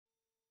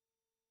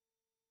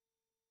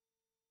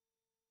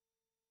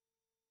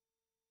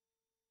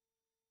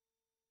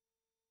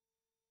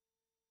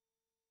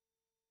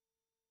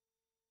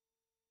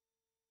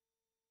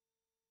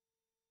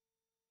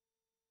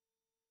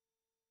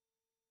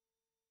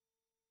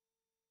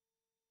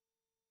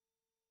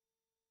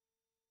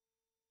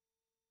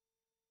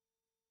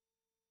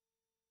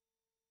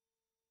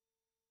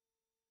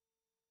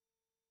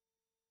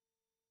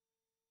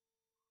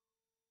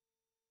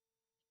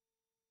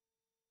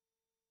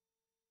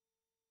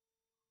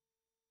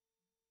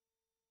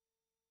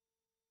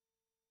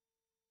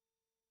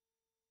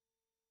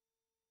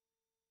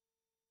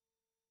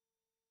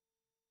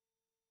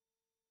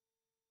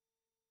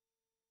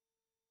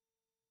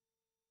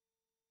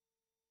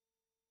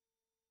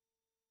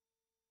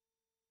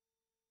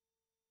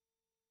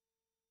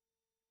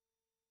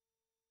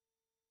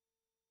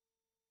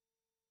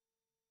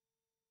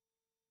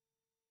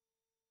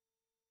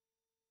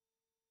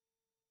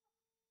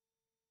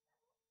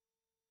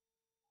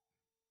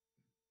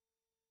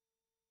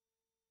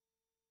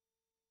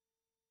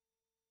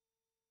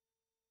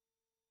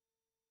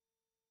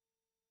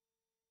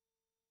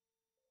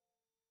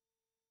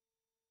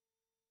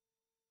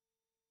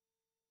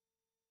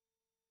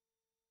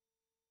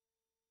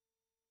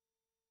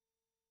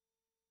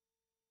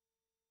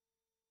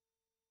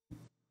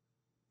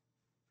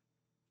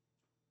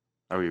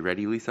Are we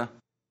ready, Lisa?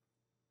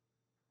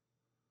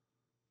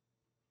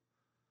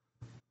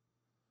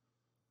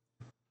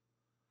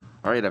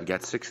 All right, I've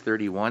got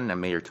 6:31.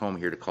 I'm Mayor Tome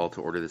here to call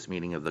to order this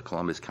meeting of the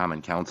Columbus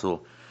Common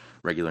Council,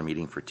 regular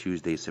meeting for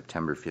Tuesday,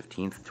 September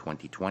 15th,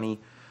 2020.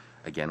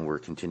 Again, we're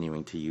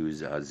continuing to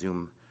use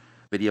Zoom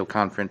video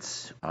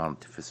conference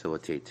to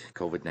facilitate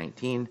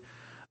COVID-19.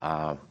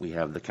 We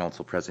have the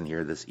council present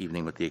here this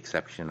evening with the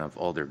exception of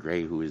Alder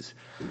Gray, who is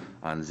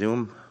on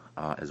Zoom,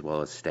 as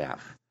well as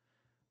staff.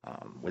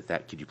 With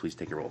that, could you please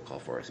take a roll call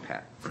for us,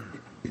 Pat?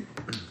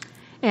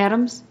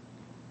 Adams.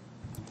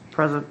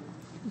 Present.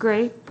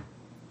 Gray.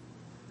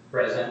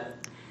 Present.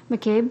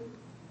 McCabe.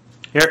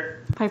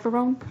 Here.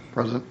 Pfeifferbaum.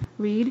 Present.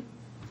 Reed.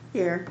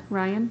 Here.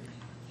 Ryan.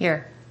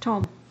 Here.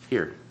 Tome.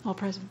 Here. All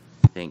present.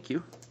 Thank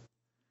you.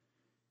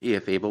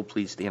 If able,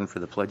 please stand for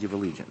the Pledge of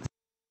Allegiance.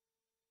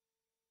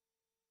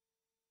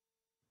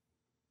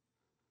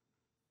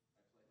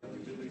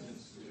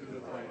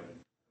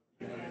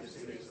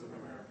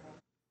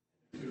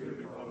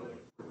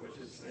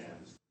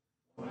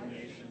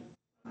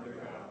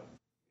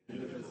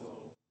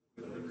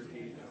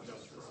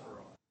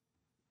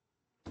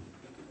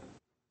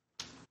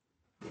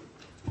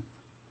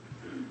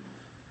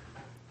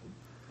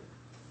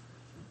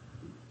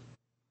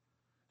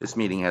 This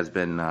meeting has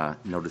been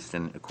noticed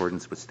in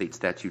accordance with state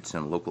statutes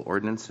and local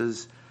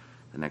ordinances.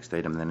 The next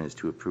item then is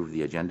to approve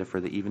the agenda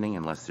for the evening.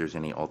 Unless there's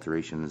any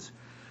alterations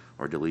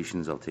or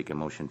deletions, I'll take a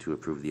motion to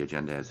approve the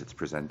agenda as it's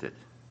presented.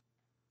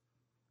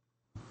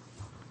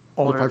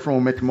 Alder Pfeiffer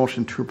will make a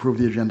motion to approve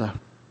the agenda.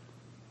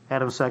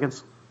 Adams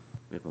seconds.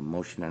 We have a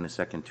motion and a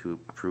second to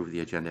approve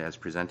the agenda as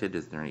presented.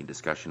 Is there any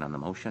discussion on the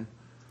motion?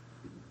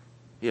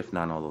 If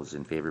none, all those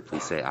in favor,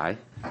 please say aye.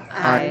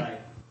 Aye.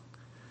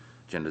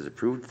 Agenda is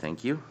approved.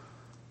 Thank you.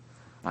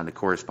 On to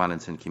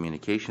correspondence and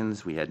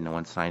communications, we had no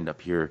one signed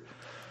up here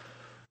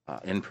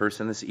in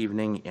person this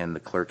evening, and the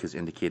clerk has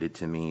indicated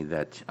to me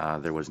that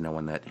there was no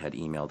one that had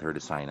emailed her to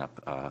sign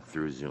up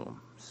through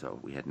Zoom. So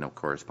we had no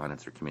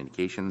correspondence or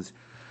communications.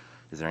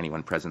 Is there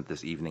anyone present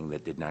this evening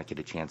that did not get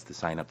a chance to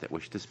sign up that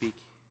wished to speak?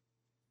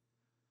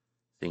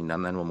 Seeing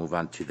none, then we'll move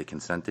on to the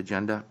consent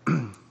agenda.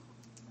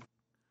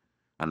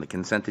 On the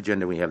consent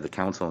agenda, we have the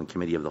Council and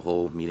Committee of the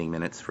Whole meeting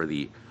minutes for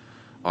the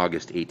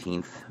August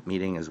 18th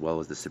meeting, as well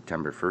as the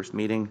September 1st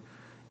meeting,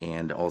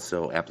 and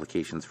also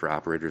applications for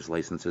operators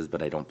licenses,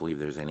 but I don't believe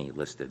there's any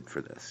listed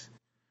for this.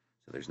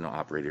 So there's no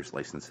operators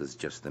licenses,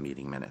 just the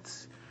meeting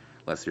minutes.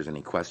 Unless there's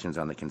any questions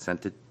on the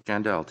consent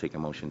agenda, I'll take a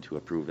motion to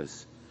approve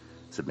as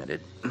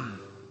submitted.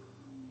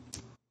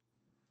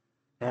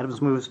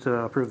 Adams moves to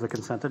approve the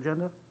consent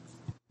agenda.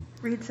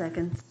 Reed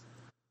seconds.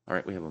 All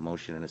right, we have a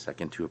motion and a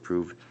second to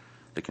approve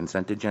the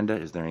consent agenda.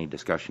 Is there any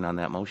discussion on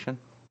that motion?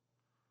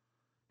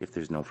 If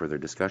there's no further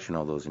discussion,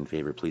 all those in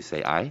favor, please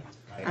say aye.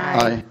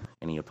 Aye.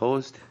 Any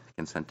opposed?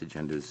 Consent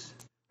agenda is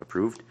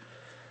approved.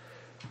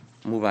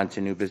 Move on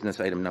to new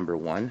business item number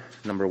one.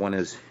 Number one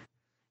is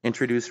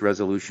introduce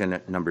resolution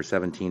number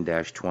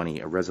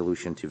 17-20, a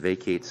resolution to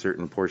vacate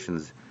certain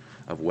portions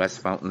of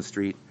West Fountain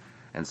Street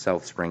and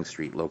South Spring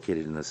Street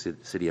located in the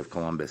city of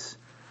Columbus,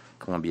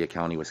 Columbia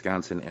County,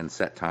 Wisconsin, and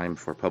set time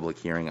for public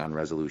hearing on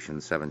resolution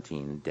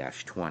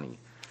 17-20.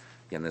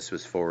 Again, this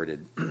was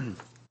forwarded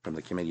from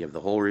the Committee of the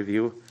Whole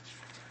review.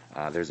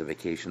 There's a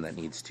vacation that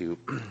needs to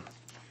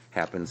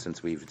happen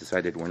since we've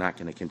decided we're not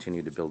going to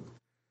continue to build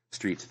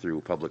streets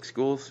through public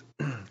schools.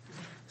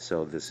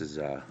 So this is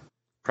a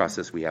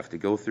process we have to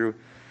go through.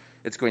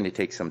 It's going to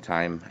take some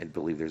time. I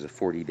believe there's a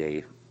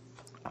 40-day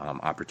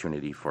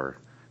opportunity for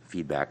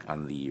feedback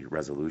on the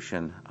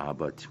resolution.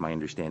 But my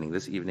understanding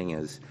this evening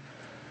is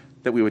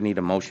that we would need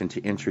a motion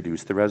to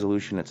introduce the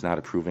resolution. It's not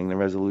approving the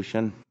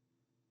resolution.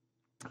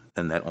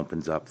 And that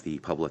opens up the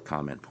public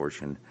comment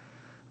portion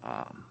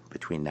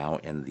between now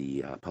and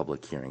the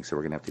public hearing. So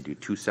we're going to have to do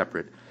two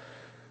separate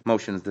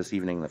motions this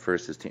evening. The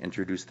first is to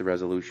introduce the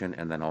resolution,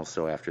 and then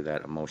also after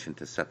that, a motion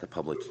to set the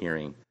public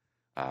hearing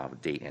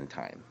date and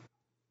time.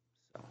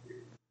 So,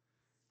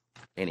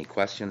 any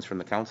questions from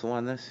the council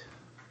on this?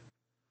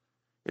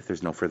 If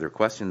there's no further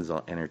questions,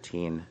 I'll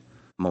entertain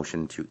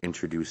motion to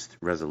introduce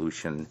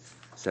resolution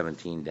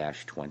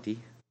 17-20.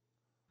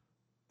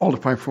 Alder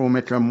Pfeiffer will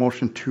make a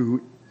motion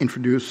to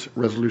introduce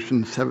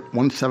resolution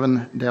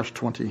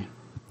 17-20.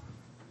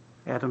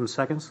 Adams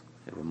seconds.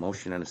 We have a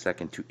motion and a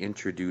second to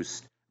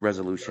introduce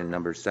resolution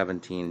number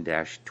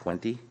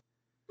 17-20.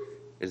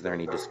 Is there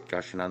any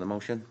discussion on the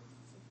motion?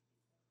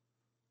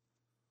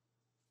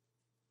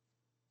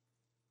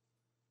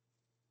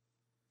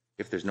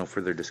 If there's no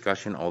further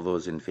discussion, all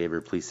those in favor,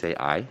 please say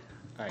aye.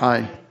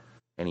 Aye.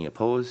 Any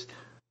opposed?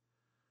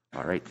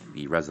 All right,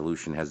 the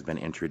resolution has been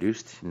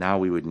introduced. Now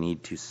we would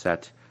need to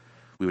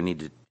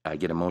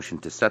get a motion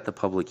to set the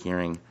public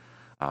hearing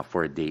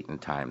for a date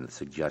and time. The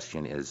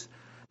suggestion is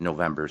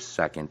November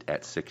 2nd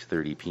at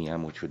 6:30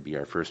 p.m., which would be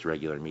our first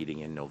regular meeting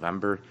in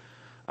November.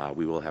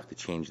 We will have to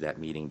change that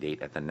meeting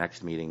date at the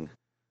next meeting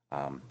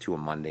to a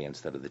Monday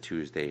instead of the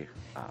Tuesday.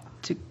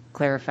 To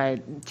clarify,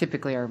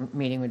 typically our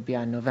meeting would be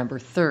on November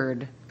 3rd,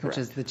 which Correct.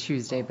 is the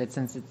Tuesday, but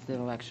since it's the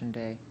election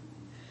day.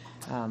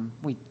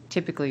 We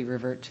typically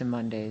revert to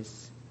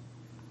Mondays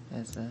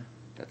as a,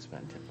 That's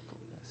been typical,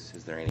 yes.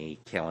 Is there any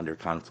calendar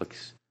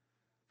conflicts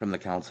from the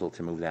council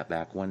to move that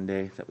back one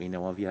day that we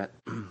know of yet?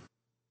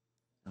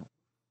 No.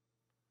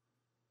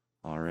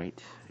 All right.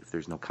 If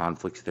there's no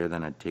conflicts there,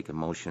 then I'd take a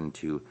motion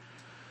to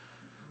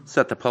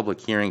set the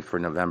public hearing for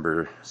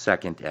November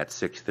 2nd at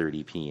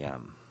 6:30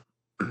 p.m.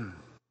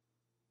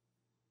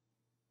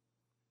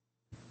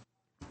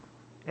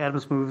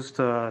 Adams moves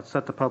to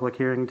set the public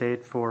hearing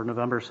date for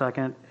November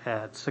 2nd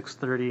at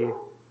 6:30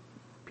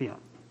 PM.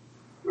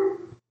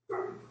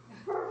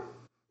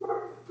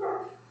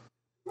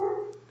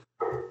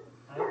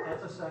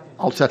 That's a second.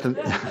 I'll second.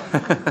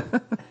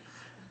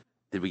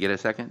 Did we get a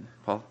second,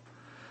 Paul?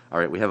 All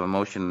right, we have a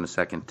motion and a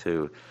second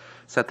to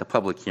set the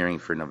public hearing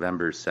for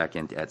November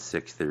 2nd at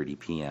 6:30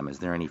 p.m. Is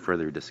there any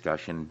further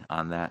discussion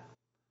on that?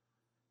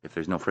 If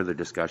there's no further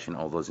discussion,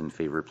 all those in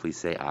favor, please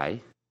say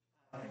aye.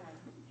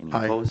 Any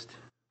Aye. opposed?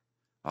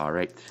 All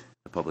right,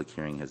 the public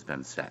hearing has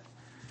been set.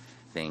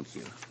 Thank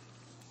you.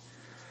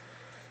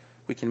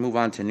 We can move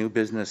on to new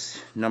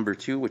business number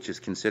 2, which is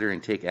consider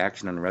and take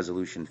action on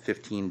Resolution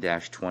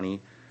 15-20,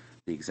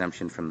 the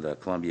exemption from the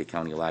Columbia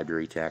County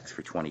Library tax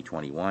for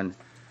 2021.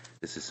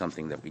 This is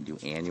something that we do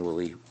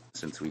annually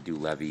since we do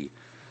levy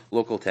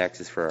local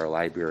taxes for our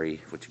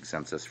library, which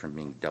exempts us from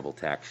being double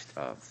taxed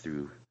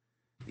through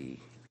the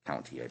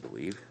county, I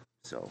believe.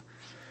 So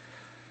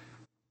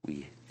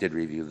we did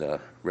review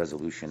the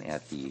resolution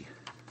at the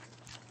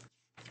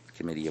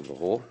Committee of the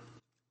Whole.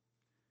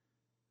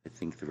 I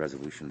think the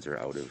resolutions are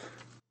out of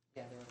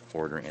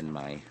order in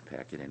my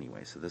packet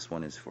anyway. So this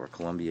one is for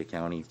Columbia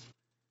County.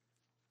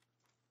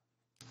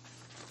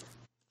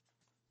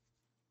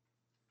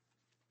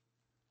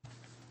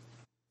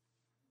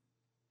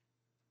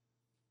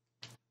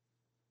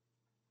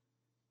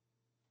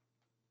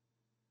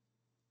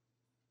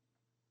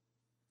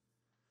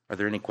 Are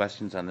there any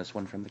questions on this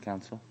one from the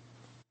council?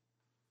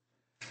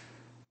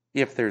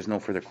 If there's no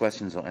further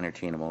questions, I'll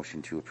entertain a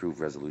motion to approve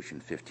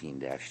Resolution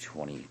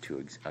 15-20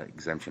 to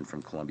exemption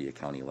from Columbia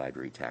County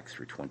Library tax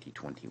for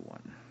 2021.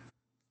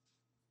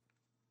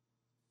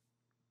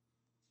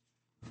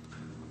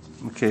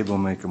 McCabe will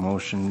make a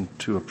motion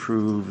to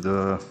approve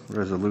the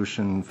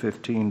Resolution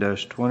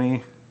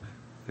 15-20,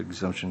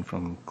 exemption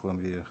from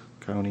Columbia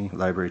County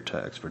Library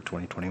tax for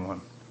 2021.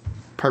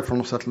 Parkman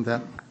will second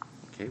that.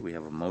 Okay, we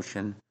have a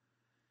motion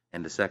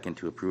and a second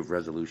to approve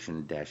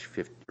Resolution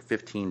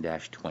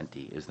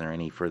 15-20. Is there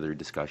any further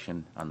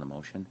discussion on the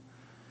motion?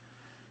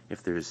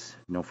 If there's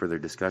no further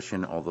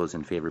discussion, all those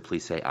in favor,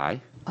 please say aye.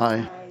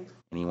 Aye.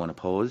 Anyone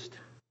opposed?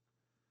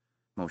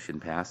 Motion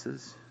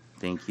passes.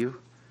 Thank you.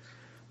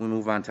 We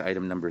move on to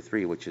item number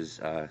 3, which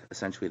is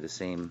essentially the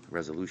same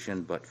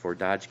resolution, but for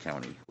Dodge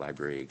County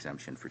Library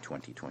exemption for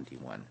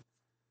 2021.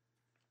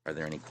 Are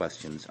there any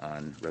questions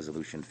on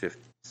Resolution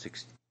 15? I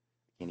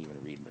can't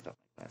even read without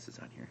my glasses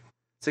on here.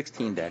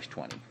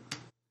 16-20.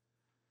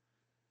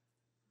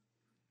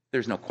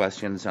 There's no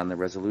questions on the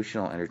resolution.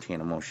 I'll entertain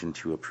a motion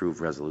to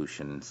approve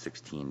Resolution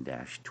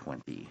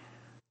 16-20.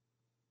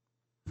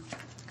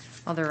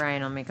 Alder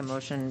Ryan will make a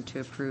motion to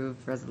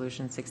approve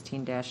Resolution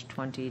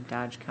 16-20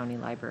 Dodge County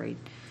Library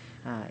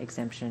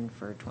exemption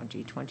for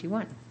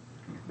 2021.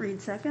 Reed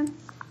seconds.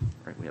 All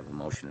right, we have a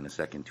motion and a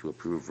second to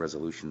approve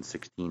Resolution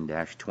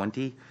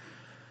 16-20.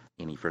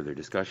 Any further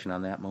discussion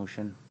on that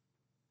motion?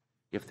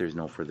 If there's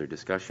no further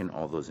discussion,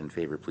 all those in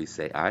favor, please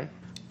say aye.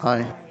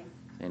 Aye.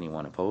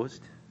 Anyone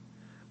opposed?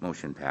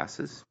 Motion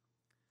passes.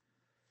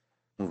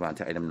 Move on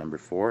to item number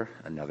 4,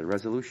 another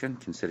resolution.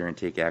 Consider and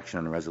take action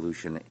on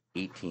Resolution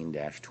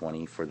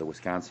 18-20 for the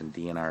Wisconsin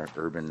DNR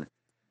Urban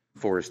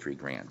Forestry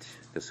Grant.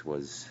 This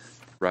was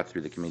brought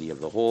through the Committee of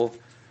the Whole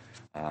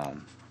by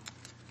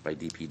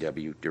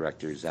DPW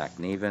Director Zach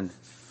Navin,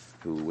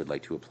 who would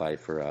like to apply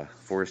for a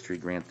forestry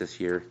grant this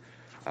year.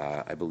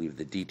 I believe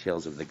the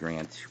details of the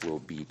grant will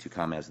be to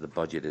come as the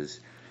budget is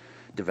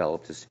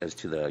developed as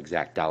to the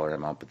exact dollar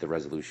amount, but the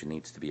resolution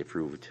needs to be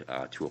approved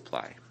to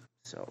apply.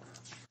 So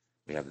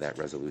we have that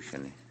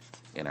resolution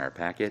in our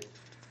packet.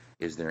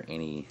 Is there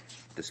any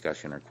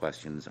discussion or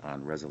questions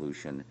on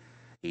Resolution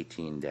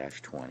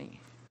 18-20?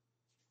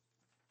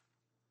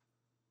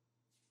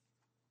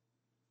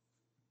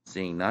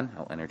 Seeing none,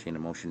 I'll entertain a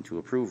motion to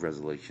approve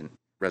Resolution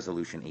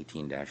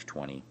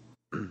 18-20.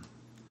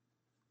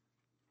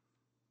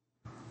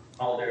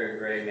 Alder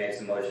Gray makes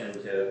a motion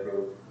to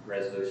approve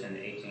Resolution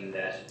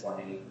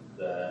 18-20,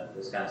 the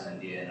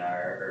Wisconsin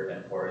DNR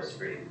Urban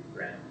Forestry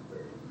Grant.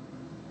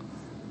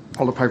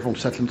 Alder Parkman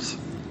seconds.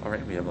 All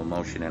right, we have a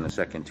motion and a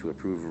second to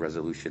approve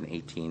Resolution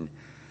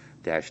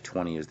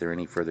 18-20. Is there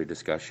any further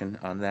discussion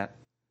on that?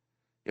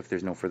 If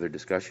there's no further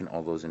discussion,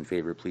 all those in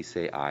favor, please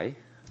say aye.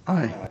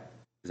 Aye.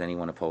 Is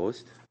anyone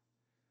opposed?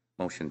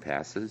 Motion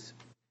passes.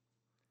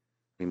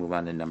 We move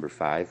on to number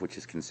 5, which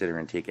is consider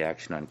and take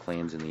action on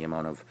claims in the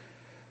amount of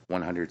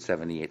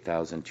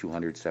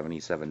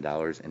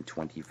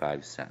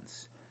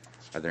 $178,277.25.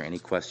 Are there any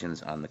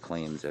questions on the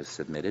claims as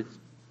submitted?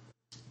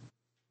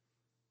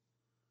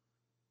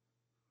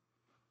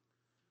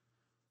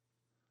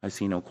 I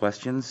see no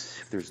questions.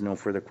 If there's no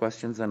further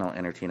questions, then I'll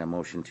entertain a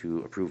motion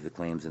to approve the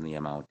claims in the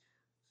amount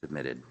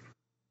submitted.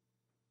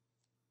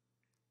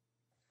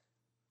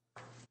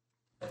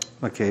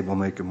 McCabe will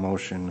make a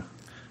motion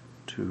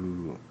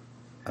to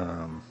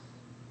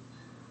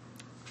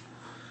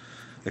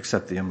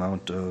accept the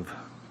amount of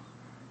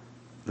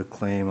the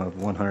claim of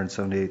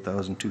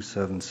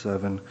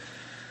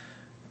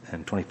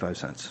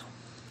 $178,277.25.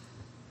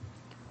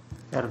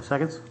 Adam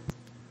seconds.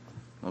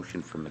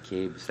 Motion from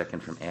McCabe,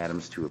 second from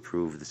Adams to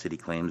approve the city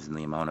claims in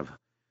the amount of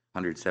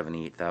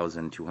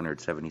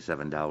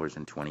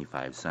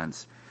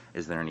 $178,277.25.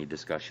 Is there any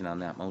discussion on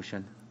that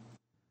motion?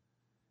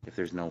 If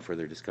there's no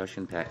further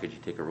discussion, Pat, could you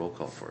take a roll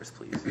call for us,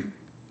 please?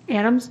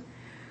 Adams,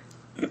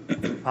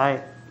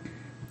 Aye.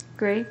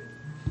 Gray,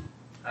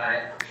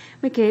 Aye.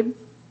 McCabe,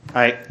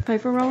 Aye.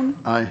 Pfeiffer Roan,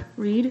 Aye.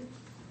 Reed,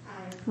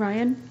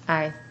 Ryan,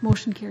 Aye.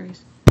 motion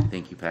carries.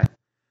 Thank you, Pat.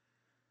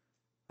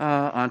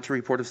 On to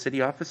report of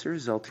city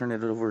officers. I'll turn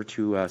it over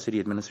to City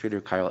Administrator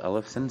Kyle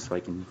Ellefson so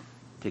I can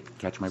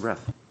catch my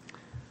breath.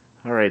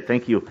 All right,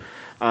 thank you.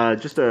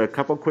 Just a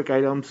couple quick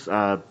items.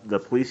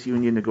 The police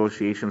union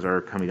negotiations are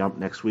coming up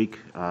next week,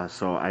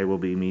 so I will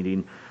be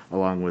meeting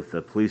along with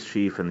the police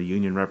chief and the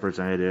union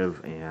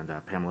representative and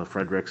Pamela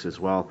Fredericks as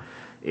well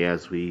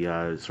as we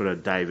sort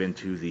of dive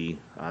into the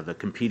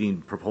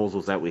competing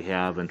proposals that we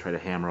have and try to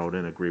hammer out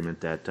an agreement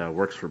that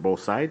works for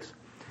both sides.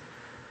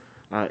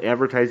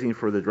 Advertising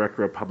for the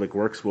Director of Public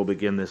Works will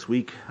begin this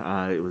week.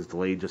 It was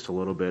delayed just a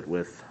little bit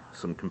with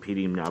some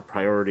competing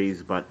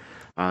priorities, but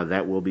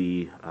that will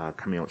be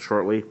coming out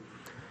shortly.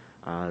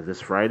 This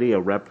Friday, a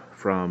rep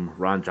from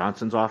Ron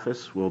Johnson's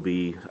office will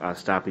be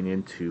stopping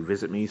in to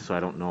visit me, so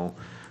I don't know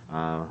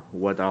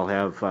what I'll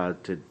have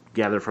to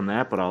gather from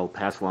that, but I'll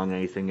pass along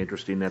anything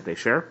interesting that they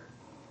share.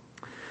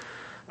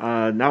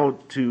 Now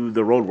to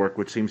the road work,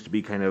 which seems to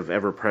be kind of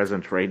ever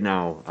present right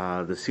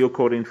now. The seal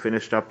coating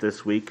finished up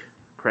this week.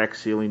 Crack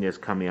sealing is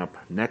coming up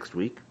next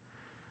week.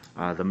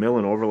 The mill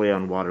and overlay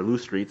on Waterloo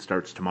Street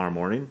starts tomorrow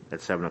morning at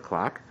 7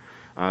 o'clock.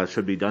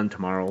 Should be done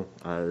tomorrow,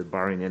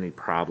 barring any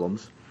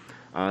problems.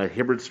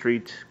 Hibbard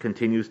Street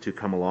continues to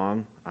come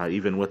along,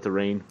 even with the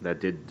rain.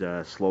 That did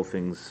slow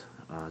things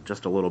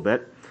just a little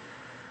bit.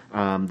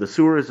 The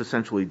sewer is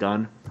essentially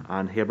done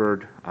on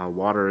Hibbard.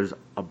 Water is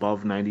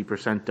above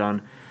 90%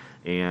 done,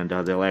 and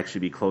they'll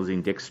actually be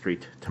closing Dick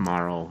Street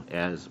tomorrow,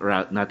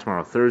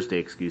 Thursday,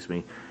 excuse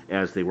me,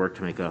 as they work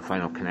to make a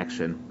final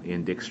connection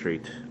in Dick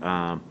Street.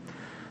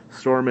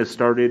 Storm has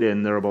started,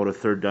 and they're about a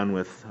third done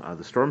with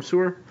the storm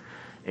sewer,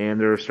 and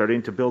they're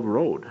starting to build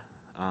road.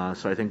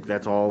 So I think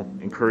that's all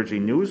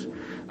encouraging news.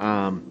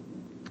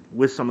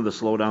 With some of the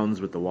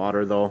slowdowns with the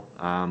water, though,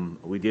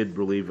 we did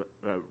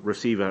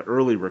receive an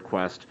early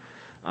request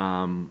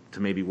to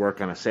maybe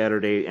work on a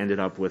Saturday. Ended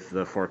up with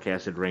the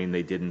forecasted rain.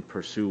 They didn't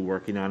pursue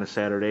working on a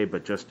Saturday,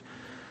 but just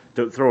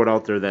to throw it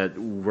out there that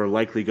we're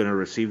likely going to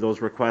receive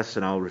those requests,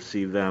 and I'll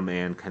receive them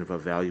and kind of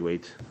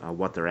evaluate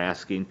what they're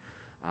asking.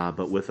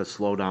 But with a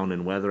slowdown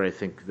in weather, I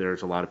think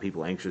there's a lot of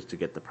people anxious to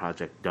get the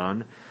project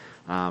done.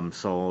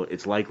 So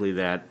it's likely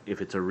that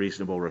if it's a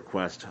reasonable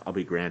request, I'll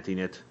be granting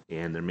it,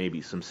 and there may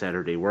be some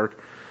Saturday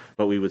work,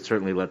 but we would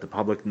certainly let the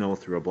public know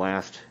through a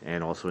blast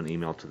and also an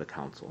email to the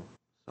council.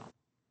 So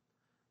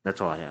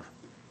that's all I have.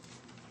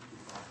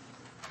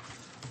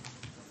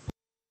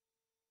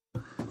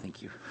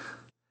 Thank you.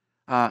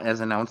 As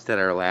announced at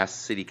our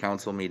last city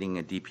council meeting,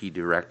 a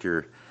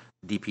DPW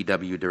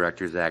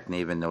Director Zach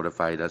Navin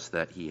notified us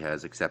that he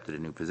has accepted a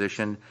new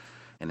position,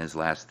 and his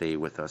last day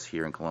with us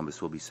here in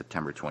Columbus will be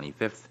September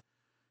 25th.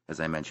 As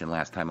I mentioned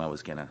last time, I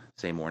was going to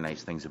say more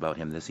nice things about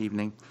him this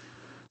evening,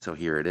 so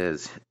here it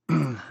is.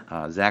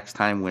 Zach's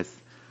time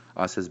with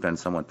us has been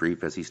somewhat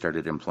brief as he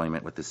started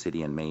employment with the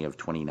city in May of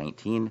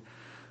 2019,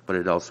 but it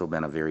had also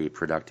been a very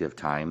productive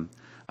time.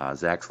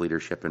 Zach's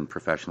leadership and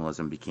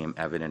professionalism became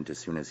evident as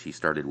soon as he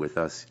started with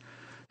us.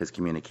 His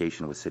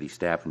communication with city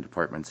staff and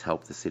departments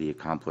helped the city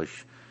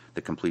accomplish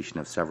the completion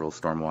of several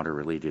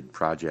stormwater-related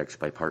projects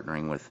by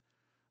partnering with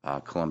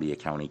Columbia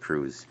County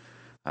crews.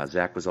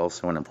 Zach was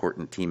also an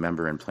important team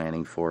member in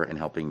planning for and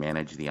helping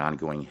manage the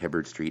ongoing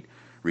Hibbard Street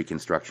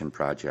reconstruction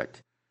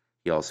project.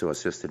 He also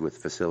assisted with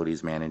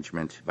facilities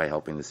management by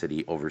helping the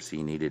city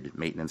oversee needed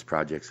maintenance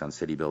projects on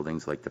city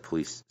buildings like the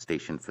police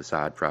station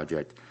facade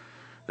project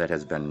that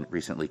has been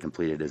recently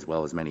completed, as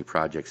well as many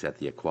projects at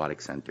the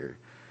Aquatic Center.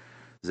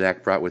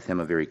 Zach brought with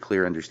him a very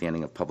clear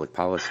understanding of public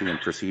policy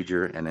and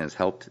procedure and has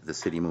helped the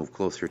city move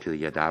closer to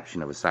the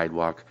adoption of a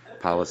sidewalk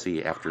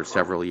policy after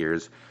several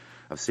years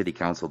of city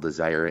council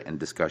desire and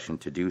discussion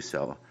to do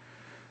so.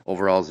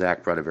 Overall,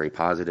 Zach brought a very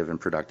positive and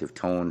productive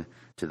tone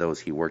to those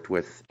he worked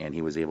with, and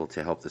he was able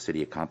to help the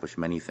city accomplish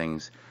many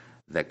things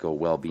that go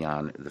well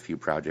beyond the few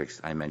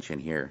projects I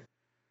mentioned here.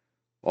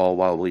 All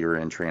while we were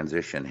in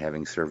transition,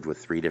 having served with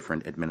 3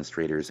 different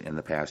administrators in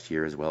the past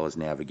year, as well as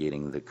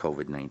navigating the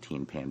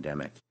COVID-19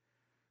 pandemic.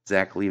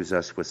 Zach leaves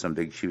us with some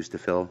big shoes to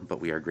fill, but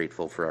we are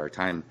grateful for our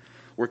time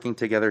working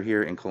together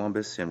here in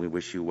Columbus, and we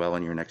wish you well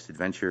in your next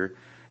adventure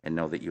and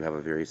know that you have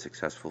a very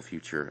successful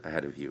future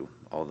ahead of you.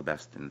 All the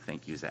best, and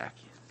thank you, Zach.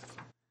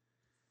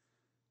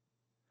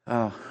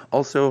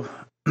 Also,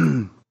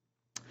 I'm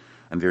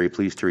very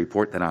pleased to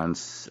report that on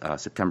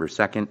September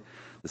 2nd,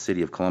 the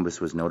City of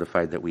Columbus was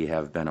notified that we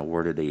have been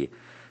awarded a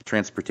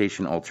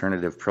Transportation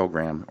Alternative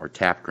Program, or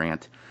TAP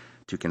grant,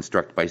 to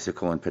construct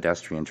bicycle and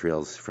pedestrian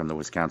trails from the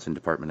Wisconsin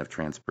Department of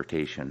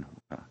Transportation.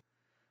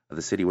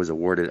 The city was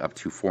awarded up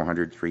to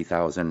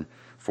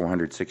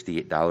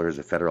 $403,468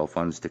 of federal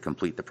funds to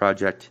complete the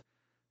project.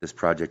 This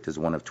project is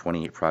one of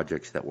 28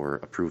 projects that were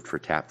approved for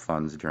TAP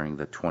funds during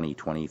the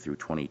 2020 through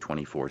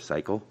 2024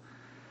 cycle.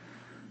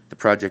 The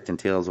project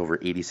entails over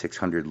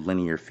 8,600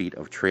 linear feet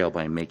of trail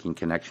by making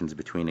connections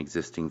between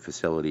existing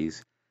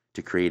facilities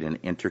to create an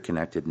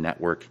interconnected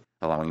network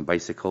allowing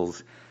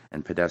bicycles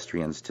and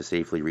pedestrians to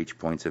safely reach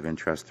points of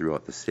interest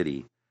throughout the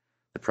city.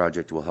 The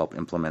project will help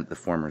implement the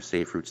former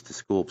Safe Routes to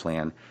School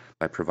plan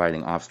by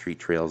providing off-street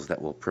trails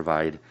that will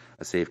provide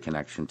a safe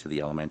connection to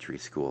the elementary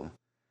school.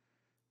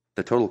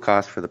 The total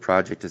cost for the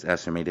project is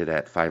estimated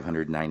at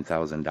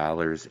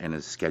 $509,000 and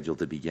is scheduled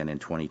to begin in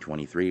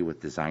 2023, with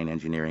design,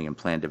 engineering, and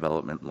plan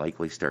development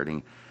likely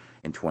starting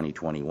in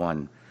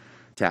 2021.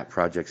 TAP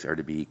projects are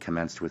to be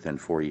commenced within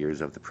 4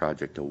 years of the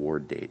project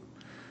award date.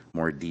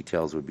 More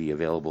details would be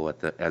available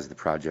as the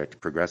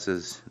project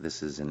progresses.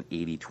 This is an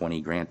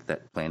 80-20 grant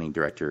that Planning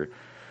Director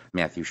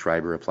Matthew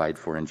Schreiber applied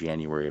for in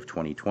January of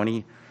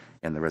 2020,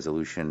 and the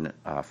Resolution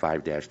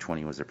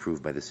 5-20 was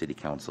approved by the City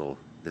Council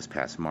this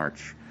past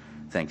March.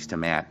 Thanks to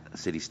Matt,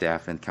 City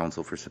staff, and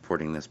Council for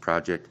supporting this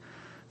project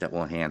that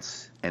will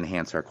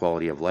enhance our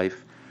quality of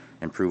life,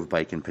 improve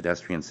bike and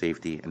pedestrian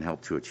safety, and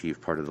help to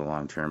achieve part of the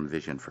long-term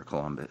vision for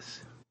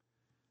Columbus.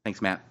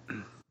 Thanks, Matt.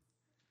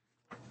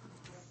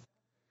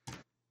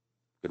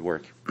 Good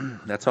work.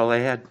 That's all I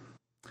had.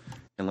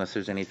 Unless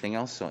there's anything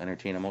else, I'll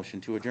entertain a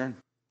motion to adjourn.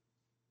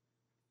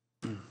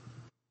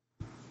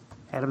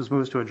 Adams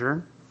moves to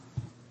adjourn.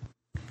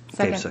 Dave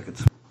Second.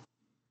 seconds.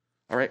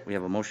 All right, we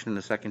have a motion and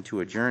a second to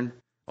adjourn.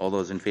 All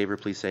those in favor,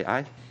 please say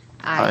aye.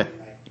 Aye.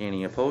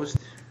 Any opposed?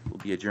 We'll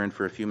be adjourned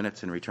for a few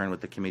minutes and return with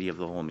the committee of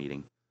the whole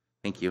meeting.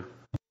 Thank you.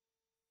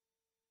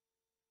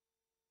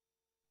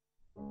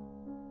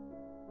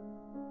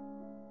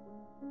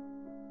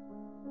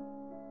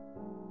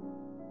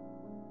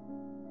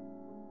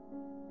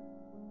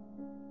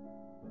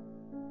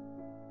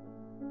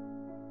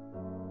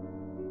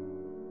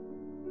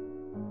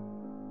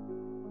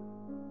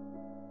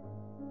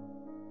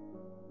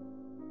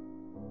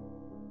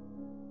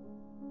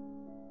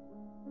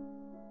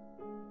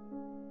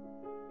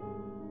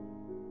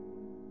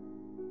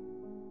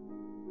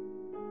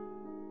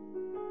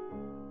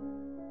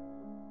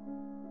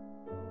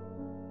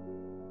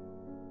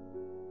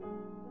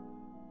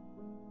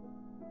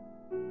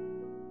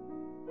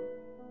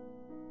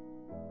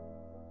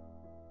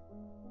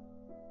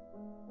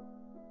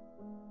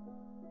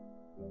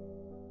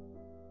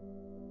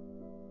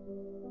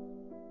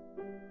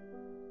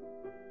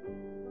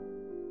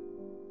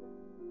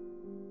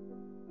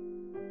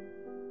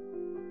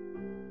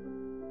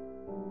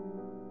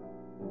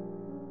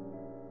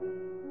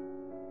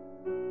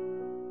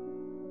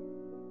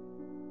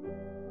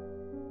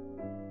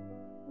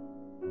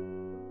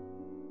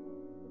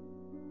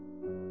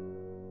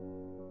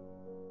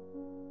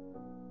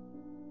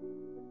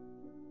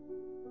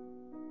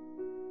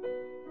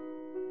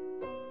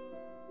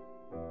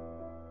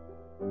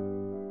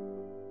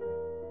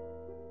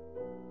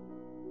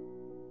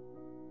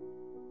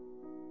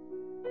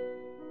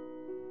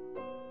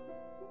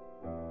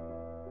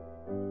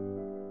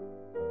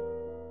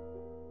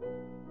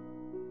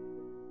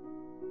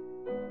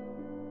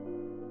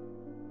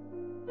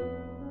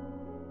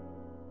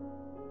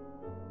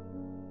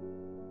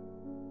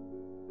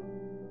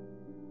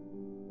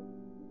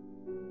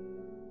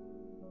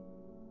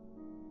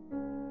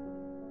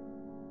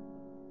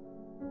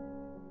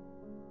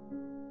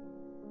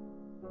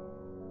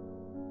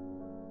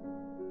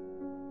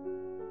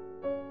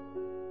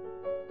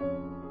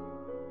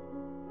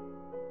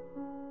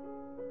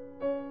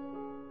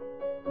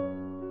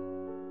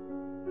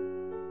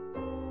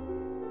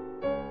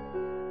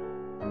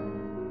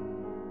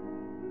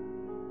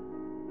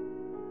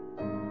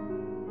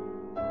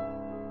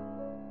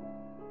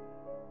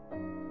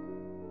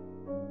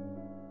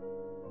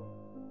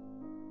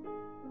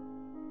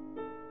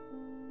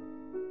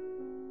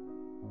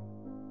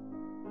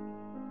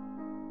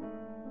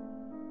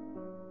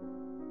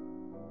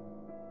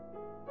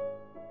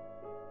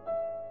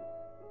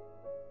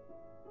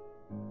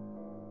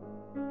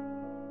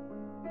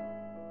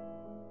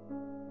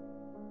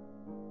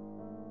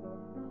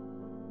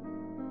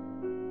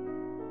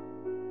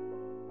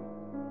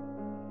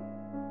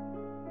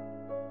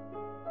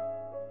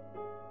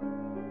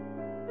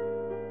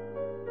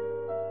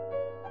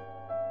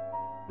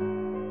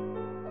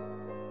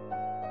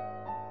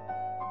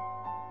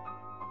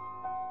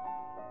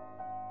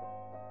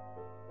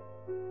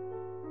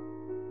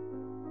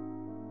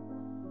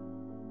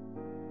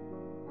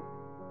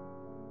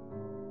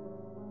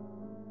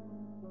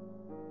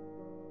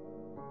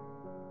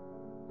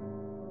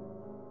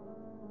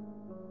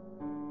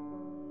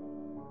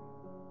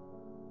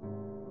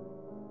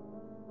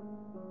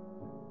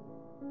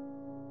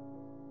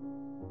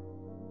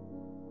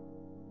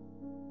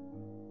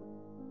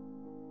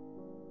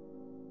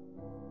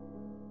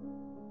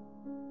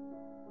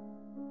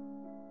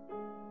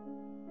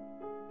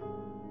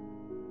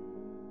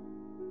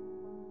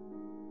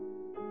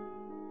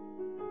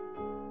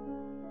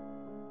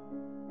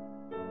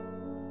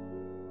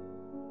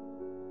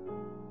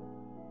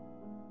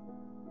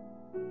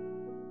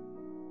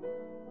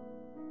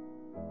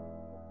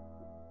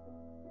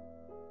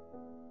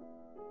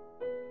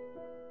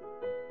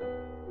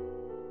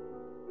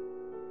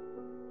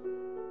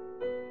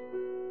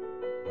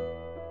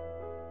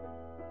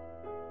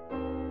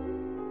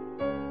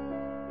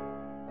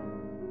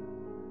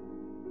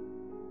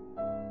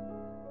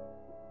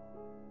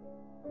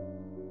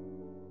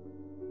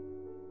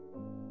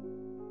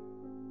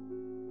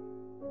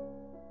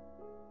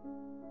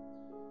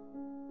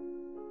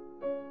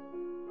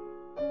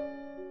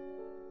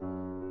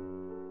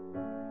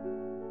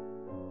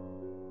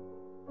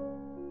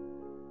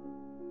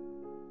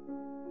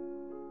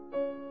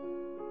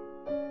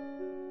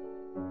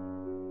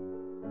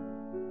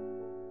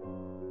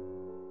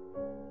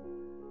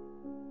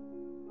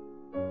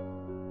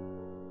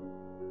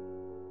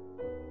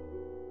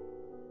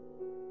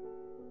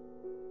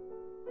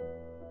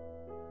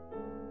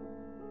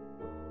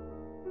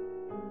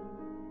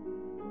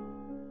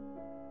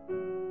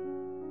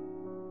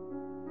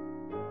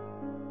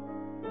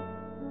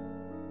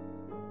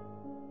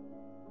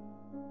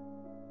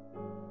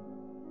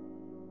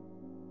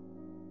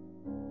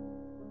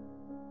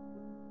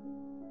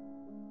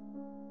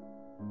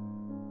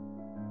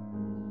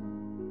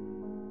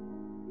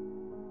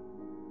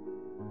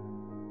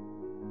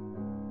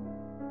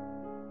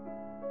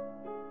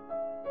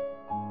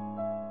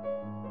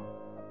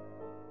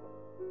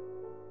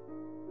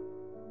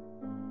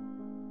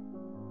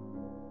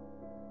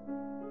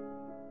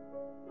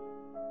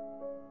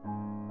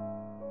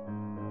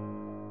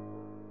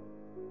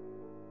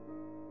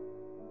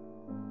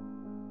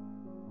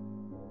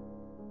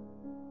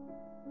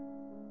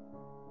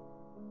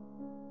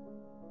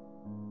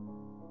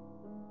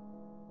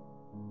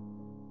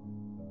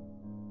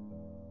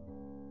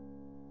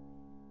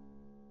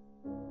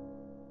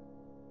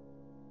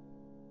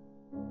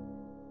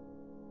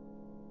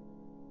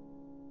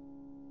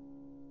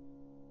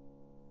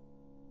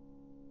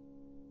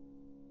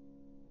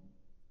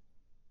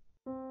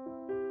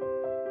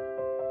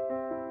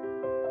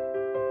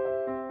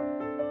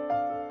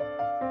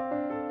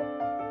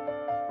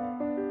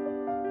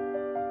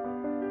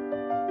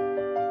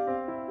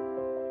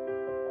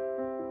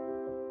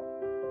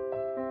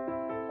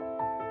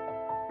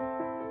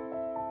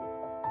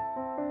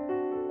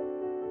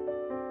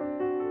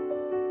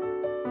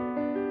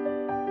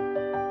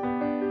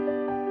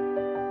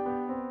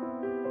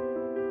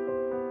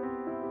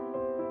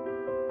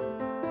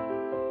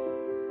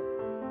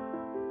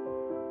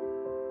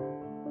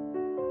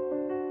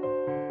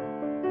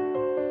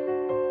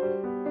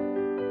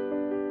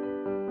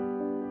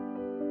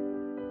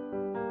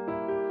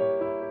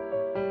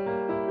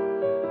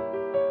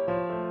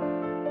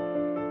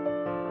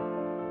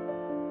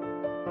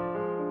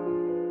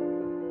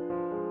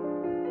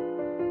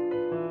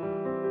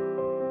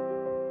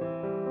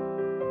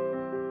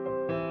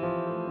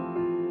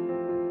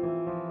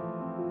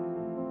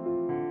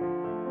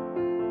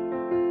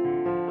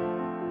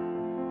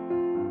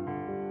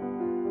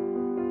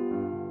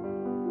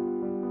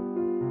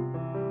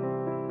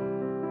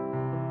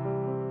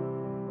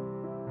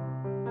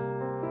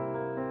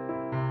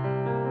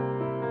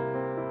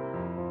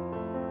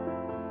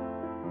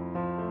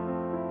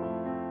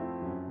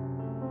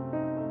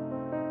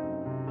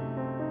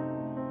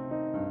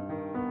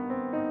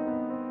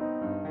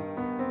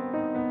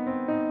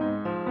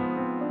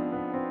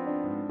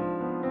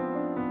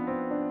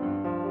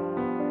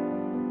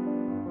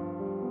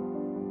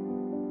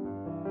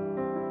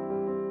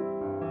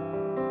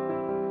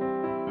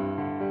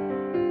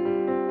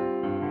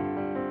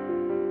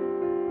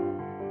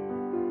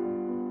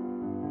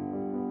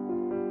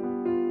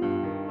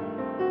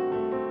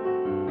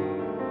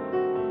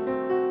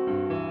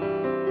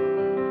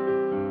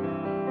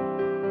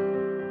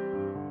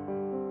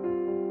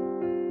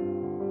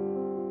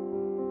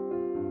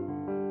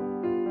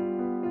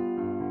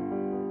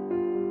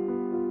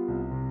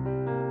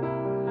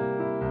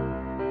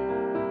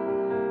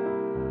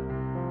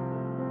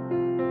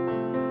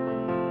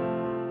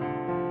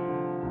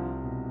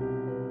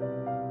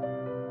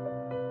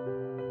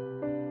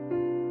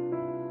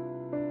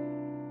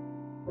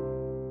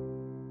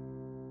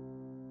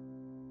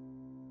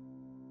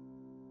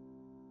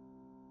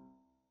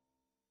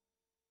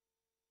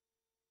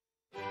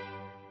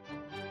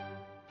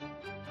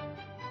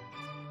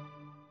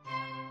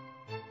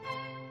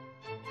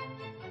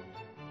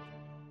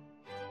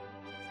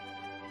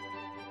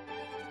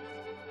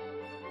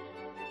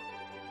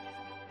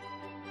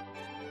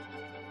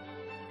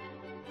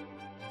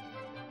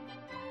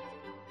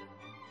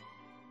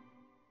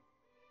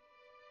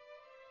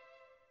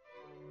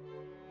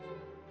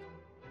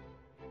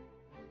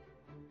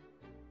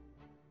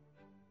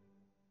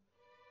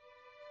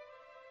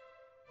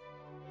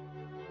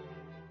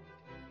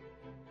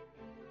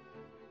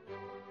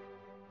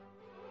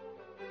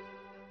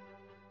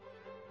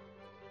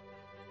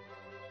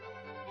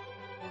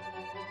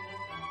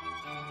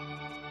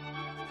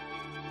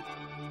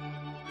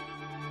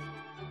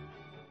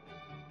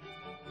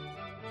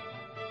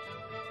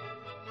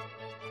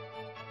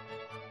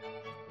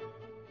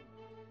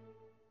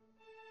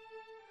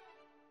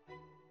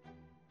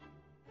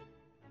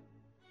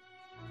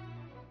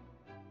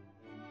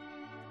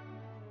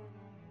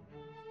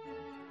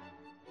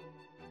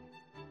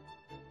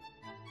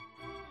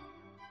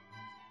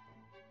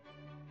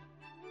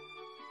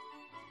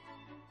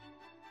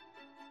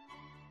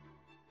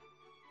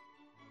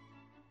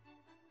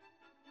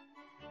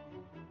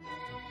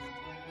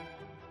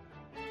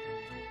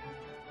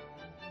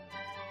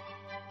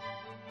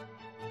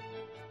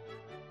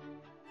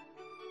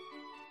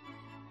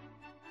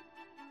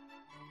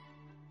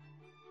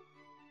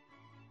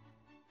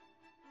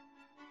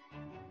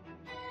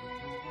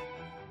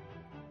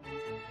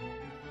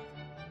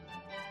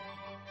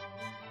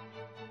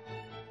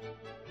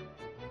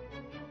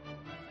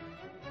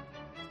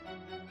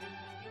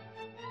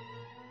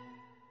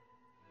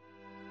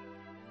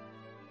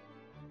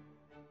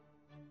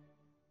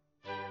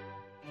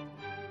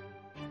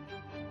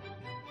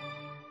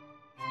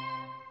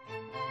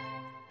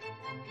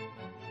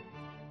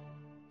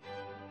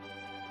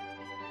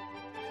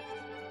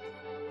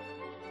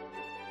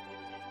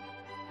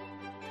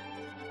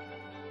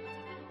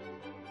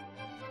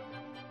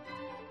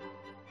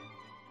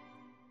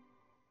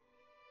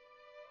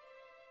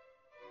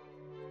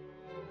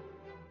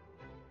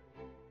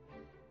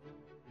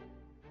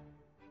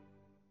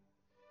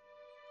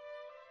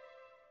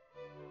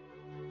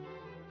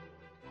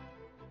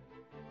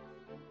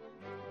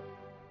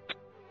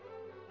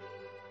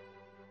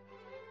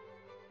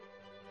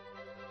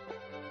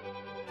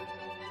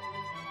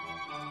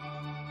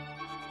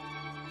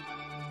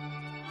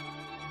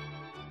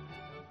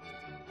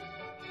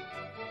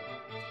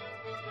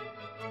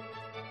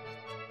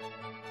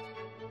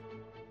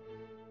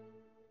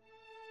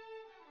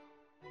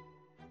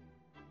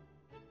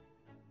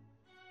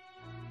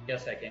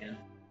 Yes, I can.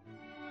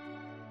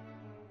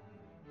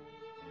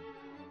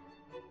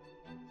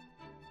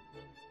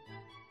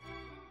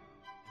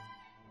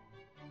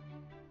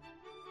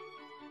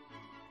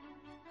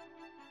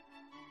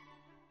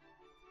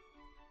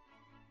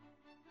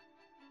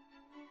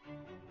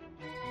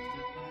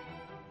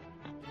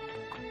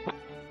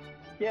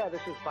 Yeah,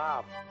 this is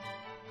Bob,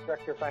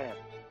 Director of Finance.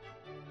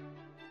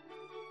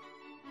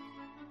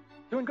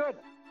 Doing good.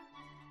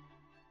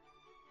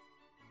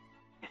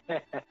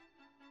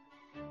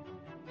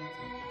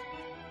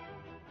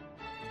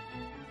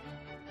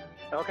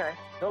 Okay,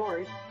 no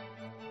worries.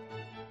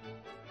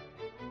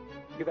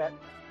 You bet.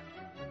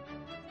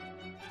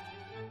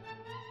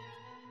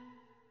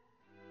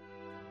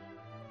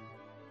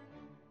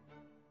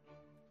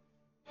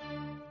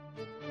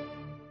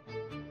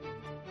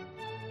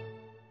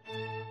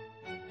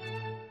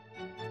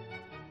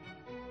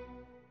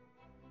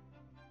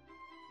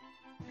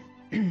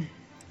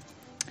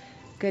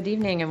 Good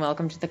evening and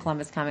welcome to the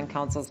Columbus Common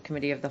Council's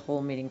Committee of the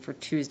Whole meeting for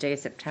Tuesday,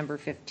 September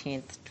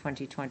 15th,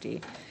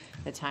 2020.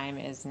 The time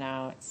is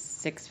now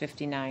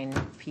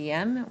 6:59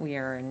 p.m. We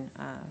are in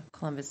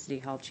Columbus City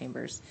Hall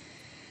chambers.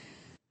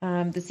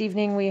 This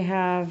evening we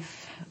have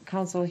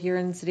council here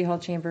in City Hall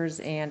chambers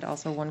and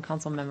also one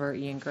council member,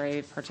 Ian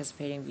Gray,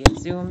 participating via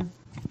Zoom,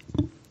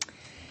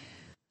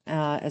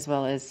 as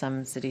well as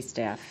some city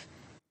staff.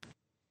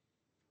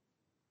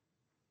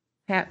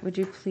 Pat, would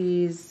you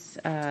please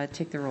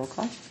take the roll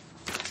call?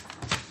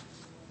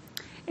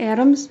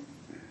 Adams,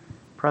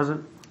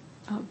 Present.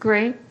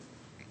 Gray,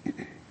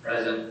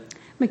 Present.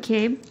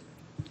 McCabe,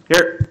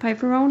 Here.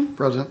 Piperone,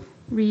 Present.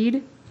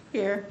 Reed.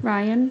 Here.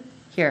 Ryan,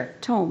 Here.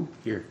 Tome.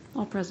 Here.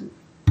 All present.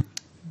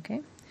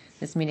 Okay.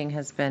 This meeting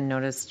has been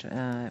noticed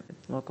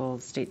with local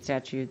state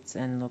statutes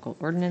and local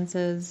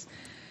ordinances.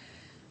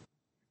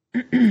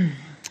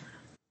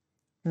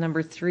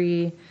 Number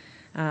 3,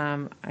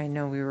 I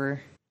know we were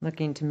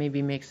looking to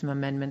maybe make some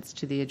amendments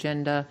to the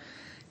agenda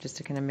just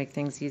to kind of make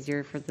things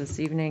easier for this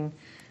evening.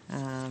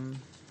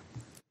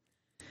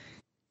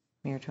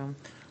 Mayor Tome.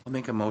 I'll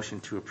make a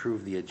motion to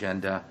approve the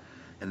agenda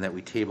and that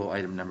we table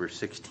item number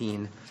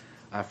 16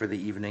 for the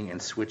evening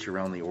and switch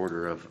around the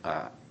order of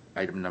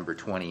item number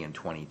 20 and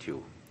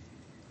 22.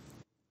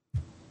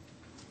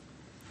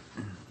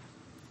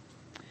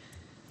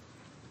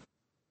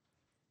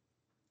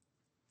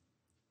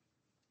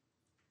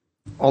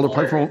 Alder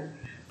Piperone.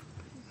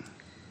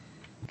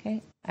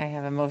 Okay. I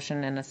have a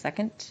motion and a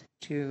second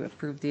to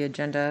approve the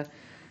agenda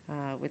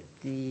with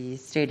the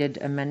stated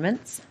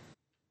amendments.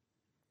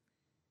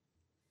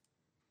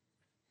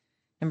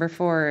 Number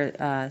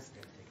 4,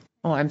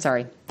 I'm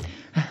sorry.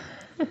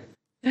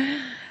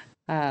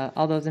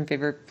 All those in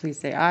favor, please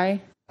say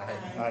aye.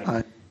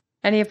 Aye.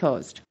 Any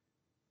opposed?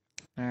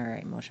 All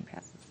right, motion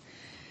passes.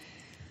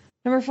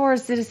 Number 4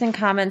 is citizen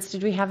comments.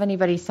 Did we have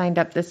anybody signed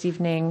up this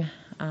evening?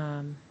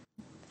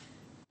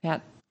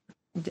 Pat,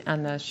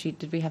 on the sheet,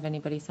 did we have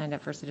anybody signed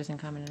up for citizen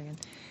comment again?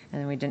 And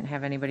then we didn't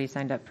have anybody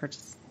signed up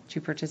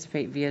to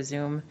participate via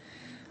Zoom.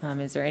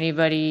 Is there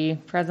anybody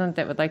present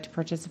that would like to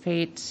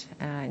participate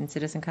in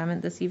citizen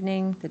comment this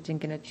evening that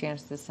didn't get a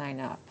chance to sign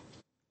up?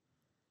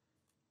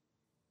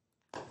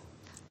 All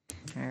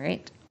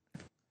right.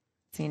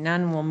 Seeing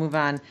none, we'll move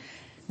on.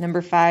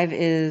 Number 5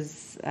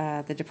 is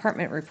the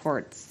department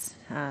reports.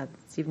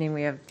 This evening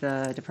we have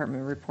the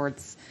department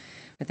reports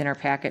within our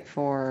packet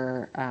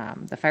for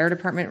the fire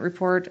department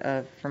report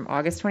from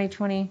August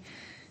 2020,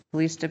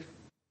 police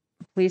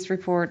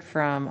report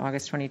from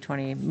August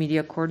 2020,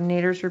 media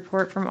coordinators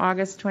report from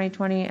August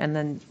 2020, and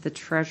then the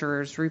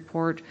treasurer's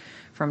report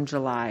from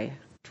July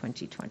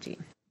 2020.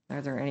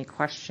 Are there any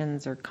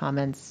questions or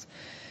comments,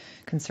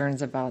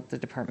 concerns about the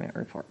department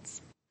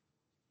reports?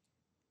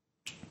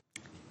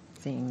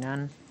 Seeing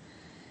none.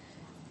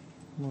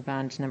 Move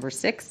on to number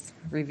 6,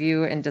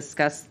 review and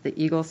discuss the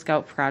Eagle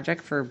Scout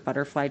project for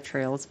Butterfly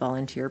Trails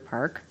Volunteer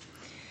Park.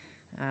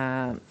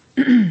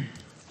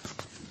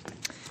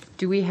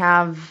 Do we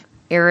have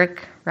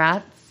Eric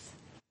Ratz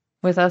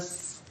with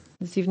us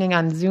this evening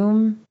on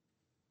Zoom?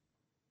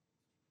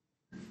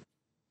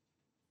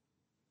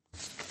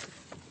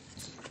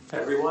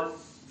 Everyone,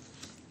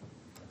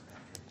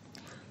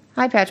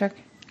 Hi, Patrick.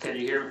 can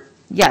you hear me?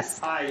 Yes.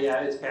 Hi, yeah,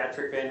 it's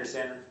Patrick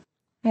Vandersander.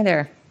 Hi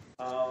there.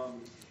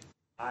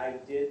 I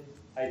did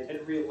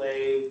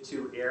relay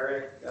to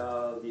Eric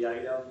the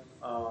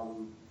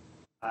item.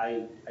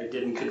 I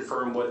didn't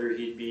confirm whether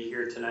he'd be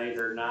here tonight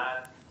or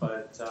not,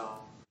 but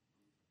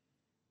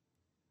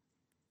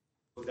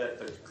that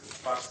the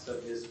crux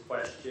of his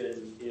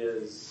question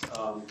is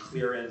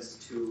clearance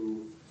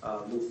to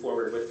move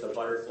forward with the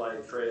Butterfly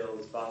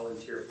Trails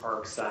Volunteer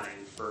Park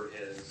sign for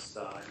his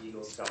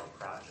Eagle Scout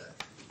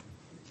project.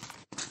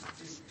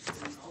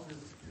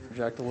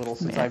 Project a little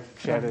since Matt. I've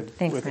chatted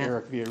Thanks, with Matt.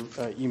 Eric via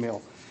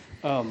email.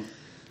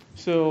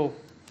 So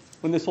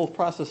when this whole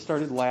process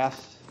started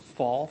last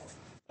fall,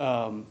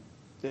 my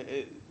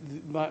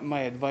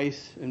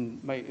advice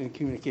and my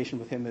communication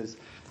with him is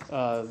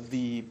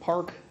the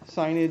park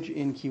signage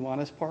in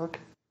Kiwanis Park,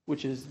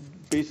 which is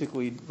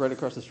basically right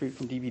across the street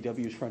from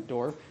DVW's front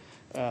door.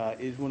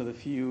 is one of the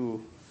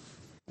few,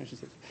 I should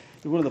say,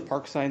 one of the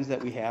park signs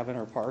that we have in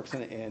our parks,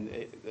 and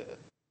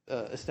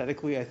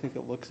aesthetically, I think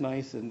it looks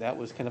nice, and that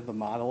was kind of the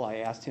model I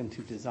asked him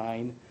to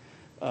design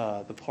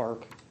the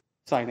park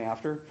sign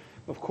after.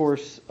 Of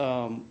course,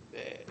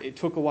 it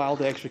took a while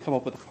to actually come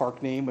up with a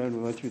park name when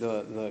we went through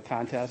the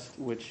contest,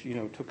 which, you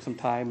know, took some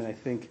time, and I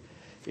think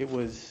it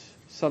was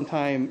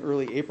sometime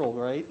early April,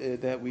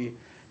 right, that we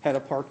had a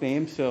park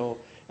name. So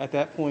at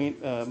that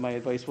point, my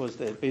advice was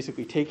to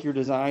basically take your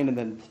design and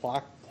then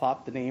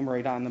plop the name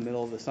right on the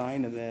middle of the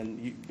sign, and then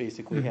you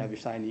basically have your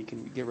sign, you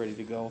can get ready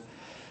to go.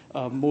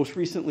 Most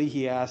recently,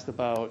 he asked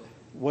about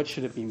what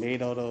should it be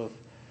made out of,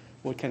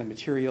 what kind of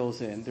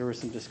materials, and there was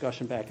some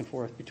discussion back and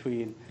forth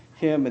between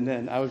him, and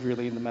then I was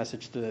relaying the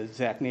message to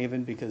Zach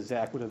Navin, because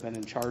Zach would have been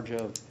in charge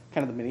of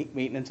kind of the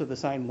maintenance of the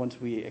sign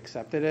once we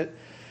accepted it.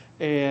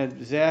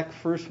 And Zach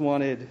first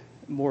wanted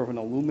more of an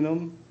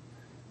aluminum,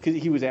 because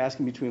he was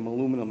asking between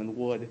aluminum and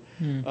wood.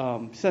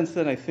 Since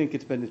then, I think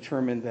it's been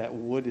determined that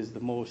wood is the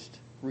most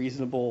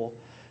reasonable.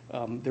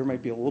 There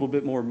might be a little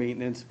bit more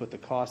maintenance, but the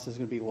cost is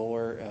going to be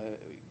lower.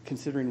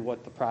 Considering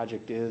what the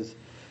project is,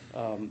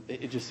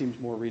 it just seems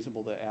more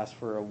reasonable to ask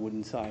for a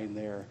wooden sign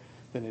there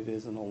than it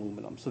is an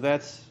aluminum. So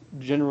that's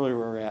generally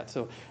where we're at.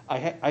 So I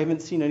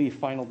haven't seen any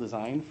final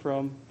design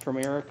from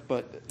Eric,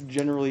 but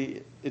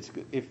generally it's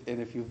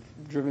if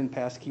you've driven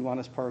past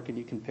Kiwanis Park and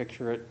you can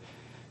picture it,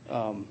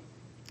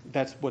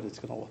 that's what it's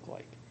going to look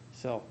like.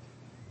 So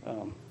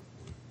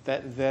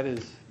that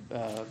is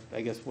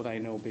I guess what I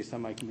know based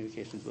on my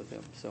communications with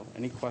him. So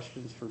any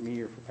questions for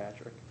me or for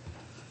Patrick?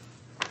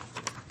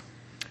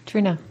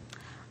 Trina.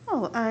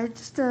 Oh,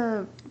 just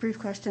a brief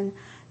question.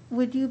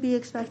 Would you be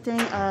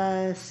expecting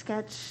a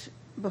sketch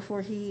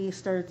before he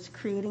starts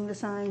creating the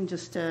sign,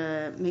 just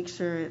to make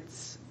sure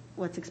it's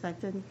what's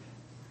expected?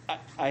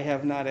 I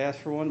have not asked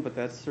for one, but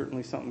that's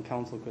certainly something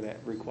council could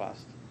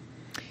request.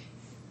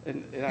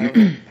 And I don't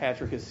know if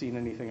Patrick has seen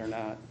anything or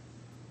not.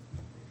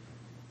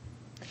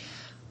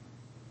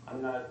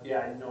 I'm not, yeah,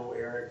 I know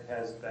Eric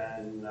has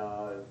been,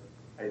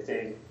 I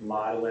think,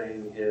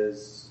 modeling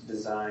his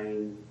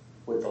design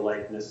with the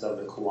likeness of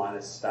the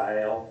Kiwanis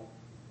style.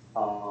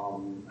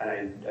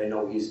 And I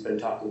know he's been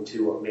talking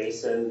to a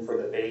mason for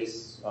the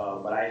base,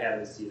 but I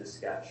haven't seen a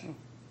sketch.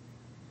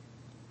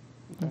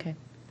 Okay.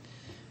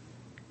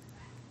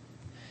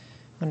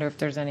 Wonder if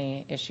there's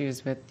any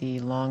issues with the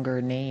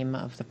longer name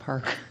of the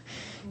park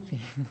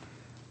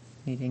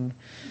needing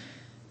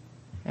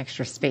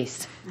extra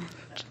space.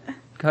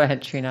 Go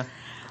ahead, Trina.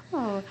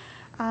 Oh,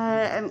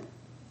 I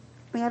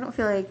mean, I don't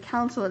feel like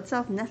council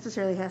itself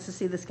necessarily has to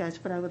see the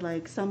sketch, but I would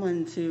like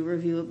someone to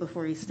review it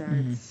before he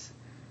starts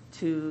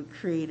to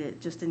create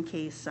it, just in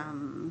case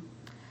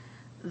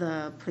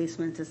the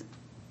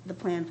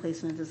plan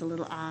placement is a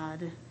little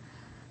odd.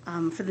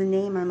 For the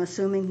name, I'm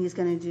assuming he's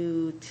going to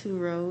do 2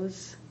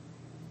 rows.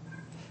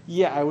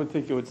 Yeah, I would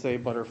think it would say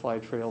Butterfly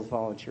Trails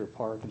Volunteer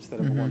Park instead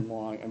of one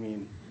long. I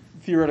mean,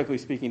 theoretically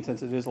speaking,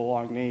 since it is a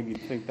long name,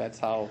 you'd think that's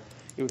how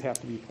it would have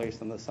to be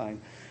placed on the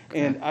sign.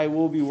 And I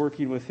will be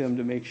working with him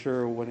to make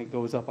sure when it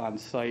goes up on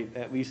site,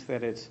 at least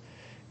that it's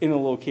in a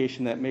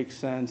location that makes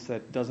sense,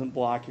 that doesn't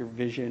block your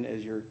vision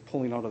as you're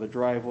pulling out of the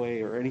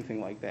driveway or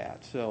anything like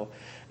that. So,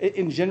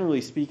 and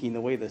generally speaking,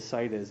 the way the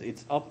site is,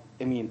 it's up,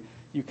 I mean,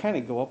 you kind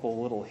of go up a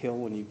little hill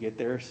when you get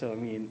there. So, I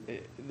mean,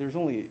 there's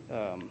only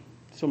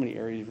so many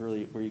areas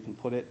really where you can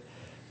put it.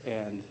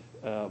 And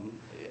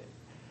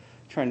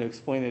trying to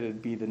explain it,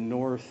 it'd be the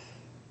north,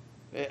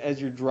 as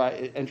you're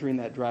entering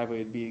that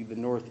driveway, it'd be the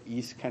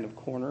northeast kind of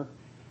corner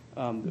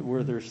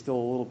where there's still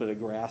a little bit of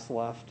grass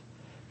left.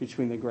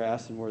 Between the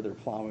grass and where they're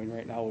plowing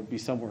right now would be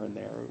somewhere in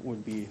there,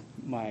 would be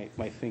my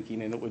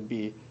thinking, and it would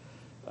be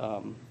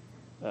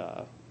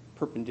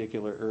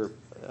perpendicular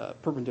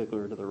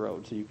to the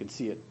road, so you can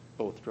see it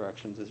both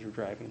directions as you're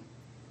driving.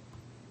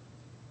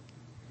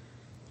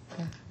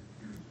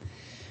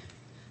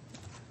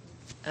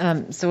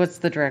 So what's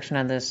the direction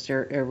on this?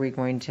 Are we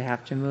going to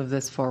have to move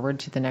this forward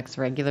to the next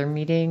regular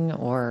meeting,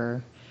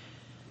 or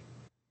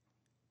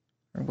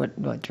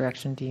what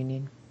direction do you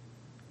need?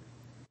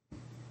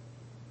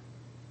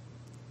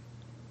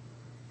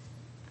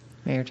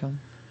 Mayor Tom?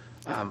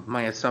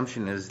 My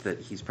assumption is that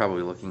he's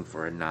probably looking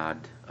for a nod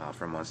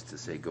from us to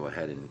say go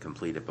ahead and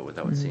complete it, but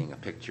without seeing a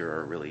picture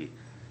or really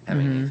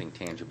having anything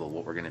tangible.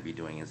 What we're going to be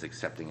doing is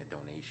accepting a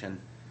donation.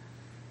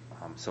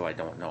 So I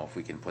don't know if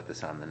we can put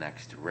this on the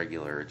next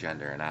regular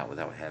agenda or not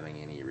without having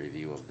any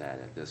review of that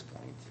at this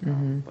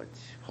point. But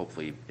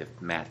hopefully if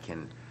Matt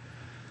can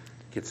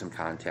get some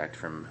contact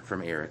from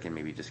Eric and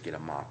maybe just get a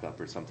mock-up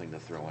or something to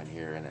throw in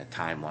here and a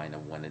timeline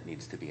of when it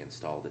needs to be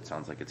installed. It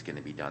sounds like it's going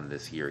to be done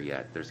this year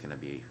yet. There's going to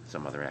be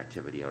some other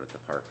activity out at the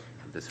park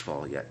this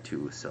fall yet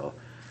too. So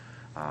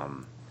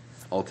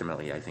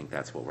ultimately, I think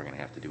that's what we're going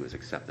to have to do is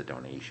accept the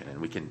donation.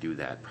 And we can do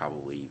that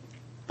probably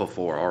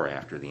before or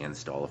after the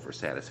install if we're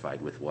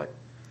satisfied with what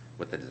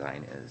the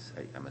design is,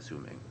 I'm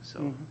assuming.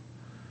 So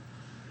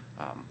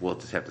we'll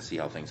just have to see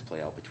how things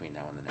play out between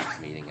now and the next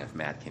meeting if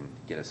Matt can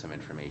get us some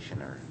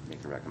information or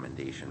make a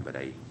recommendation. But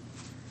I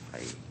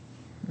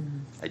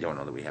I don't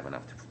know that we have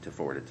enough to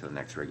forward it to the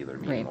next regular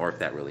meeting, Right. or if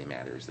that really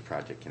matters, the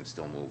project can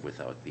still move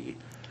without the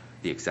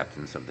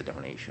acceptance of the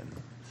donation,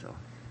 so.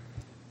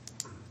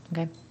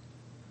 Okay.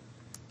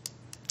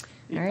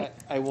 All right.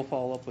 I will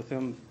follow up with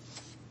him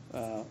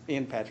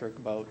and Patrick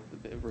about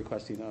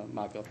requesting a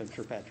mock-up. I'm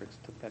sure Patrick's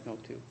took that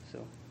note too, so.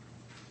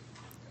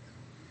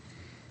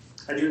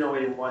 I do know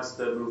he wants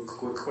to move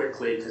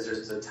quickly because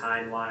there's a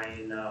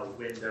timeline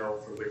window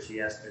for which he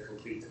has to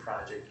complete the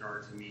project in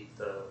order to meet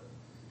the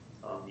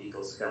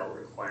Eagle Scout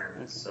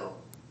requirements, so.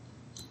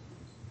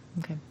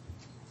 Okay.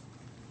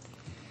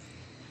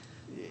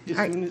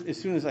 As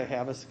soon as I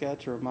have a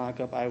sketch or a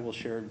mock-up, I will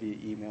share it via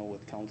email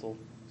with council,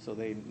 so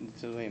they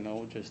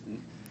know. Just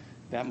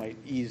that might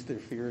ease their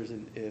fears,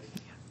 and if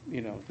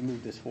to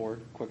move this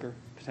forward quicker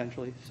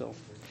potentially. So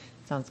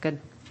Sounds good.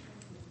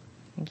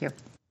 Thank you.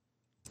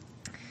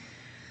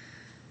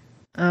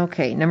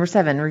 Okay, number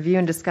 7, review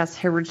and discuss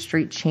Hayward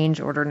Street change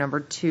order number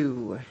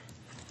 2.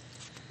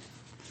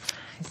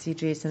 I see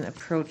Jason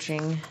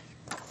approaching.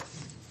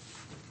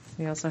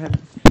 We also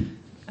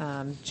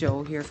have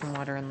Joe here from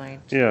Water and Light.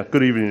 Yeah,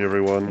 good evening,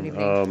 everyone. Good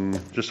evening.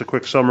 Just a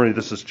quick summary.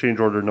 This is change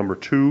order number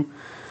 2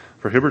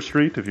 for Hibbert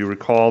Street. If you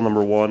recall,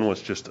 number 1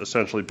 was just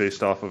essentially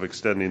based off of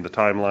extending the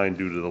timeline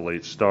due to the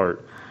late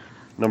start.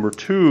 Number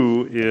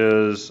 2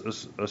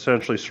 is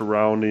essentially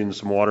surrounding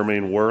some water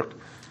main work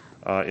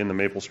in the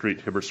Maple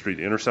Street, Hibbert Street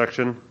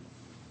intersection.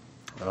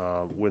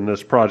 When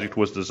this project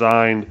was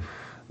designed,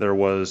 there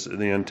was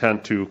the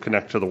intent to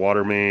connect to the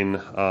water main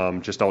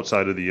just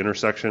outside of the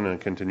intersection and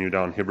continue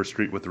down Hibbert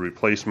Street with the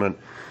replacement.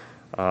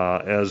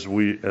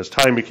 As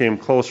time became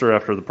closer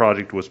after the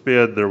project was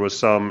bid, there was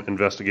some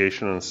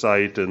investigation on the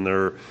site, and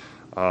there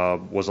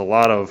was a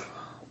lot of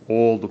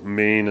old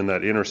main in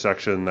that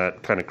intersection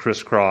that kind of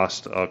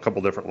crisscrossed a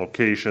couple different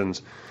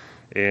locations.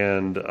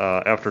 And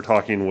after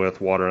talking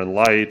with Water and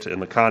Light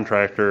and the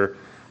contractor,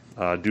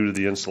 due to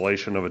the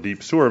installation of a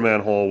deep sewer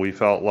manhole, we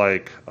felt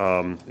like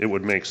it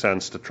would make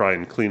sense to try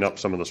and clean up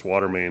some of this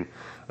water main.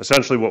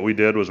 Essentially what we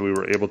did was we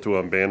were able to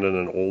abandon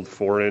an old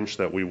 4-inch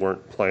that we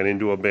weren't planning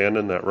to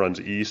abandon that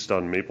runs east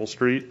on Maple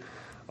Street.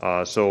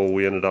 So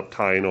we ended up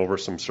tying over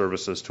some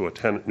services to a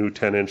new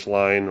 10-inch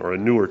line, or a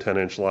newer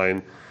 10-inch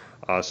line.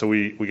 So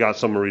we got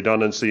some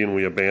redundancy, and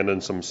we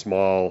abandoned some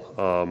small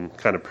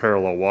kind of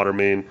parallel water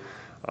main.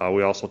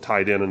 We also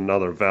tied in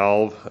another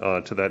valve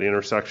to that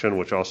intersection,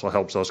 which also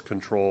helps us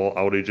control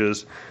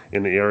outages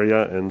in the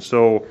area. And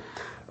so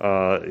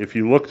if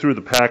you look through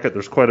the packet,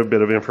 there's quite a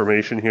bit of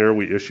information here.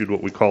 We issued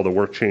what we call the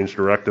work change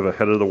directive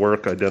ahead of the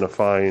work,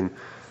 identifying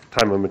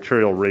time and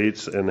material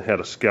rates, and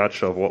had a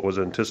sketch of what was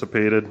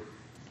anticipated,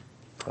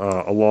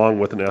 along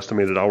with an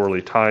estimated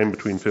hourly time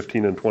between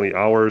 15 and 20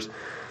 hours.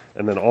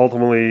 And then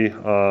ultimately,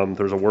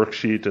 there's a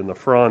worksheet in the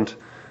front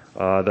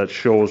that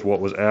shows what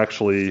was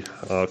actually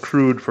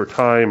accrued for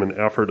time and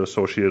effort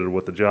associated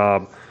with the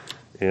job,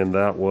 and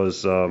that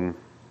was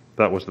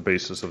the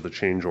basis of the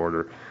change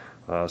order.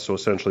 So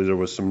essentially, there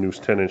was some new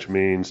 10-inch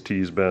mains,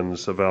 T's,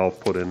 bends, a valve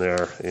put in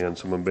there, and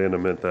some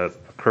abandonment that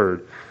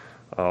occurred.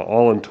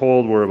 All in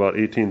told, we're about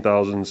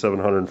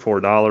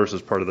 $18,704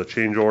 as part of the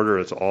change order.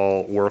 It's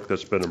all work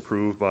that's been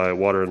approved by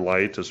Water and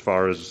Light as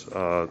far as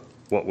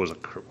what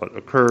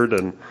occurred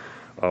and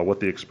what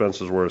the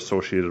expenses were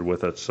associated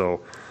with it.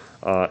 So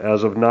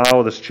as of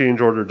now, this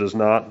change order does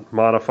not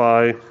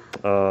modify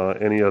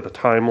any of the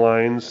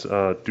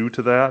timelines due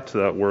to that.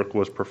 That work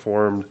was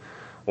performed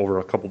over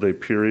a couple-day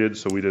period,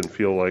 so we didn't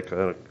feel like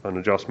an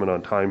adjustment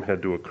on time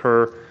had to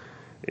occur.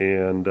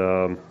 And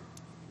the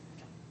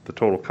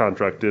total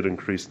contract did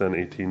increase then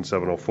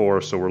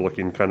 $18,704, so we're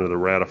looking kind of to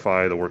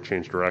ratify the work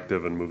change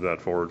directive and move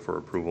that forward for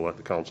approval at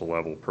the council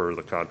level per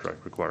the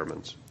contract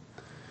requirements.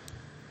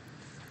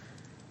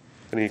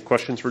 Any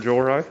questions for Joe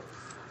or I?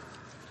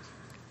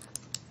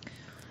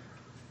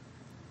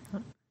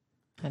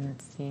 I'm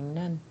seeing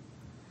none.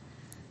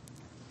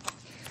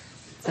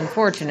 It's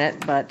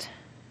unfortunate, but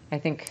I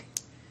think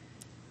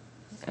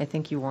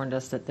you warned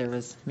us that there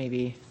was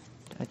maybe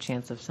a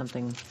chance of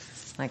something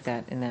like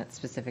that in that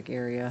specific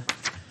area.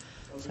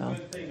 Well, the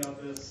good thing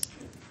of this,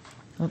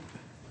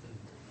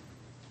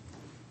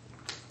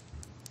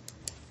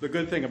 the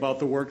good thing about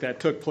the work that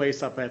took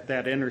place up at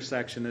that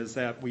intersection is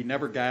that we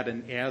never got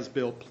an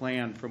as-built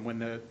plan from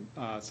when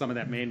some of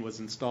that main was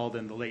installed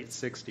in the late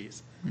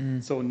 60s.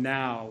 So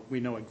now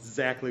we know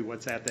exactly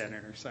what's at that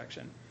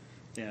intersection,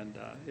 and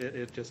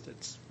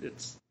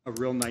it's a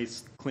real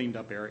nice cleaned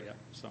up area.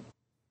 So,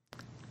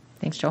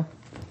 thanks, Joe.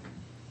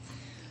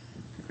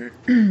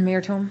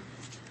 Mayor Tom.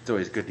 It's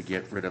always good to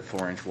get rid of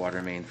 4-inch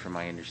water main, from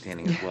my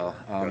understanding as well.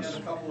 there's a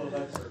couple of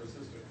lead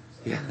services too.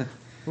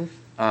 So.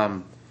 Yeah.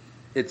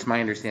 It's my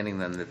understanding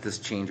then that this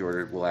change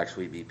order will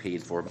actually be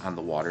paid for on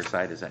the water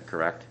side. Is that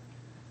correct?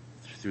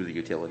 Through the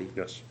utility?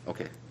 Yes.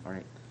 Okay. All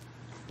right.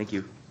 Thank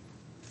you.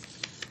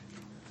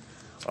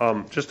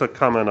 Just a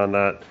comment on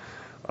that.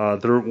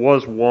 There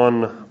was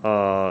one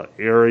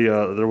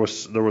area, there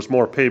was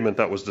more pavement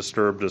that was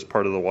disturbed as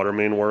part of the water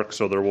main work,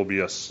 so there will be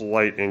a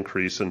slight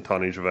increase in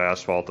tonnage of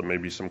asphalt and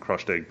maybe some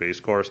crushed egg base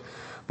course,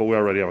 but we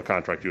already have a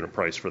contract unit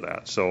price for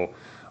that. So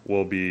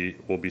we'll be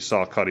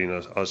saw cutting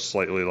a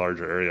slightly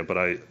larger area, but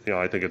I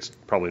think it's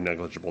probably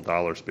negligible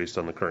dollars based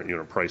on the current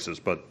unit prices,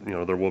 but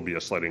there will be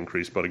a slight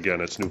increase, but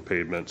again, it's new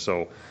pavement,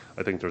 so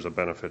I think there's a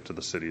benefit to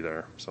the city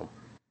there, so.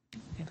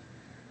 Okay.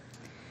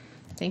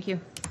 Thank you.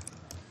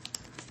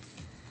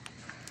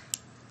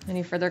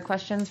 Any further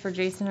questions for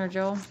Jason or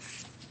Joe?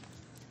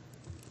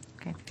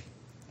 Okay.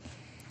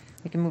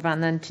 We can move on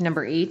then to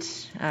number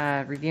 8,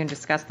 review and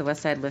discuss the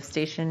West Side Lift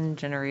Station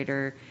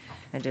generator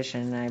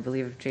addition. I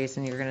believe,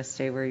 Jason, you're going to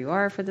stay where you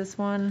are for this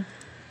one.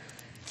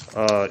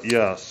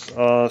 Yes.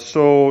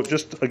 So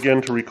just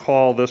again to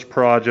recall this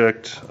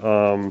project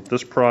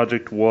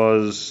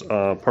was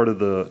part of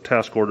the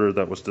task order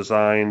that was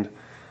designed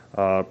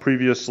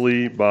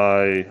previously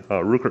by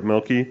Rupert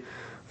Milkey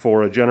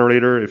for a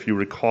generator. If you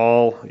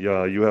recall,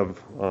 you have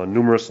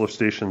numerous lift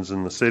stations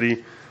in the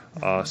city,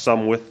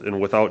 some with and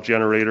without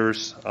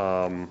generators.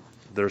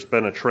 There's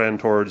been a trend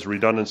towards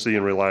redundancy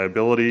and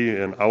reliability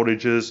and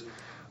outages.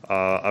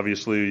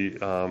 Obviously,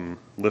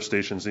 lift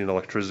stations need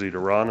electricity to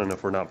run, and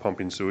if we're not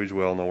pumping sewage,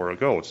 we all know where it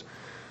goes.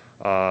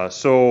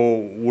 So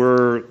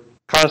we're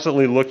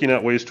constantly looking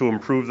at ways to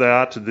improve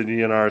that. The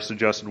DNR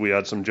suggested we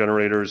add some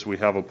generators. We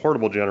have a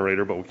portable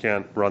generator, but we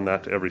can't run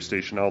that to every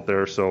station out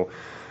there. So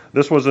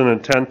this was an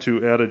intent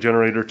to add a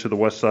generator to the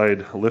West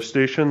Side Lift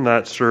Station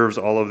that serves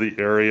all of the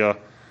area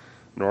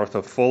north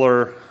of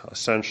Fuller,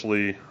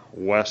 essentially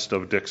west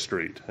of Dick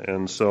Street.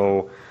 And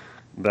so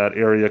that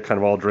area kind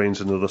of all drains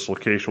into this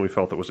location. We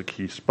felt it was a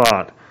key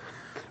spot.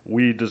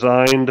 We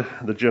designed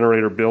the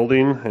generator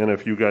building, and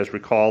if you guys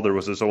recall, there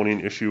was a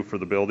zoning issue for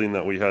the building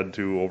that we had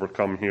to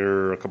overcome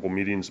here a couple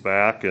meetings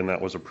back, and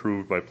that was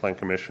approved by Plan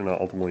Commission,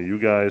 ultimately you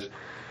guys.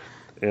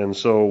 And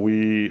so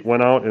we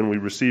went out and we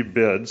received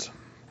bids.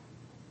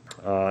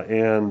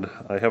 And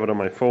I have it on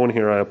my phone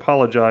here. I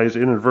apologize.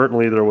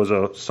 Inadvertently, there was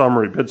a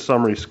bid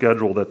summary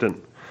schedule that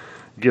didn't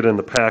get in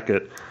the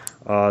packet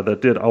that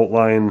did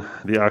outline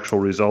the actual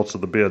results of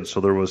the bid.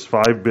 So there was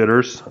 5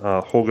 bidders,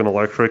 Hogan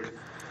Electric,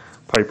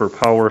 Piper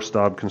Power,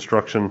 Staub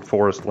Construction,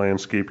 Forest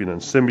Landscaping, and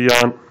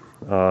Symbiont.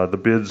 The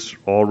bids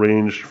all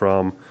ranged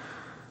from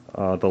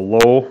the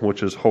low,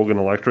 which is Hogan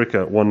Electric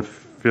at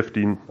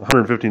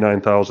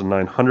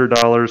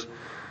 $159,900,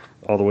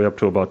 all the way up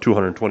to about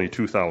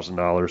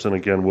 $222,000. And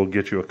again, we'll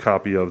get you a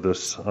copy of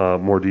this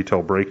more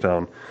detailed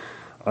breakdown.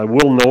 I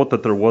will note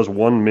that there was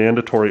one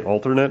mandatory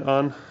alternate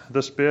on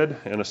this bid,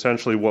 and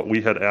essentially what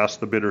we had asked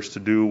the bidders to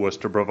do was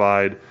to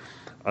provide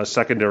a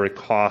secondary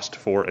cost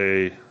for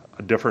a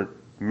different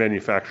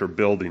manufacturer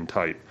building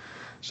type.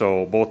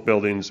 So both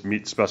buildings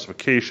meet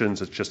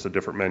specifications, it's just a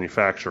different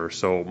manufacturer.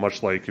 So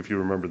much like if you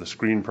remember the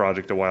screen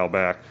project a while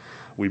back,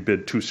 we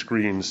bid 2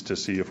 screens to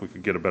see if we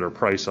could get a better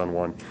price on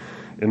one.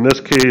 In this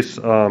case,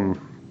 the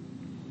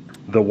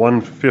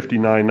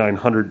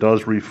 $159,900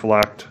 does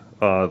reflect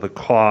the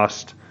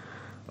cost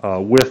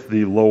with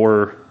the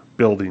lower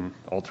building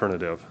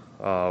alternative,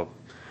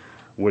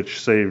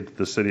 which saved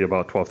the city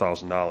about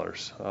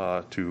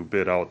 $12,000 to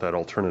bid out that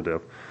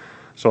alternative.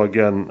 So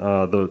again,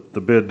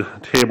 the bid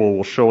table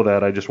will show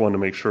that. I just wanted to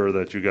make sure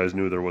that you guys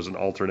knew there was an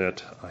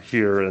alternate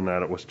here and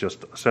that it was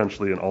just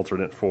essentially an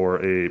alternate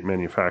for a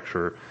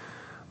manufacturer,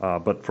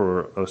 but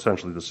for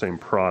essentially the same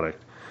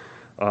product.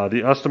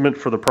 The estimate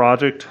for the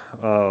project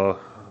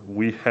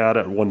we had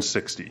at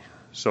 160,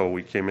 so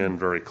we came in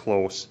very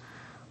close.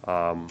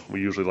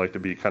 We usually like to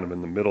be kind of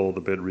in the middle of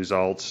the bid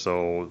results,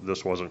 so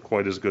this wasn't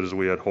quite as good as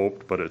we had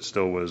hoped, but it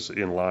still was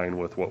in line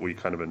with what we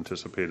kind of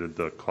anticipated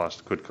the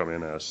cost could come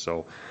in as.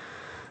 So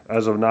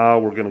as of now,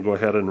 we're going to go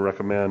ahead and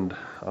recommend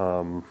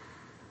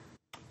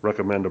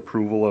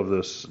approval of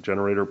this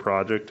generator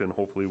project, and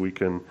hopefully we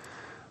can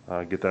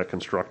get that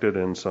constructed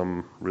and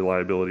some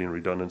reliability and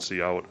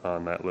redundancy out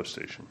on that lift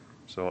station.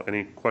 So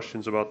any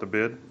questions about the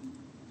bid?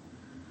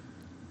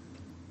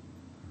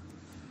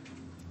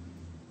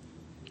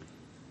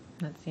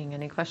 Not seeing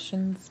any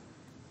questions.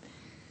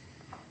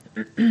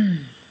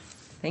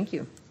 Thank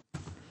you.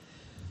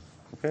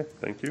 Okay,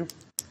 thank you.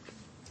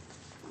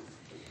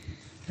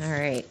 All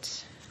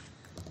right.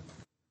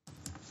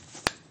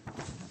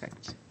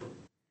 Perfect.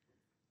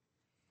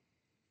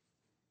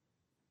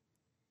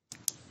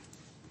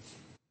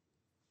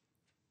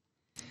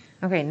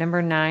 Okay,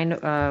 number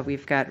 9,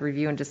 we've got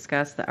review and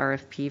discuss the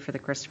RFP for the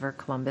Christopher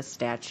Columbus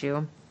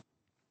statue.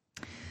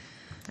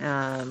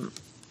 I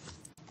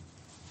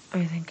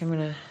think I'm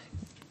going to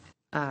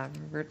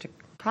revert to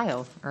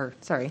Kyle, or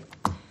sorry,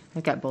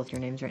 I've got both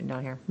your names written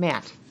down here.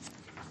 Matt.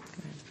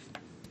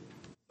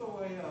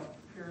 So I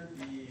prepared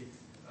the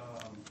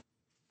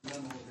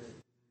memo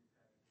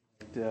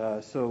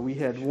so we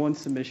had one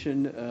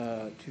submission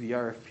to the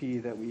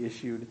RFP that we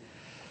issued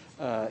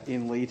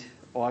in late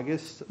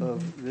August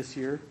of this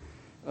year.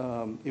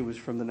 It was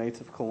from the Knights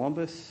of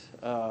Columbus.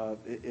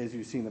 As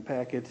you see in the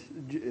packet,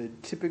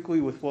 typically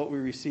with what we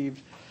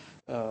received,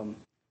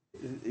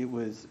 it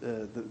was,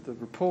 the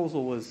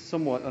proposal was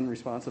somewhat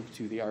unresponsive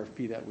to the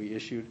RFP that we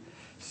issued.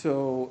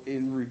 So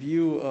in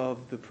review of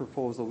the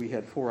proposal, we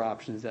had four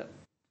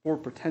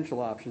potential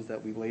options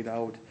that we laid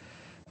out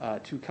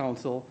to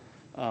council.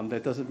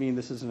 That doesn't mean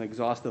this is an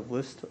exhaustive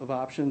list of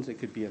options. It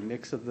could be a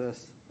mix of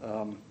this.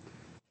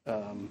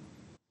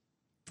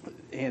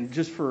 And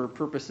just for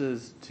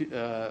purposes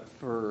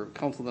for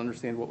council to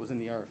understand what was in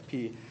the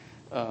RFP,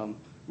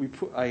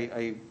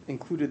 I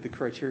included the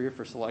criteria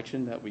for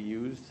selection that we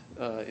used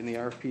in the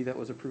RFP that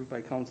was approved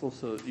by council,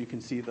 so you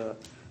can see the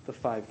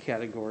 5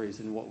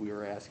 categories and what we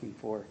were asking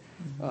for.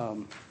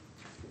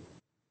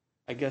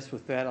 I guess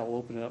with that, I'll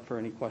open it up for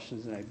any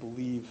questions, and I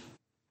believe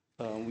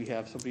we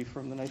have somebody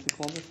from the Knights of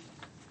Columbus.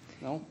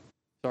 No?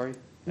 Sorry?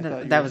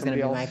 That was going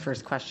to be my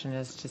first question,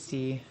 is to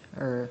see,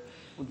 or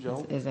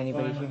Joe? is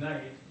anybody I'm a here?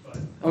 knight, but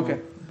Okay.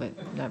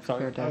 But not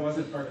prepared to. I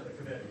wasn't part of the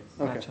committee.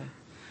 Okay. Gotcha.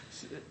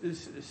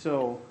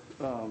 So,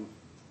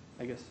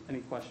 I guess, any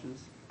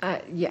questions?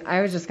 Yeah,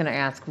 I was just going to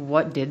ask,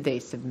 what did they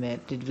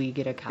submit? Did we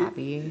get a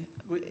copy?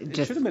 It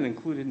should have been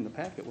included in the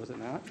packet, was it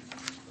not?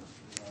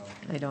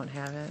 I don't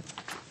have it.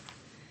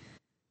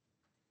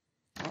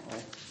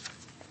 Uh-oh.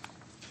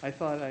 I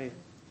thought I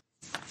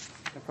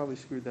probably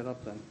screwed that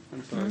up then.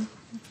 I'm sorry.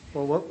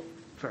 Well,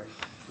 sorry.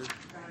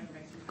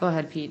 Go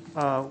ahead, Pete.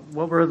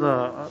 What were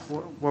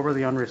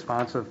the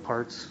unresponsive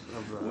parts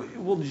of the?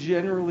 Well,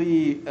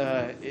 generally,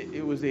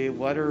 it was a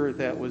letter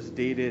that was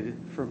dated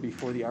from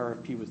before the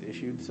RFP was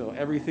issued. So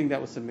everything that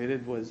was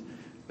submitted was,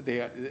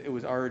 it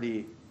was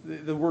already,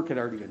 the work had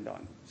already been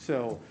done.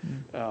 So,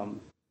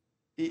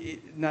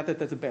 not that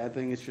that's a bad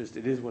thing. It's just,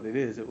 it is what it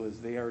is. It was,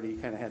 they already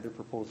kind of had their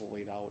proposal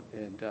laid out,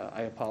 and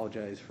I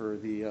apologize for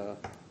the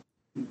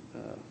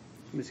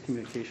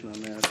miscommunication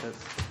on that.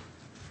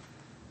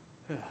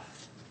 That's.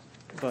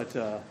 But,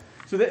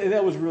 so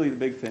that was really the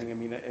big thing. I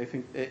mean, I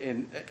think,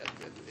 and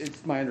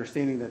it's my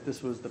understanding that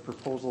this was the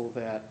proposal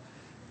that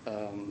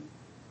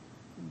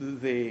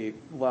they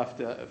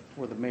left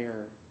for the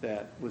mayor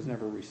that was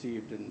never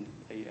received, and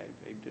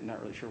I'm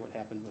not really sure what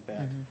happened with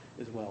that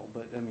as well.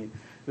 But, I mean,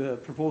 the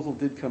proposal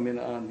did come in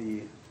on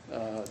the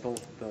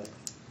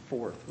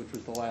 4th, which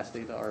was the last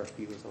day the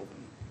RFP was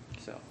open,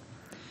 so.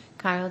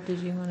 Kyle, did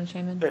you want to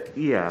chime in?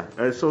 Yeah,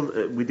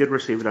 so we did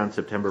receive it on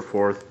September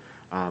 4th.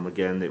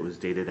 Again, it was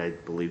dated, I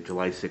believe,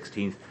 July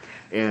 16th.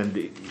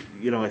 And,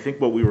 you know, I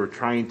think what we were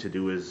trying to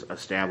do is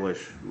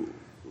establish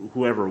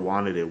whoever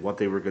wanted it, what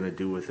they were going to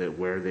do with it,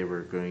 where they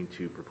were going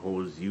to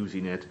propose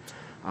using it.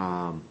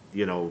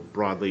 You know,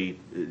 broadly,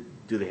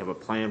 do they have a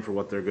plan for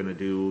what they're going to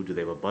do? Do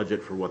they have a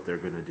budget for what they're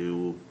going to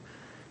do?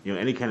 You know,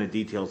 any kind of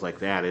details like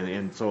that.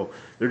 And so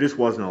there just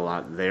wasn't a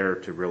lot there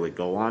to really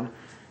go on.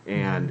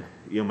 And,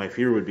 you know, my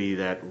fear would be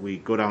that we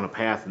go down a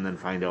path and then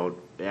find out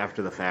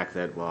after the fact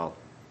that, well,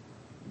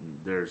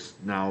 there's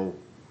now,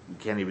 you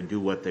can't even do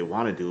what they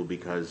want to do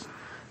because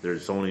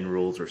there's zoning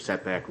rules or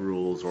setback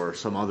rules or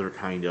some other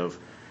kind of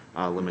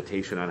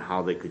limitation on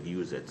how they could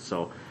use it.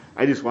 So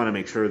I just want to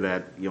make sure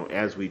that, you know,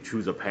 as we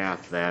choose a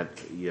path that,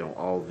 you know,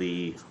 all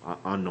the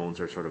unknowns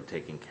are sort of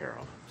taken care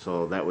of.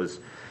 So that was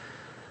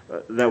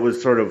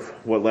sort of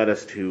what led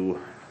us to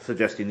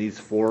suggesting these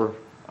 4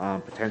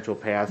 potential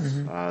paths.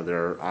 There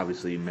are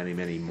obviously many,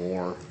 many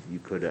more you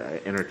could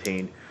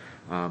entertain.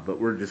 But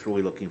we're just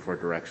really looking for a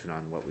direction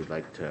on what we'd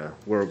like to,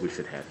 where we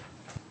should head.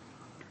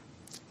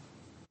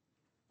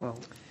 Well,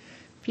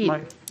 Pete.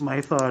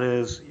 My thought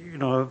is, you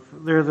know,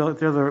 they're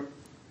the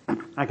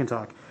I can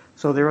talk.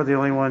 So they were the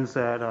only ones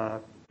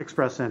that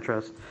expressed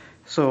interest.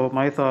 So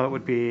my thought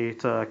would be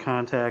to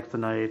contact the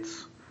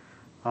Knights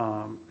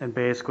and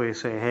basically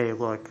say, hey,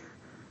 look,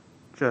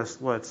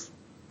 just let's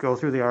go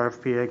through the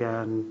RFP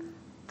again,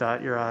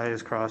 dot your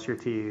I's, cross your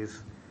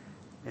T's,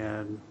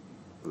 and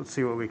let's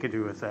see what we could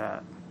do with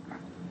that.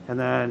 And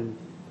then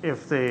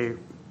if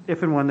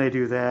and when they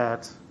do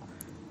that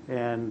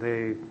and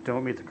they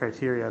don't meet the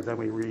criteria, then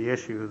we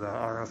reissue the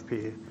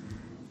RFP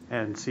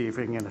and see if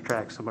we can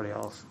attract somebody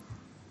else.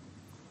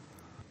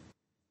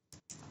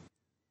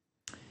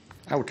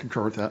 I would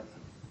concur with that.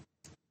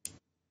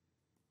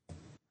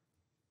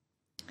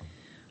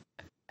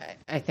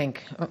 I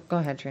think, go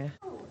ahead, Trina.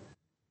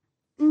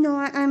 No,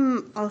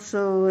 I'm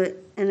also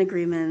in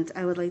agreement.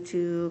 I would like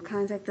to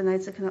contact the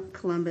Knights of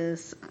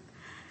Columbus,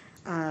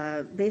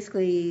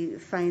 basically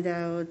find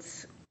out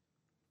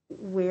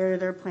where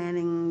they're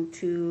planning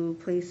to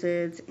place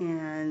it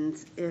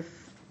and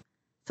if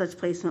such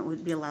placement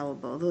would be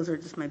allowable. Those are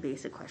just my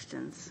basic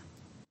questions.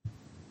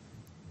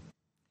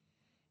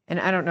 And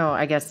I don't know,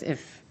 I guess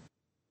if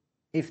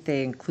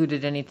they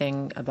included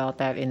anything about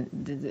that,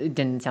 it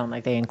didn't sound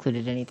like they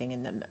included anything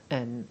in them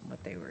and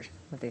what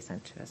they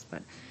sent to us,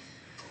 but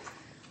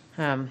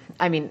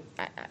I mean,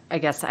 I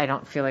guess I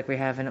don't feel like we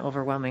have an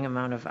overwhelming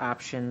amount of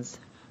options.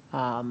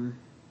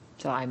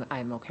 So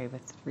I'm okay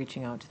with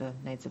reaching out to the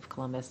Knights of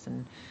Columbus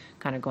and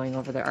kind of going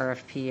over the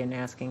RFP and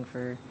asking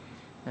for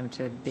them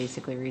to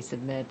basically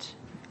resubmit.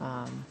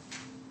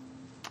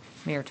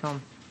 Mayor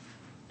Tom.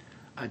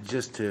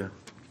 Just to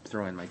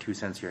throw in my 2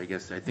 cents here, I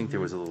guess I think there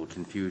was a little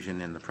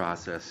confusion in the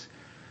process.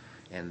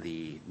 and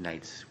the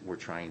Knights were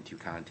trying to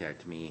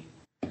contact me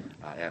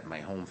at my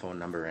home phone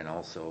number and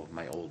also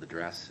my old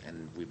address,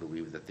 and we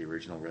believe that the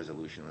original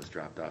resolution was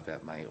dropped off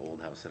at my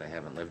old house that I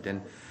haven't lived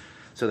in.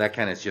 So that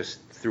kind of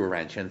just threw a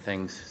wrench in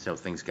things, so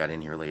things got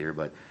in here later,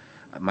 but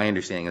my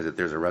understanding is that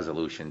there's a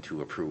resolution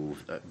to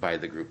approve by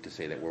the group to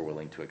say that we're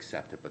willing to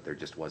accept it, but there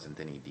just wasn't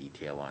any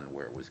detail on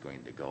where it was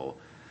going to go.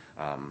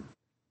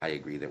 I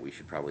agree that we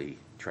should probably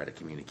try to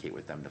communicate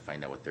with them to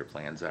find out what their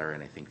plans are,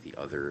 and I think the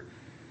other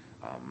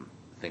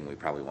thing we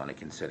probably want to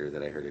consider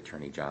that I heard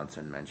Attorney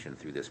Johnson mention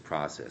through this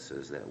process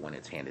is that when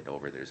it's handed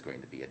over, there's going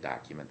to be a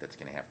document that's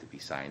going to have to be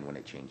signed when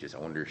it changes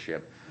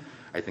ownership.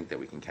 I think that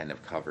we can kind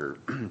of cover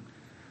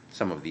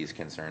some of these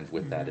concerns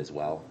with that as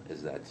well,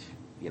 is that,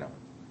 you know,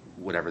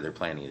 whatever they're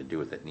planning to do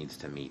with it needs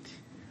to meet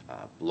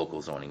local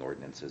zoning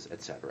ordinances,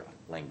 et cetera,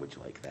 language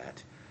like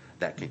that.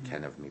 That could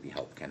kind of maybe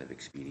help kind of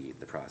expedite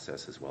the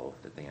process as well,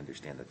 that they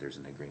understand that there's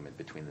an agreement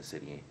between the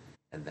city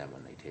and them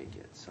when they take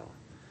it. So,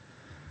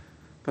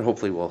 but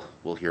hopefully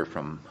we'll hear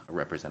from a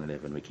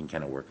representative and we can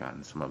kind of work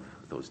on some of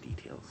those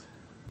details.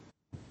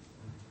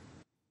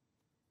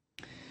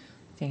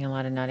 Seeing a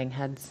lot of nodding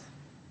heads.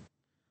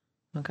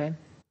 Okay.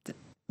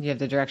 You have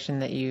the direction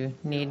that you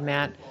need,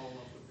 Matt?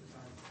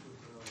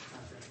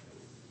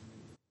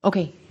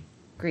 Okay,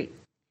 great.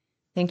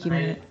 Thank you,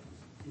 Matt.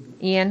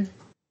 Ian?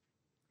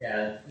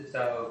 Yeah,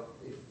 so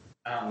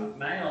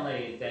my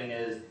only thing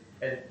is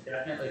I'd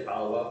definitely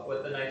follow up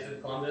with the Knights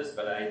of Columbus,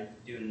 but I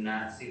do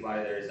not see why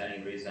there's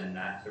any reason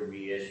not to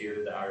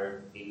reissue the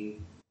RFP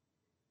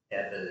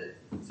at the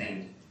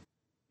same.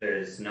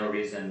 There's no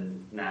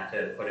reason not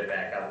to put it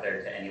back out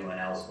there to anyone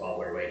else while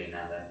we're waiting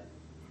on them.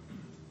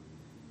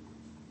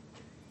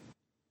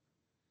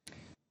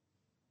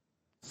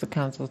 What's the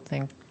council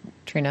think?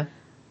 Trina?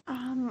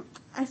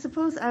 I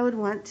suppose I would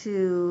want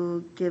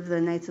to give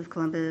the Knights of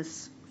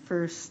Columbus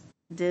first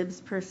dibs,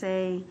 per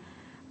se,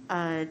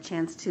 a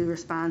chance to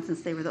respond,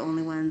 since they were the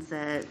only ones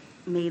that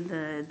made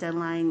the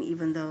deadline,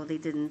 even though they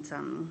didn't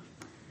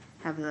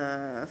have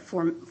the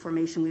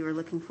formation we were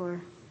looking for.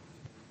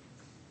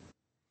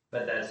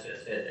 But that's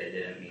just it. They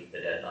didn't meet the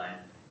deadline.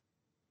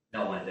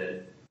 No one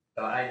did.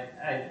 So I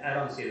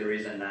don't see the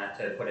reason not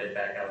to put it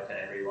back out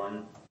to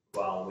everyone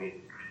while we try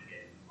to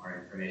get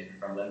more information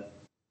from them.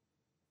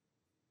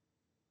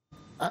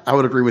 I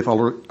would agree with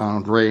Alder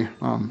Ray.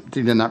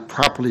 They did not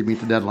properly meet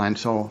the deadline,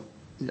 so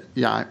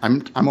yeah,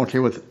 I'm okay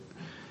with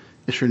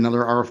issuing another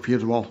RFP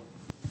as well.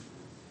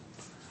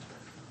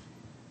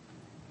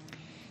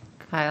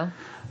 Kyle?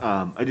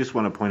 I just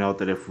want to point out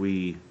that if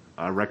we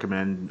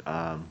recommend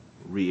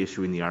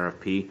reissuing the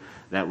RFP,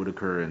 that would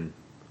occur in,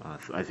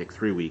 I think,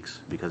 3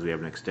 weeks, because we have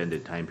an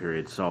extended time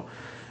period. So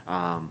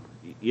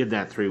in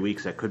that 3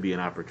 weeks, that could be an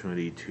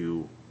opportunity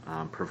to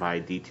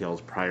provide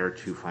details prior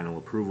to final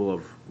approval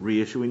of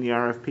reissuing the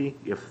RFP,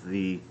 if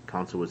the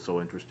council was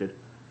so interested.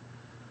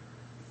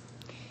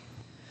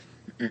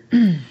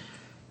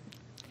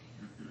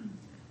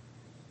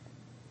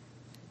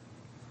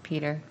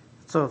 Peter?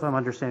 So if I'm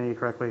understanding you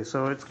correctly,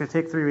 so it's going to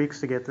take 3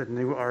 weeks to get the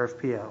new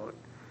RFP out.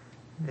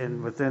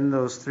 And within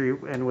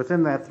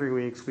that 3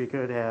 weeks, we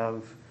could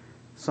have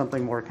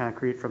something more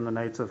concrete from the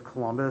Knights of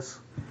Columbus.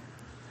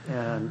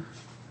 And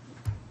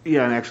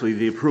yeah, and actually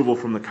the approval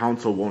from the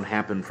council won't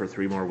happen for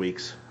 3 more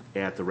weeks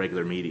at the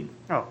regular meeting.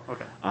 Oh,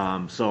 okay.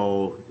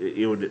 So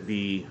it would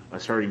be a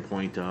starting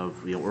point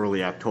of, you know,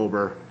 early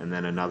October, and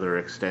then another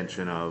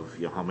extension of,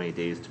 you know, how many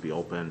days to be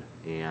open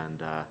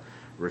and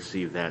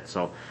receive that.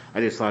 So I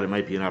just thought it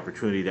might be an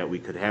opportunity that we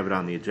could have it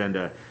on the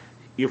agenda.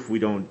 If we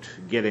don't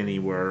get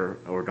anywhere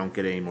or don't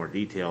get any more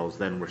details,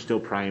 then we're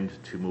still primed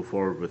to move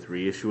forward with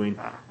reissuing.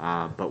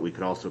 But we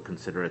could also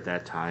consider at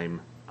that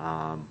time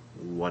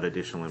what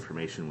additional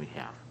information we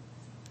have.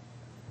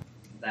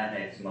 That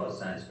makes most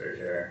sense for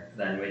sure.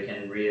 Then we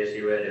can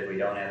reissue it if we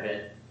don't have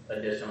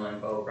additional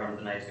info from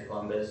the Knights of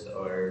Columbus,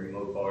 or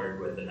move forward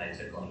with the Knights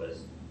of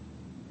Columbus.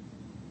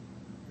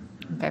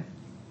 Okay.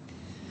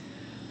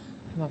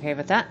 I'm okay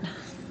with that.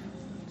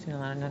 Seen a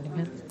lot of nodding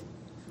heads.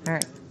 All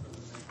right.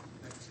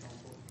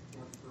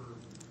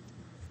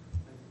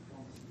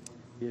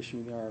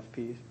 Issuing the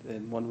RFP,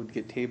 and one would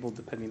get tabled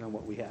depending on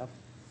what we have.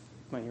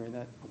 Am I hearing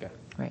that? Okay.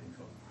 Right.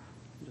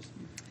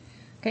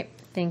 Okay,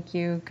 thank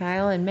you,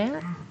 Kyle and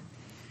Matt.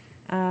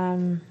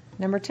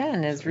 Number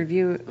 10 is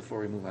review. Before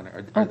we move on,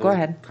 are go those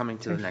ahead. coming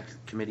to the next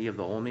committee of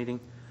the whole meeting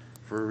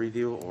for a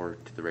review, or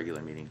to the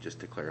regular meeting,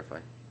 just to clarify?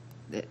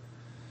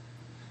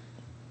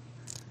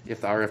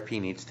 If the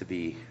RFP needs to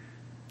be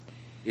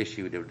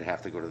issued, it would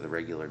have to go to the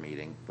regular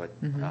meeting, but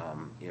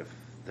if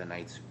the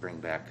Knights bring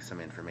back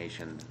some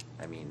information,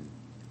 I mean,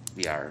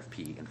 the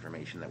RFP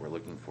information that we're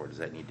looking for, does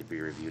that need to be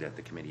reviewed at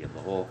the committee of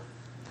the whole?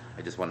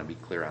 I just want to be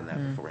clear on that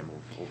before we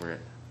move over it.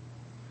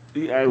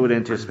 I would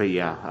anticipate,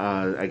 yeah.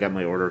 I got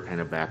my order kind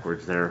of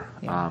backwards there.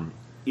 Yeah.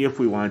 If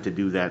we wanted to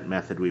do that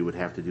method, we would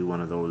have to do one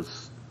of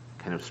those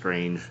kind of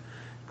strange,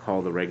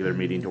 call the regular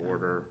meeting to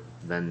order,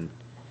 then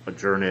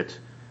adjourn it,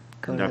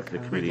 conduct the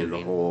committee of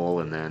the whole,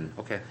 and then.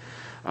 Okay.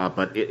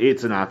 But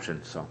it's an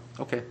option, so.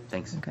 Okay,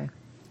 thanks. Okay.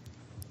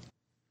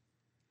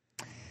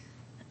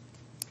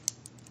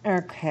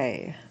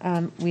 Okay,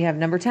 we have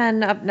number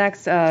 10 up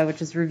next,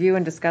 which is review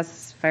and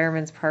discuss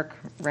Fireman's Park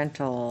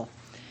rental.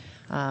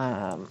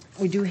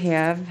 We do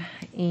have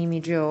Amy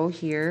Jo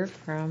here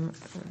from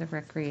the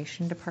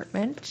Recreation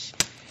Department.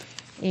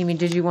 Amy,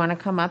 did you want to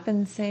come up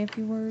and say a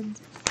few words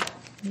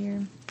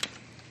here?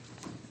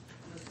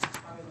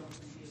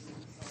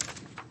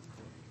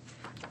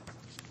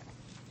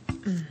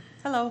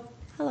 Hello.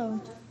 Hello.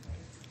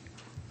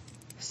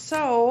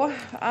 So,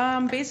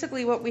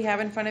 basically what we have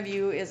in front of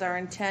you is our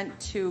intent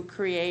to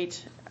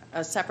create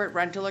a separate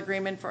rental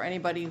agreement for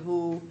anybody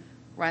who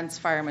rents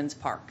Fireman's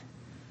Park.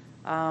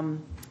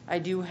 I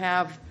do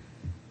have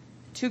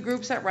two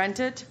groups that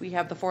rent it. We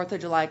have the 4th of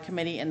July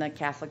committee and the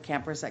Catholic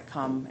campers that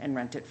come and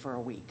rent it for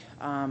a week.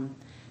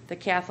 The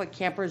Catholic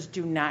campers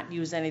do not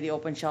use any of the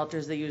open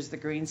shelters. They use the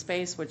green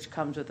space, which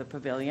comes with a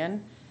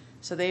pavilion.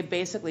 So they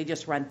basically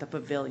just rent the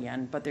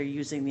pavilion, but they're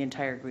using the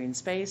entire green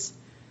space.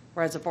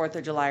 Whereas the 4th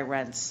of July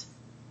rents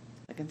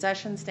the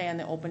concession stand,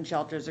 the open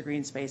shelters, the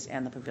green space,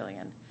 and the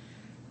pavilion.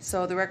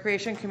 So the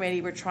Recreation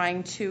Committee, we're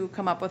trying to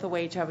come up with a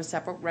way to have a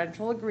separate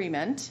rental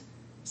agreement,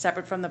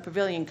 separate from the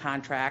pavilion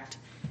contract.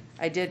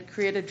 I did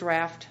create a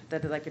draft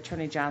that I'd like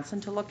Attorney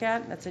Johnson to look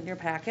at. That's in your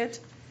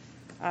packet.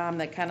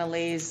 That kind of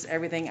lays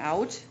everything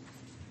out.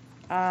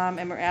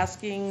 And we're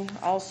asking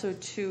also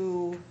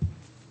to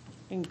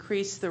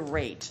increase the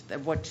rate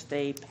of what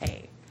they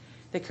pay.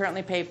 They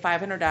currently pay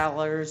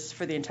 $500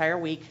 for the entire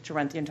week to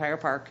rent the entire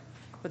park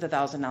with a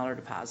 $1,000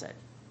 deposit.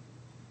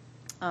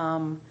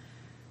 And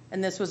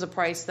this was a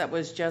price that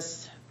was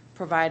just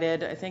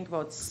provided, I think,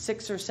 about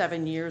 6 or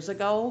 7 years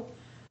ago.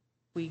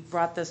 We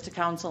brought this to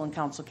council, and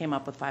council came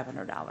up with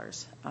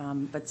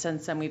 $500. But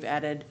since then, we've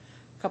added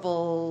a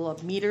couple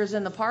of meters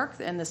in the park,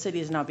 and the city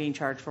is now being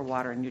charged for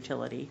water and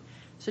utility.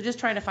 So just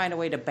trying to find a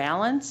way to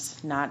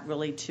balance, not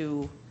really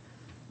to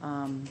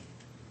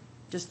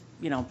just,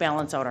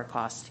 balance out our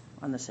cost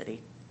on the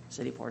city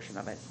portion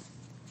of it.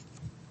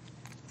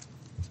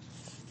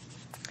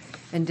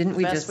 And didn't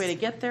we The just... best way to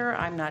get there,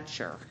 I'm not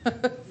sure.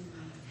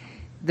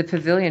 The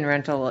pavilion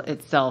rental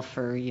itself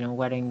for,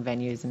 wedding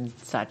venues and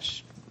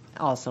such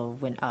also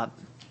went up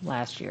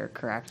last year,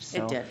 correct?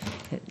 It did.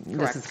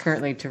 This is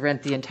currently to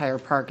rent the entire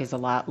park is a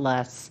lot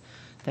less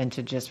than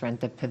to just rent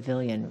the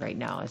pavilion right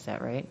now. Is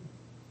that right?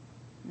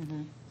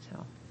 Mm-hmm.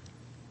 So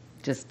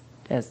just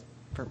as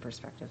for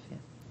perspective, yeah.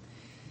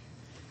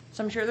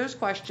 So I'm sure there's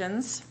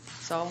questions,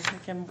 so we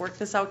can work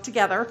this out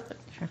together.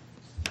 Sure.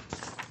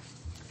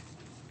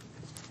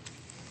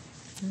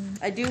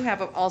 I do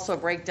have also a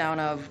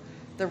breakdown of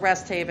the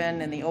rest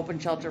haven and the open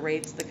shelter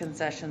rates, the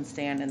concession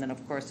stand, and then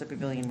of course the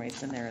pavilion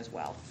rates in there as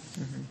well.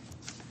 Mm-hmm.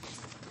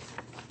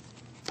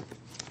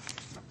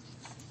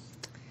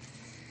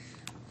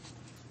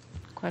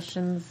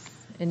 Questions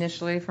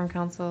initially from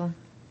council?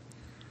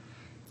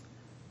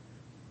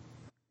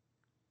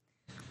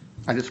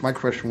 My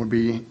question would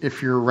be,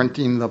 if you're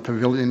renting the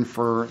pavilion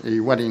for a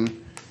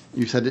wedding,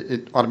 you said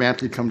it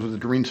automatically comes with a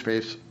green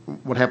space.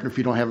 What happens if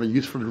you don't have a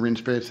use for the green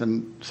space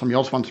and somebody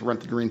else wants to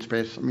rent the green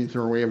space? I mean, is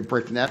there a way of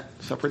breaking that,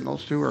 separating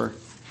those two, or?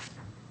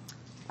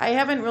 I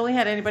haven't really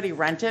had anybody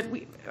rent it.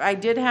 I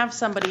did have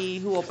somebody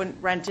who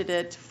rented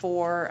it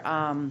for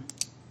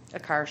a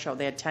car show.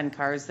 They had 10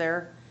 cars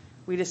there.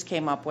 We just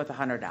came up with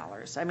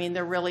 $100. I mean,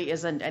 there really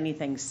isn't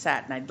anything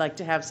set, and I'd like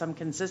to have some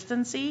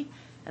consistency,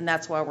 and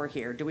that's why we're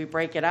here. Do we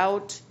break it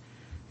out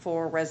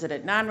for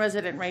resident,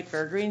 non-resident rate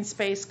for a green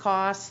space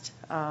cost?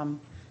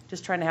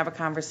 Just trying to have a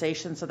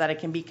conversation so that it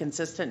can be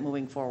consistent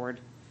moving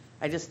forward.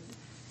 I just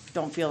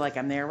don't feel like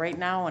I'm there right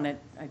now, and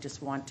I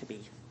just want to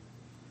be.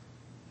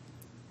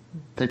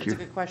 Thank you.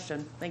 That's a good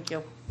question. Thank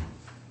you.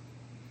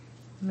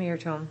 Mayor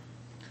Tone.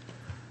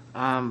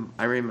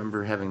 I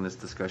remember having this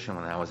discussion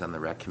when I was on the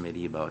rec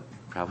committee about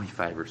probably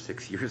 5 or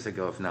 6 years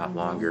ago, if not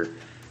longer,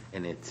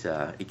 and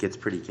it gets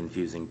pretty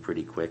confusing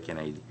pretty quick. And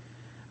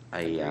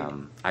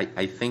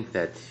I think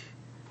that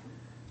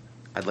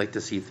I'd like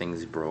to see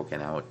things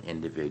broken out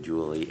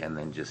individually and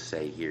then just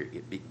say here,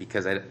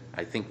 because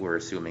I think we're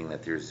assuming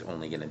that there's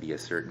only going to be a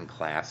certain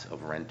class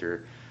of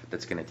renter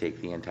that's going to take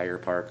the entire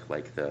park,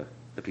 like the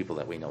people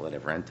that we know that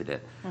have rented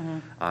it.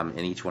 And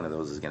each one of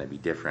those is going to be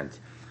different.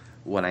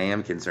 What I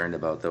am concerned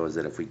about, though, is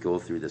that if we go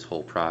through this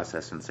whole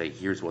process and say,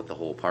 here's what the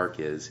whole park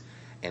is,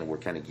 and we're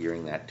kind of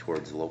gearing that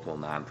towards local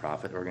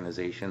nonprofit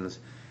organizations,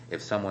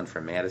 if someone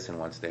from Madison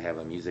wants to have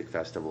a music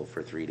festival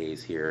for 3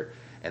 days here,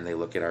 and they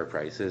look at our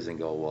prices and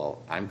go,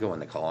 well, I'm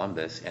going to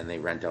Columbus, and they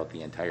rent out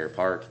the entire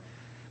park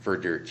for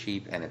dirt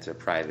cheap, and it's a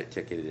private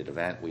ticketed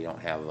event, we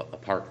don't have a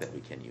park that we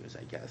can use,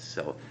 I guess.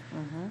 So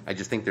I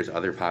just think there's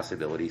other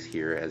possibilities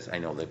here, as I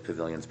know the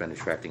pavilion's been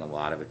attracting a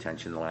lot of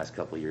attention the last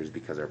couple of years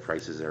because our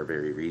prices are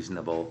very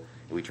reasonable.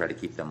 We try to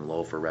keep them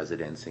low for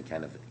residents and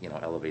kind of,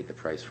 elevate the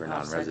price for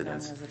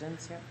non-residents.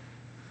 Non-residents, yeah.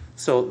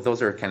 So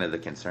those are kind of the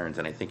concerns,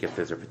 and I think if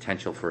there's a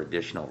potential for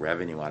additional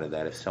revenue out of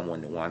that, if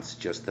someone wants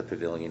just the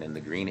pavilion in the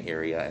green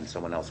area and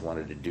someone else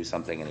wanted to do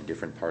something in a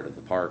different part of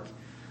the park,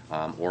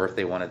 or if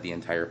they wanted the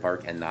entire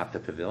park and not the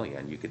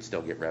pavilion, you could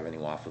still get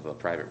revenue off of a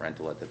private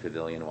rental at the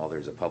pavilion while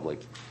there's a public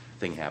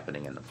thing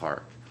happening in the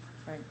park.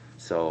 Right.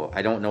 So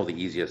I don't know the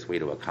easiest way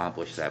to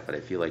accomplish that, but I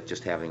feel like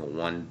just having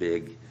one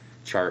big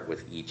chart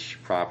with each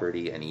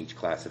property and each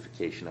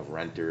classification of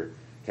renter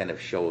kind of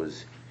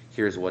shows,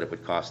 here's what it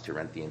would cost to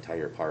rent the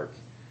entire park,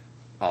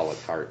 a la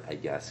carte, I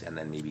guess, and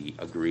then maybe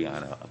agree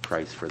on a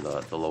price for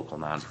the local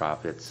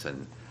nonprofits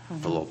and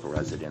the local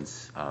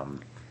residents,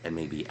 and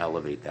maybe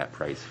elevate that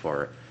price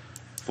for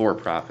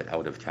profit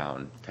out of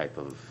town type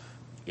of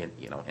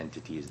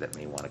entities that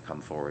may want to come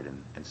forward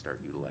and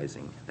start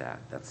utilizing that.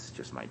 That's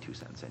just my 2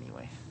 cents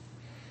anyway.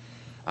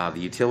 The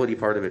utility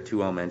part of it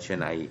too, I'll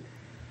mention, I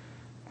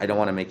don't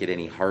want to make it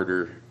any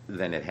harder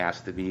than it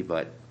has to be,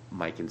 but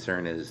my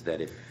concern is that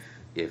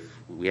if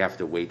we have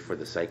to wait for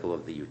the cycle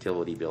of the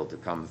utility bill to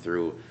come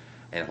through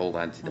and hold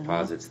on to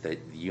deposits, that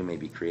you may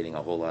be creating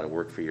a whole lot of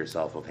work for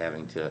yourself of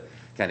having to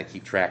kind of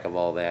keep track of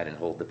all that and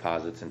hold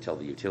deposits until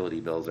the utility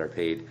bills are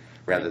paid,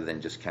 rather than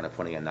just kind of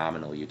putting a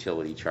nominal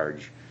utility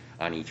charge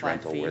on each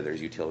rental where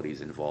there's utilities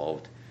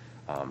involved,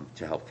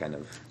 to help kind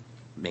of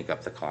make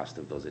up the cost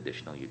of those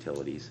additional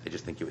utilities. I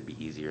just think it would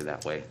be easier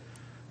that way,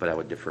 but I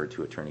would defer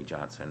to Attorney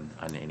Johnson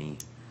on any,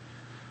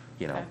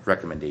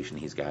 recommendation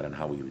he's got on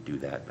how we would do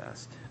that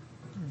best.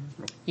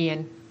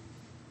 Ian?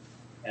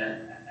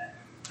 And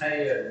I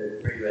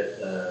agree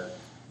with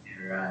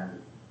Andrew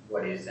on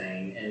what he's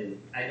saying,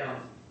 and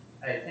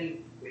I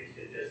think we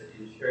should just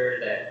ensure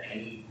that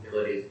any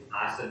utilities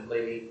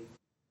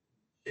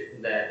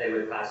that they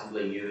would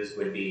possibly use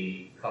would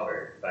be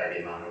covered by the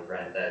amount of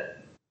rent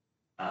that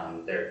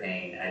they're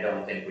paying. I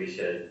don't think we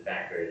should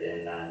factor it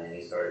in on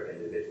any sort of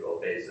individual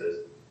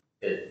basis.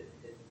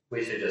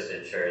 We should just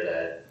ensure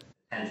that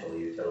potential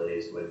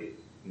utilities would be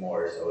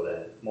more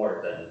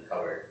than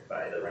covered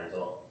by the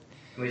rental.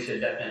 We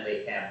should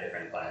definitely have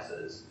different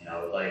classes,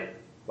 like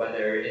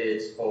whether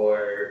it's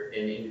for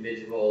an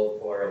individual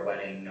for a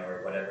wedding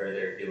or whatever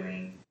they're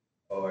doing,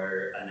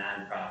 or a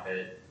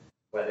nonprofit,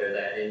 whether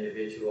that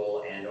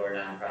individual and or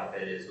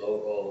nonprofit is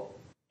local,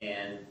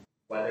 and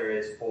whether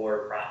it's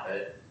for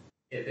profit.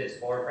 If it's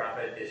for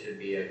profit, it should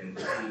be a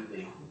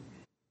completely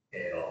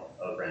scale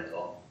of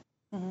rental.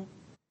 Mm-hmm.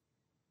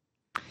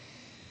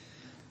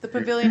 The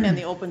pavilion and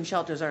the open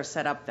shelters are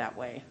set up that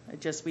way.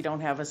 We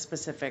don't have a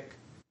specific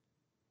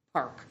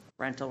park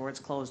rental where it's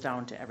closed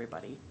down to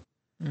everybody.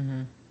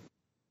 Mm-hmm.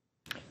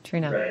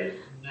 Trina? Right.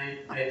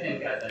 I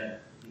think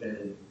that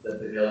even the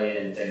pavilion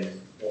and things,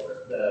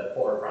 the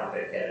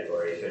for-profit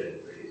category should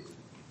increase.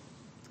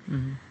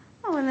 Mm-hmm.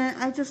 Oh, and then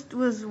I just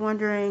was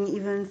wondering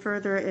even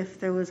further if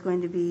there was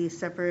going to be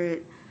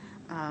separate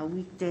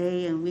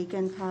weekday and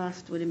weekend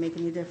cost. Would it make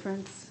any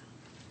difference?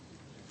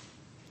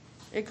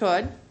 It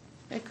could.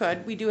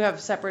 We do have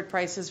separate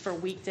prices for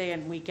weekday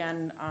and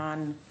weekend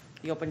on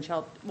the open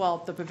shelter,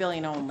 the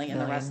pavilion only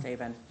and the rest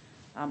haven.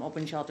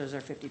 Open shelters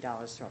are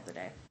 $50 throughout the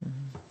day,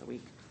 the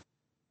week.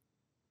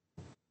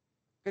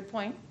 Good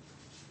point.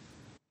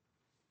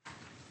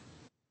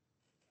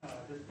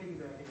 Just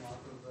piggybacking off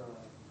of the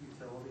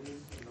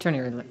utilities. Turn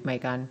your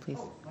mic on, please.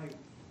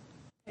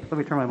 Let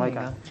me turn my mic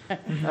on.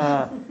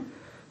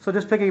 So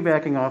just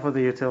piggybacking off of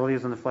the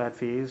utilities and the flat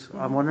fees,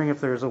 I'm wondering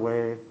if there's a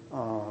way,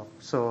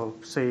 so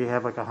say you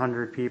have like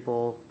 100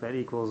 people, that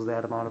equals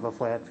that amount of a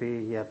flat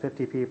fee. You have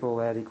 50 people,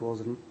 that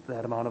equals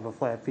that amount of a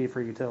flat fee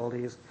for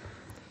utilities.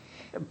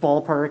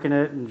 Ballparking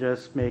it and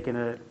just making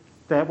it,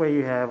 that way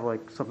you have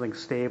like something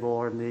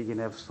stable, and then you can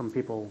have some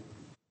people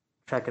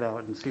check it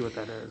out and see what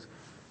that is.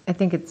 I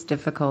think it's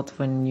difficult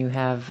when you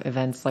have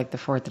events like the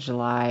 4th of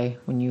July,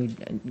 when you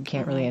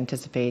can't really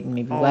anticipate, and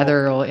maybe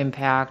weather will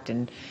impact,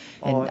 and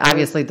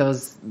obviously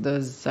those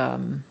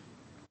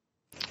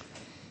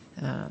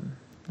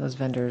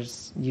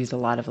vendors use a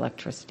lot of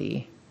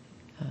electricity.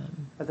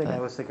 I think I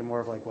was thinking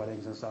more of like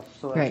weddings and stuff.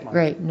 So that's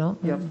right. No.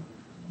 Yep.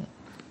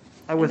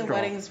 I And withdraw. the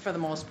weddings, for the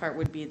most part,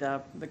 would be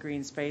the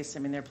green space. I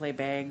mean, they play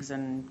bags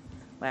and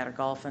ladder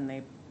golf, and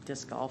they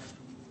disc golf,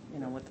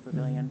 with the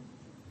pavilion.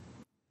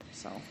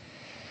 So.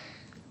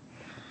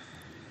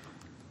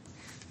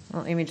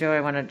 Well, Amy Jo, I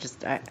want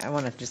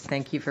to just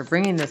thank you for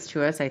bringing this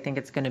to us. I think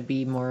it's going to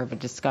be more of a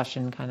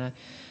discussion kind of.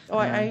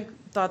 I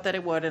thought that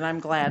it would, and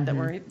I'm glad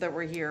that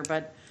we're here,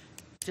 but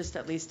just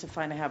at least to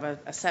have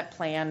a set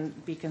plan,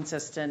 be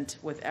consistent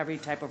with every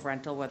type of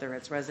rental, whether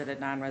it's resident,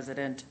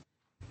 non-resident,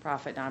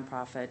 profit,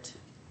 non-profit,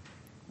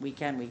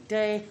 weekend,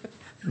 weekday.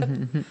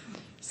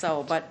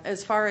 So, but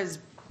as far as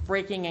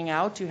breaking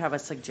out, do you have a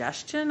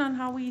suggestion on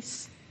how we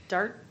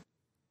start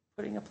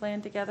putting a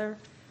plan together?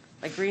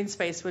 Like green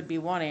space would be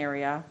one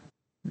area.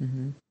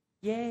 Mm-hmm.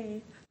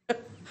 Yay. I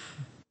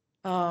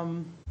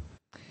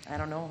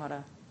don't know how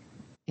to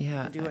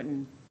do it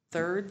in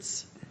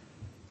thirds.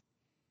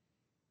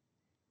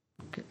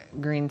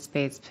 Green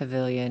space,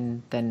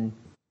 pavilion, then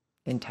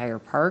entire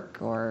park,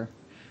 or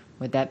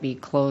would that be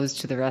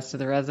closed to the rest of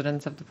the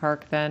residents of the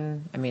park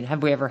then? I mean,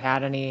 have we ever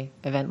had any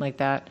event like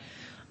that?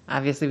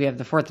 Obviously, we have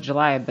the 4th of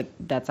July, but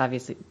that's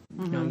obviously,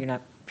 you're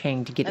not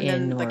paying to get in.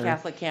 And then the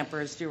Catholic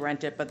campers do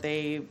rent it, but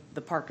the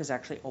park is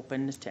actually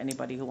open to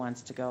anybody who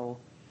wants to go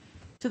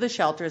to the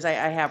shelters. I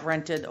have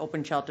rented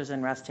open shelters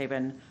in Rest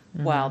Haven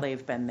while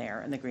they've been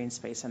there in the green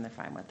space, and they're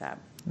fine with that.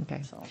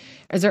 Okay. So,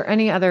 Is there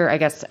any other, I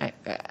guess, I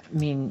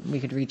mean, we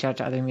could reach out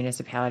to other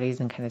municipalities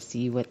and kind of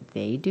see what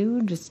they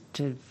do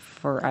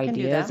for I can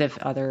do ideas that. if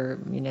other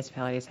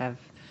municipalities have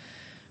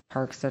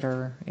parks that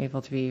are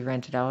able to be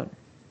rented out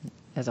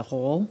as a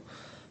whole.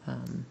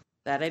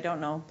 that I don't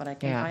know, but I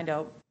can Yeah. find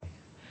out.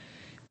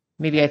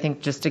 Maybe I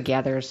think just to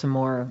gather some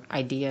more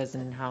ideas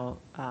and how.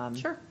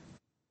 Sure.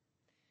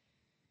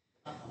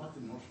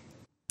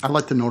 I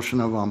like the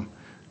notion of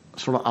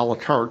sort of à la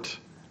carte.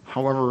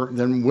 However,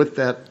 then with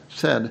that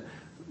said,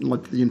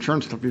 like the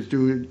insurance companies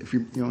do, if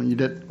you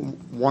did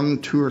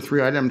 1, 2, or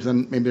 3 items,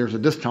 then maybe there's a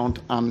discount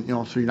on,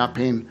 so you're not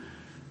paying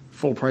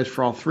full price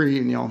for all 3,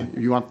 and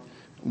if you want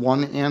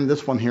one and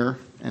this one here,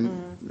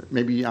 and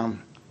maybe I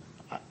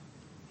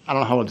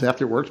don't know how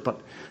exactly it works,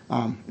 but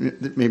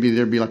maybe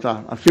there'd be like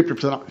a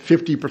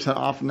 50%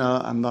 off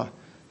on the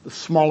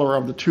smaller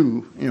of the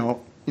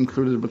 2,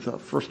 included with the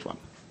first one.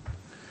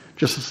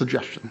 Just a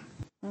suggestion.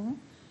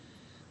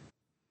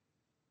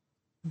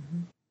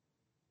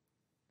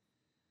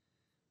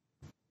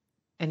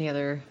 Any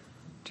other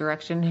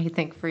direction you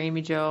think for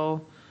Amy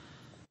Jo?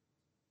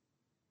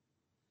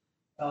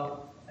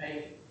 Well,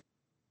 I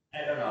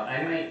don't know.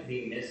 I might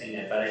be missing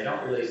it, but I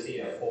don't really see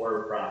a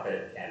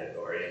for-profit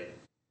category.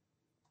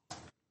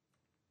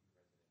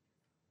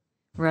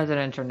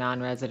 Resident or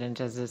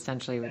non-resident is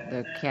essentially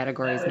the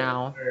categories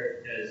now.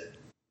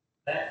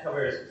 That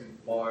covers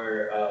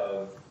more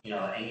of,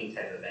 any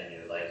type of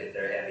venue, like if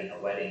they're having a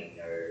wedding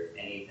or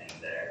anything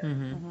there.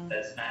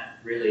 That's not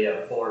really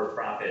a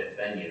for-profit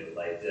venue.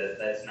 Like,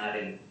 that's not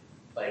in,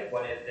 like,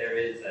 what if there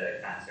is a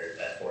concert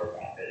that's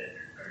for-profit and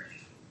they're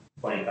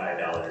charging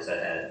 $25 a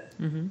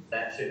head?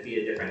 That should be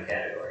a different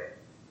category.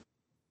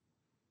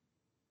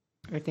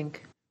 I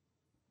think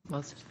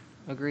most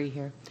agree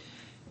here.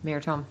 Mayor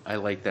Tom? I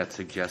like that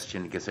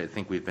suggestion because I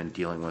think we've been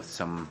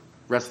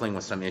wrestling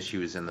with some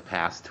issues in the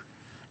past,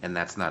 and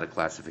that's not a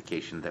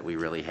classification that we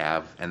really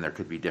have, and there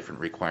could be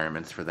different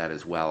requirements for that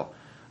as well,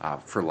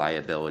 for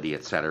liability,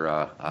 et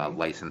cetera,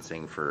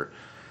 licensing for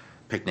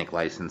picnic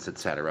license, et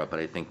cetera. But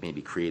I think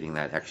maybe creating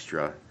that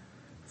extra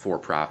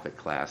for-profit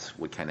class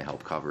would kind of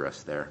help cover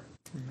us there.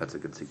 That's a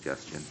good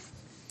suggestion.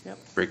 Yep.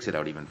 Breaks it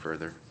out even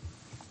further.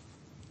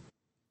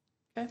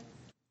 Okay.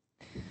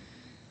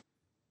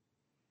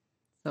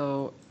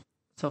 So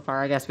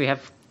far, I guess we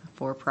have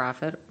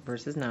for-profit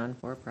versus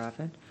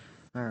non-for-profit,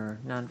 or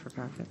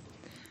non-for-profit.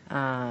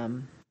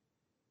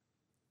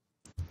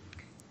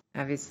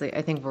 Obviously,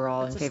 I think we're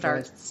all in favor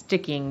of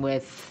sticking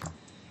with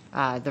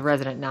the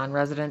resident,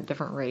 non-resident,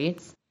 different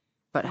rates.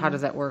 But how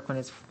does that work when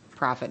it's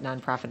profit,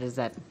 non-profit? Is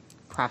that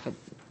profit?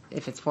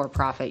 If it's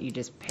for-profit, you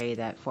just pay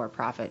that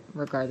for-profit,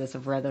 regardless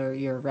of whether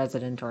you're a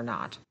resident or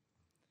not.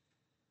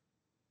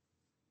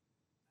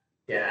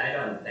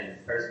 Yeah,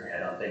 personally, I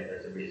don't think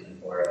there's a reason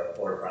for a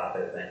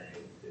for-profit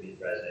venue to be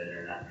resident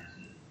or not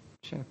resident.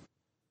 Sure.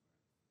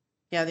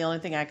 Yeah, the only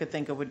thing I could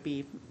think of would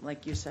be,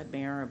 like you said,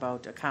 Mayor,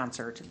 about a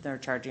concert. They're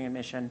charging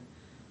admission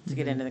to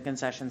get into the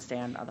concession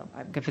stand.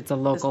 If it's a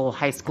local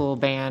high school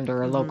band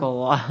or a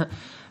local,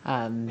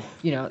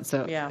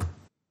 so. Yeah.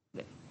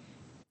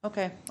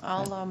 Okay,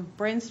 I'll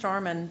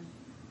brainstorm and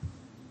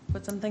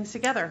put some things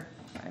together.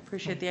 I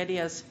appreciate the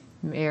ideas.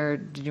 Mayor,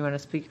 did you want to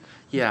speak?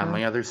 Yeah,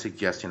 my other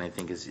suggestion, I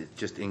think, is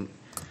just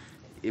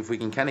if we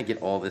can kind of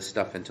get all this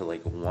stuff into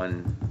like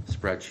one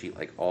spreadsheet,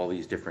 like all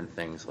these different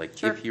things,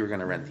 like if you were going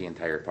to rent the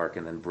entire park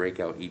and then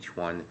break out each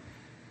one,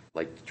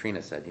 like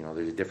Trina said,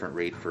 there's a different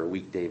rate for a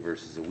weekday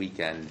versus a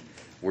weekend.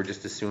 We're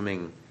just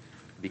assuming,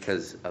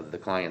 because of the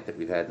client that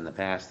we've had in the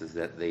past, is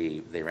that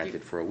they rent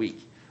it for a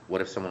week. What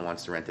if someone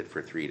wants to rent it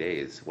for 3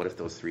 days? What if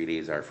those 3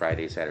 days are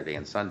Friday, Saturday,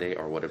 and Sunday,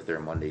 or what if they're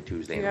Monday,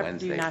 Tuesday, and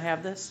Wednesday? Do you not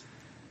have this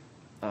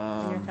in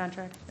your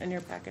contract, in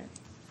your packet?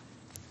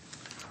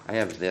 I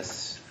have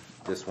this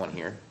one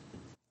here.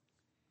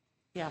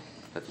 Yeah.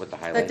 With the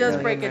highlight. That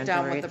does break it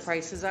down what the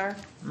prices are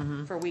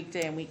for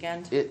weekday and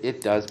weekend.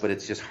 It does, but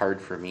it's just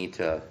hard for me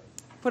to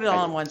put it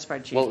all in one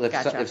spreadsheet. Well,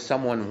 Gotcha. if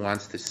someone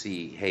wants to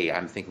see, hey,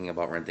 I'm thinking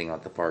about renting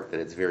out the park, that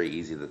it's very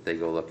easy that they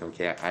go look,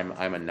 okay, I'm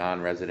a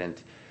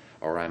non-resident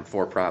or I'm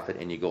for profit,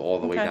 and you go all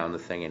the way down the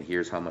thing, and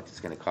here's how much it's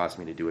going to cost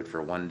me to do it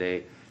for one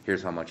day.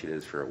 Here's how much it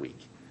is for a week.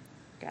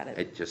 Got it.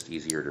 It's just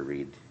easier to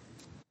read.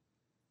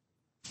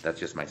 That's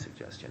just my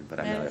suggestion, but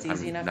I'm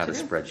not not a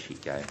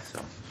spreadsheet guy, so.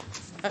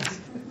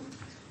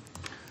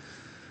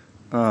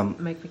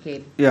 Mike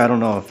McCade. Yeah, I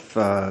don't know if,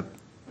 I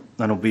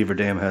know Beaver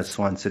Dam has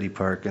Swan City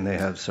Park, and they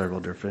have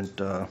several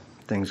different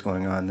things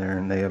going on there,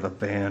 and they have a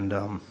band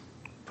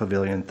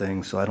pavilion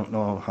thing, so I don't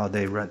know how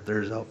they rent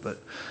theirs out,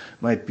 but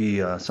might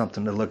be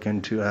something to look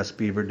into. Ask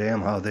Beaver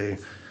Dam how they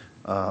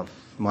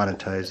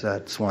monetize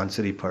that Swan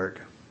City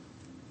Park.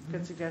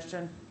 Good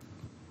suggestion.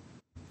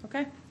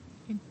 Okay.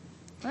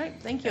 All right,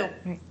 thank you.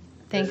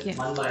 Thank you.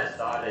 One last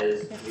thought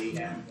is we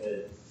have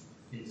to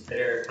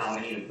consider how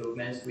many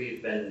improvements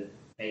we've been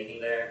making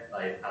there,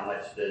 like how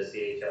much the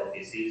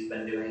CHLPC's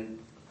been doing,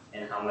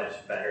 and how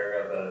much better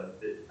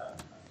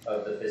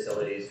of the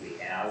facilities we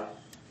have.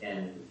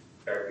 and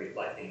start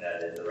reflecting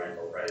that in the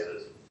rental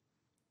prices.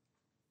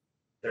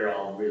 They're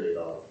all really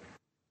low.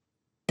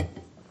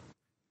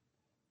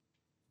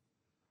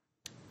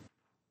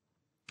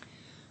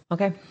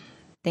 Okay,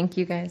 thank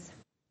you guys.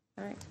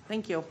 All right,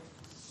 thank you.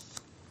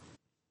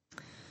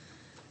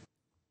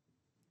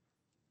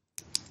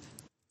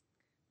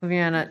 Moving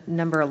on to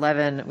number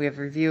 11, we have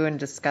review and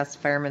discuss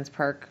Fireman's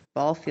Park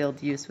ball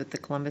field use with the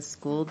Columbus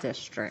School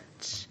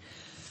District.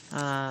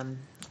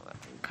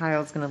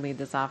 Kyle's going to lead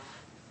this off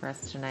for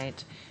us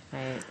tonight.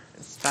 I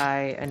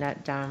spy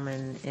Annette down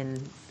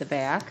in the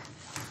back,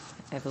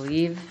 I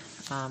believe,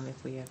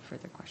 if we have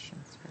further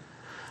questions.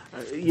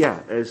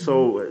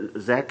 So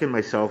Zach and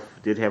myself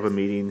did have a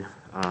meeting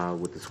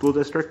with the school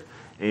district,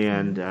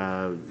 and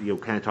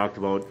kind of talked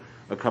about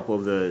a couple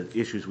of the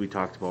issues we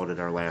talked about at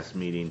our last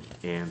meeting,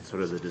 and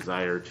sort of the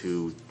desire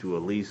to do a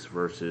lease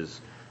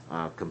versus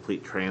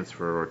complete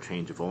transfer or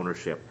change of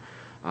ownership.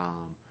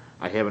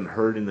 I haven't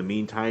heard in the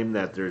meantime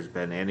that there's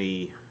been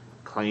any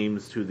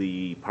claims to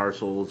the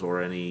parcels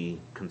or any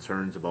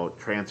concerns about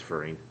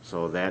transferring,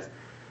 so that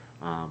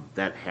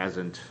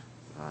hasn't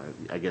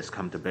I guess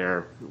come to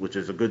bear, which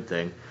is a good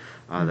thing,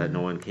 that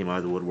no one came out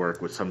of the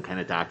woodwork with some kind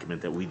of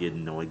document that we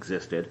didn't know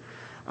existed.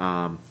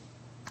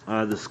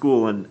 The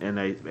school, and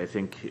I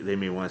think they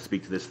may want to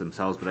speak to this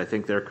themselves, but I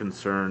think their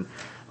concern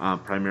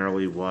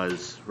primarily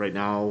was, right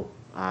now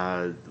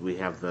we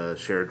have the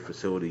shared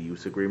facility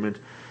use agreement,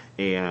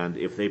 and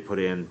if they put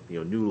in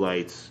new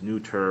lights, new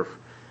turf,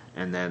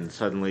 and then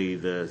suddenly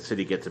the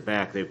city gets it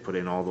back, they've put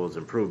in all those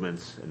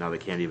improvements, and now they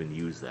can't even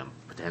use them,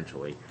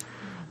 potentially.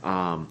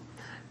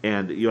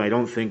 And I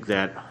don't think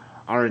that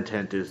our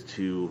intent is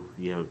to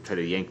try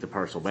to yank the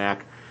parcel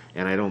back,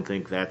 and I don't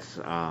think that's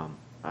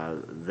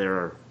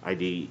their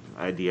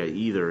idea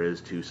either,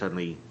 is to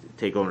suddenly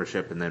take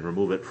ownership and then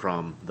remove it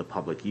from the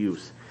public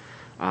use.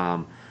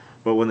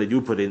 But when they do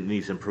put in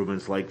these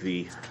improvements like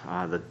the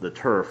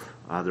turf,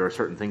 there are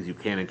certain things you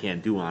can and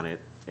can't do on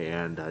it,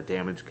 and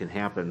damage can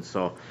happen.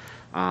 So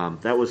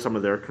that was some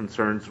of their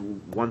concerns.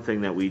 One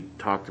thing that we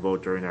talked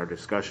about during our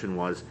discussion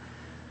was,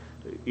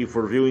 if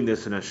we're viewing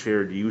this in a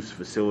shared use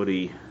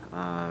facility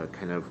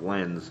kind of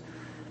lens,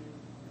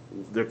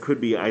 there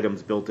could be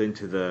items built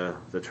into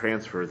the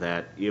transfer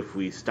that if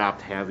we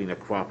stopped having a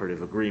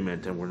cooperative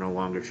agreement and we're no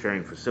longer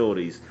sharing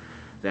facilities,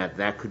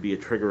 that could be a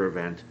trigger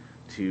event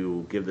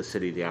to give the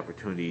city the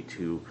opportunity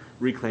to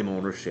reclaim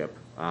ownership,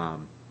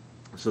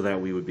 so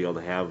that we would be able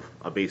to have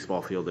a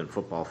baseball field and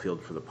football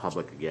field for the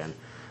public again.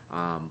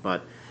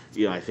 But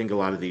I think a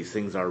lot of these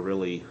things are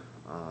really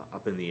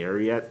up in the air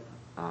yet,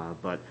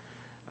 but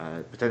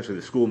potentially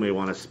the school may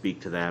want to speak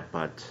to that,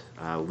 but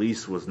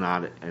lease was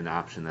not an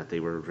option that they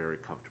were very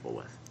comfortable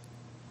with.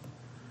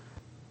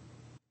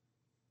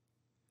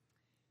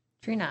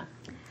 Trina.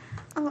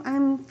 Oh,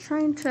 I'm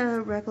trying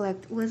to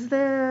recollect. Was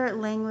there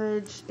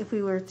language, if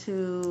we were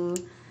to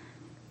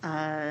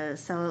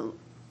sell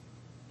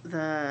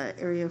the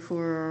area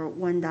for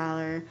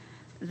 $1,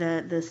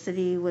 that the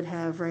city would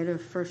have right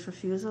of first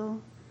refusal?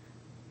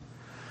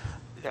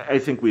 I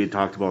think we had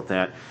talked about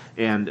that,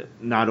 and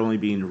not only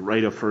being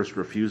right of first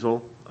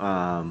refusal,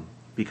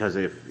 because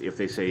if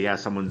they say, yeah,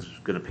 someone's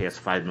going to pay us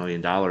 $5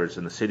 million,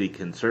 and the city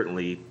can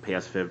certainly pay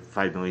us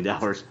 $5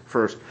 million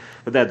first,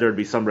 but that there'd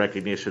be some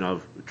recognition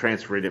of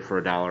transferring it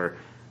for $1,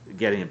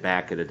 getting it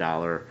back at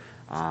 $1,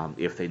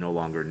 if they no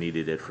longer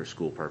needed it for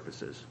school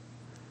purposes.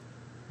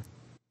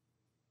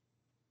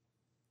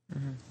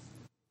 Mm-hmm.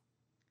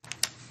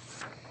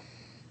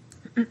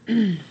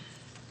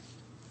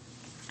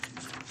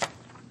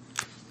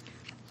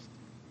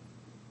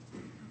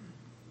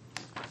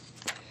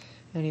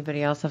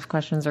 Anybody else have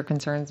questions or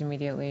concerns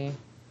immediately?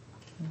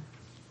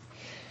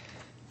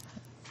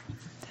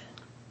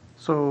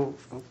 So,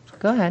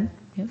 go ahead.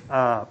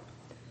 Yeah.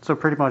 So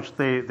pretty much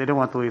they don't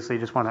want the lease, they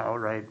just want to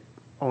outright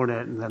own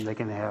it, and then they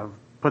can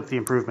put the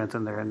improvements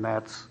in there, and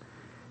that's,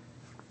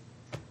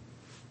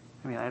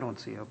 I don't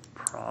see a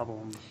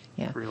problem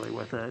really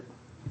with it.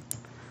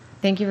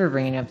 Thank you for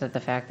bringing up the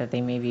fact that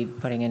they may be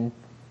putting in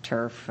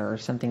turf or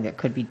something that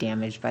could be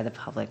damaged by the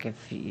public.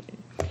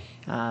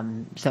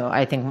 So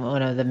I think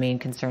one of the main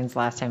concerns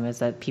last time is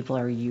that people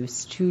are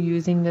used to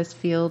using this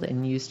field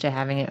and used to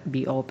having it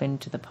be open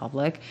to the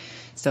public.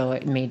 So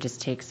it may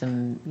just take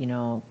some,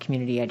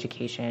 community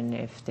education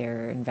if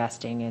they're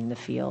investing in the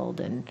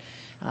field, and,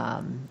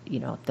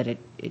 that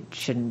it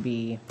shouldn't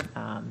be,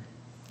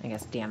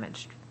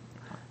 damaged.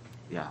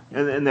 Yeah,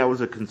 and that was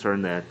a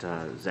concern that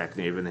Zach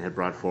Navin had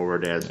brought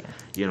forward as,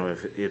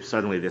 if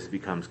suddenly this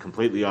becomes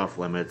completely off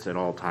limits at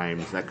all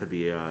times, that could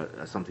be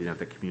something that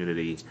the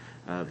community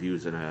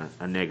views in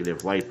a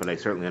negative light. But I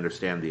certainly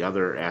understand the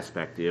other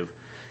aspect of,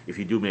 if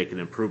you do make an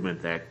improvement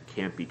that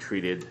can't be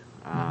treated,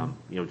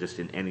 just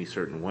in any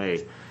certain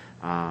way,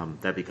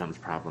 that becomes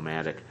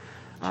problematic.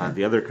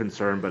 The other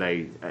concern, but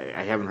I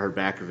haven't heard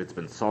back if it's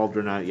been solved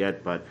or not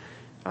yet, but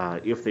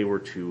if they were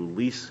to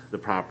lease the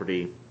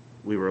property,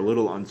 we were a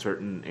little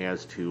uncertain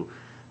as to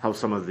how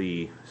some of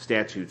the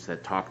statutes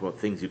that talk about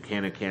things you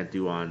can and can't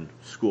do on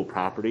school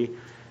property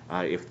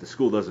if the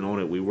school doesn't own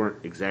it, we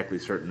weren't exactly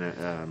certain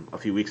a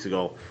few weeks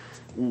ago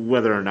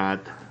whether or not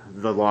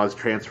the laws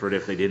transferred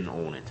if they didn't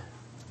own it.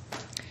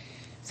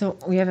 So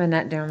we have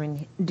Annette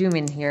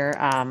Dooman here.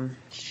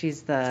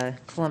 She's the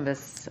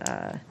Columbus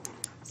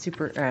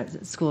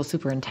school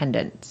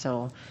superintendent,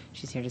 so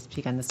she's here to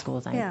speak on the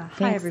school side. Yeah. Thanks.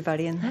 Hi,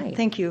 everybody, and Hi.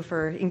 thank you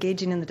for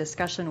engaging in the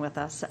discussion with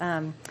us.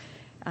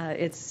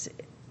 It's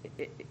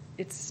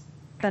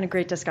been a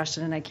great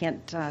discussion, and I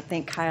can't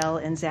thank Kyle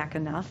and Zach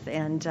enough.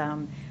 And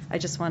I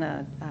just want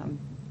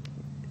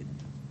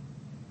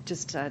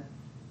to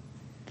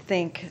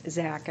thank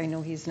Zach. I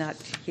know he's not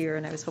here,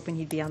 and I was hoping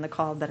he'd be on the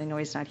call, but I know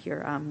he's not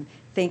here.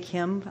 Thank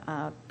him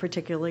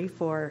particularly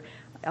for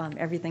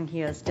everything he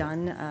has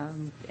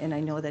done, and I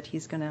know that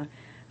he's going to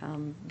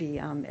be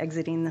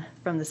exiting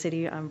from the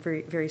city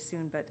very, very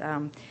soon. But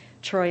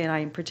Troy and I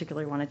in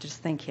particular want to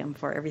just thank him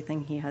for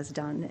everything he has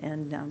done,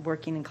 and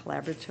working in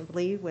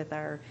collaboratively with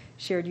our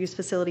shared use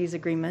facilities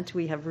agreement.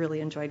 We have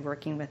really enjoyed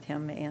working with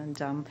him,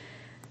 and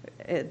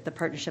the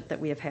partnership that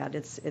we have had,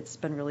 it's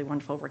been really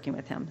wonderful working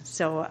with him.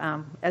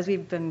 So as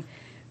we've been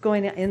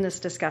going in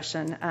this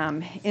discussion,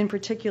 in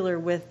particular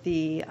with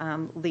the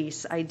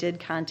lease, I did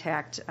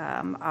contact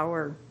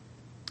our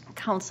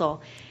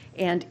council,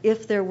 and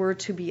if there were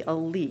to be a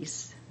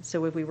lease,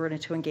 so if we were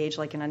to engage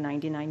like in a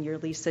 99-year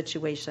lease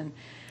situation,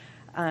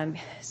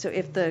 so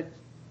if the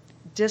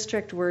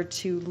district were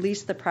to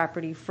lease the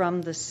property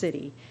from the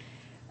city,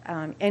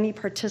 any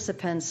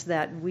participants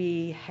that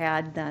we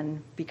had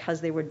then, because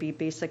they would be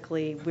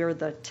basically, we're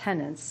the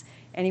tenants,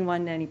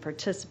 any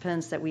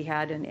participants that we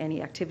had in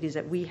any activities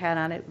that we had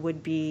on it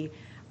would be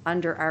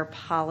under our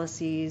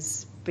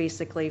policies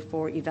basically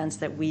for events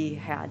that we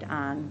had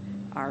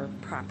on our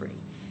property.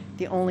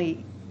 The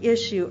only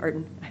issue,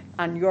 or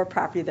on your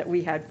property that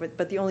we had,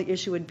 but the only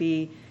issue would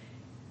be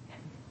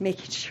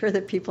making sure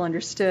that people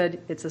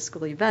understood it's a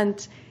school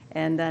event,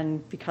 and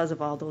then because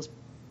of all those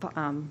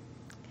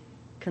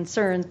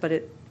concerns,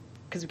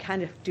 because we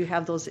kind of do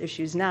have those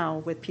issues now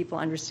with people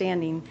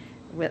understanding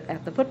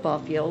at the football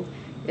field,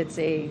 it's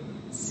a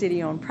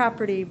city-owned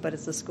property, but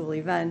it's a school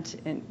event,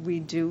 and we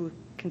do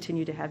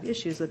continue to have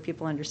issues with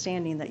people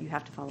understanding that you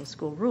have to follow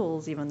school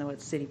rules even though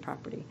it's city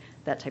property,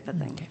 that type of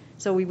thing. Okay.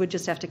 So we would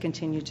just have to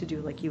continue to do,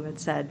 like you had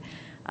said,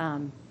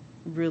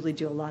 really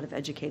do a lot of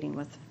educating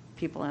with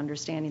people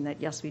understanding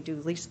that yes, we do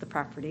lease the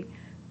property,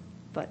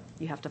 but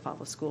you have to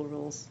follow school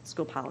rules,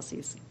 school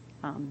policies,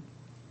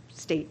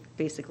 state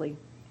basically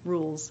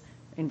rules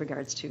in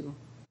regards to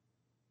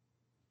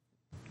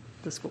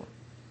the school,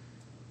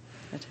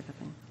 that type of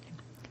thing.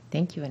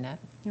 Thank you, Annette.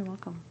 You're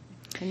welcome.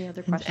 Any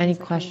other questions? Any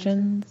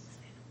questions?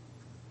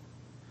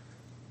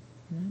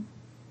 No?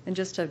 And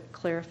just to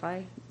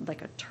clarify,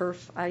 like a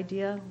turf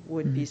idea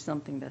would be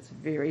something that's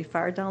very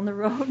far down the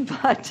road,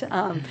 but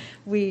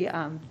we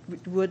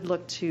would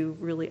look to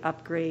really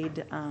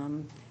upgrade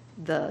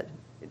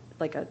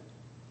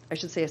I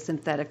should say a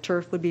synthetic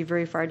turf would be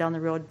very far down the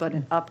road, but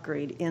an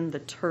upgrade in the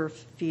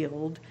turf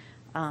field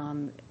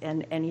and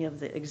any of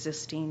the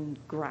existing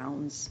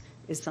grounds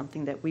is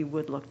something that we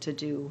would look to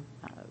do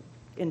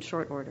in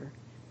short order,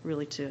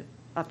 really to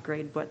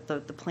upgrade what the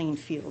playing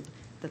field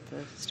that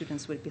the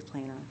students would be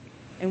playing on.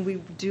 And we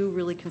do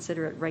really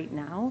consider it right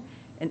now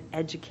an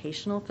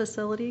educational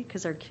facility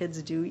because our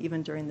kids do,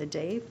 even during the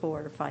day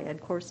for Phi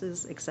Ed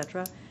courses, et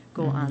cetera,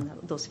 go on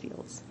those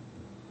fields.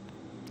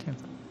 Okay.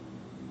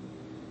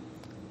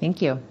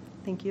 Thank you.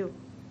 Thank you.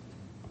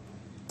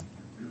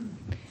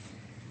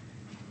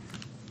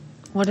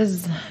 What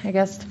is, I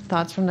guess,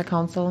 thoughts from the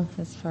council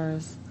as far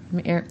as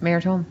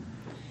Mayor Tome?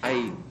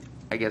 I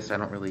guess I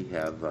don't really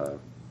have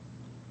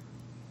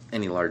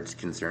any large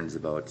concerns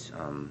about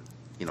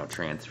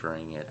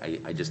transferring it.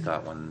 I just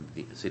thought when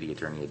the city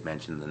attorney had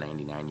mentioned the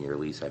 99-year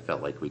lease, I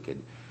felt like we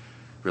could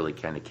really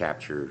kind of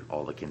capture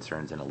all the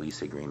concerns in a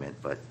lease agreement,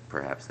 but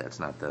perhaps that's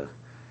not the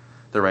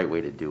right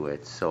way to do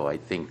it. So I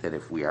think that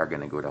if we are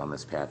going to go down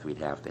this path, we'd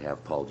have to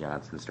have Paul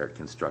Johnson start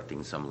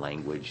constructing some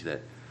language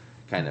that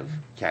kind of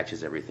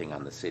catches everything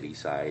on the city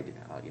side,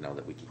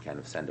 that we can kind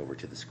of send over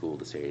to the school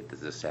to say,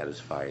 does this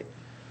satisfy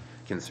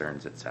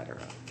concerns, et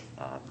cetera.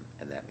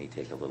 And that may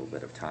take a little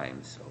bit of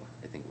time. So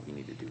I think what we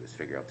need to do is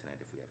figure out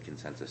tonight if we have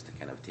consensus to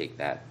kind of take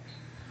that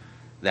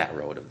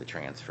road of the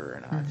transfer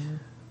or not.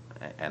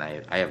 And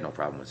I have no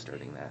problem with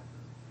starting that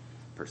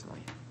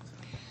personally.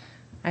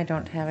 I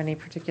don't have any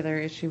particular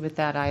issue with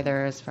that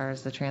either as far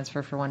as the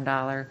transfer for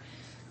 $1.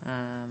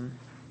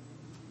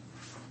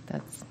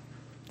 That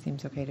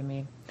seems okay to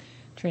me.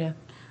 Trina?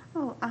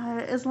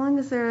 As long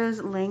as there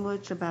is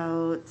language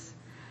about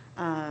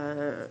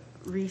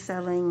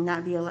reselling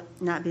not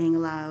being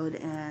allowed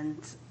and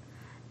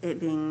it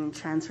being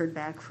transferred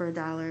back for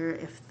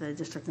 $1 if the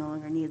district no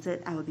longer needs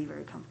it, I would be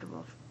very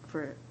comfortable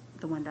for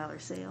the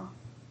 $1 sale.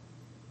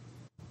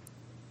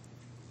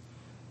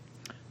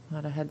 A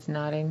lot of heads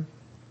nodding.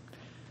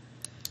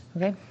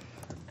 Okay.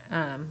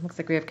 Looks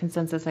like we have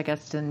consensus, I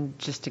guess,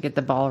 just to get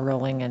the ball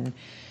rolling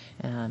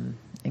and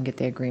get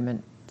the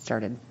agreement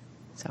started.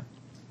 So.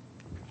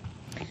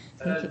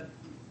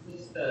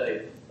 Just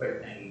a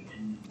quick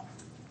thing.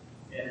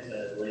 as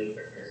a lay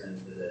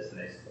person to this,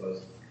 I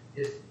suppose,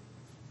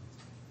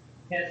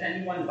 has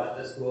anyone but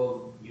the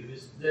school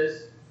used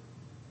this?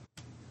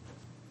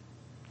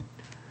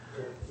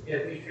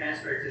 If we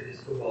transfer to the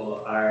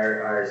school,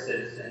 are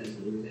citizens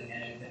losing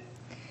anything?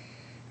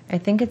 I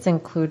think it's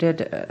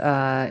included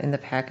in the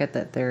packet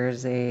that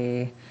there's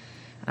a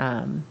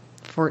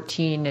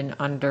 14 and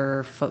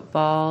under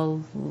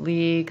football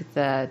league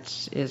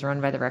that is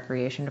run by the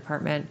recreation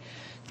department.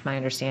 It's my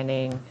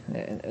understanding.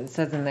 It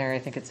says in there, I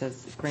think it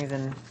says it brings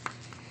in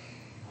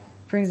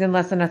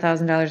less than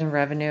 $1,000 in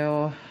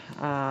revenue,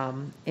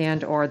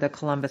 and or the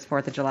Columbus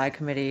 4th of July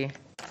committee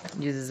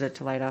uses it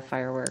to light off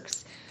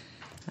fireworks.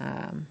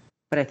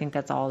 But I think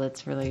that's all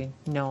that's really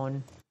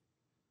known.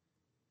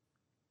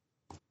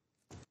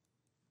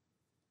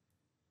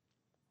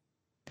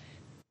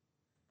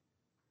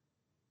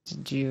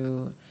 Did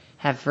you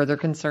have further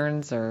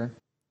concerns, or?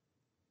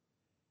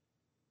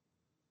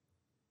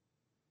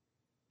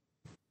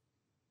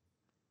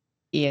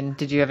 Ian,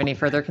 did you have any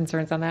further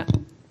concerns on that?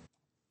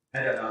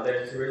 I don't know.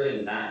 There's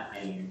really not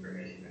any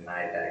information in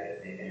my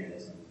packet. Maybe I'm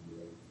missing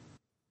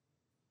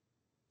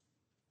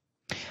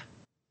something.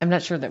 I'm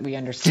not sure that we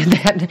understood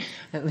that.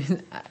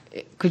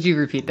 Could you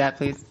repeat that,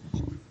 please?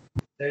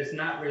 There's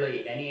not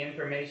really any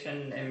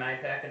information in my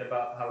packet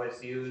about how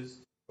it's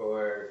used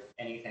for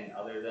anything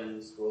other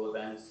than school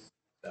events.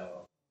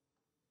 So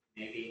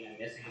maybe I'm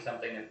missing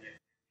something.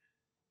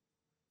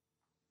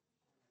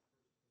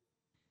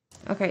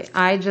 Okay,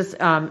 I just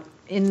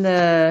in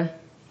the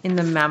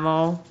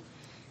memo,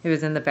 it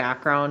was in the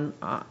background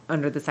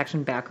under the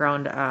section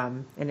background,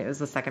 and it was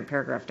the second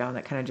paragraph down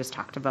that kind of just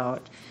talked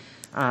about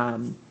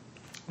and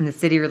the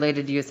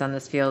city-related use on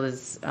this field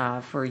is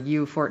for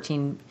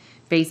U14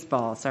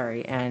 baseball,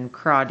 and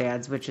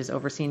crawdads, which is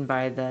overseen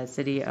by the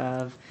City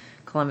of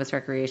Columbus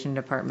Recreation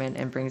Department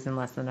and brings in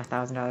less than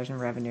 $1,000 in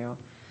revenue,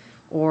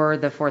 or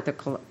the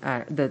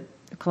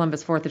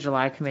Columbus 4th of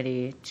July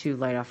committee to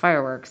light off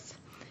fireworks.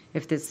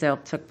 If this sale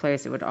took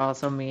place, it would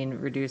also mean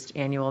reduced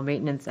annual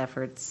maintenance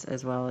efforts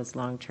as well as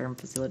long-term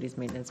facilities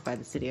maintenance by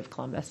the City of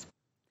Columbus.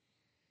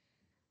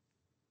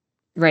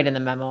 Right in the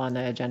memo on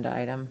the agenda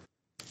item.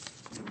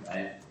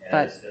 Right. Yeah,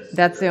 But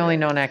that's the only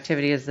known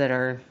activities that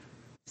are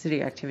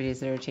city activities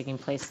that are taking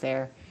place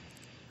there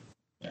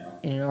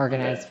in an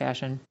organized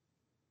fashion.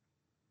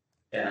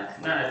 Yeah,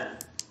 not a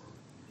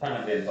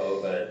ton of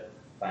info, but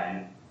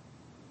fine.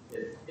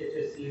 It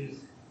just seems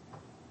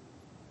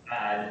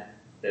odd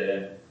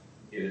to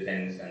do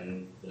things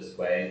in this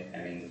way. I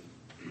mean,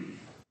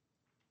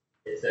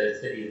 it's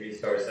a city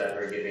resource that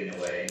we're giving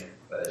away,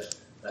 but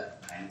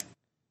that's fine.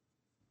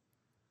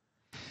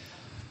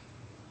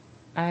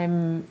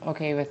 I'm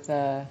okay with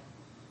the.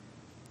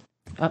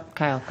 Oh,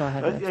 Kyle, go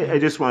ahead. I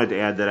just wanted to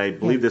add that I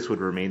believe this would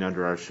remain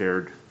under our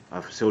shared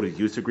facilities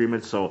use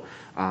agreement, so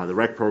the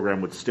rec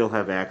program would still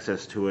have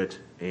access to it,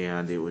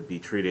 and it would be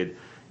treated,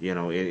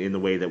 in the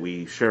way that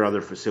we share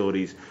other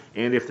facilities.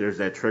 And if there's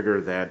that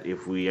trigger that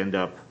if we end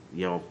up,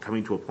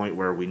 coming to a point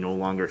where we no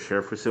longer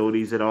share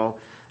facilities at all,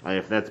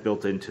 if that's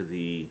built into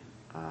the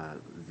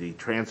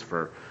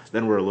transfer,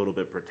 then we're a little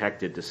bit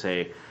protected to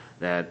say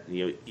that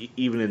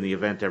even in the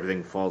event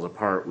everything falls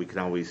apart, we can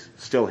always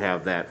still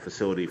have that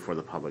facility for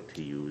the public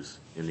to use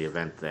in the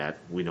event that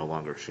we no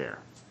longer share.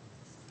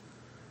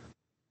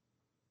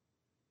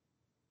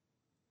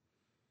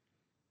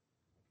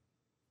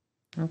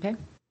 Okay.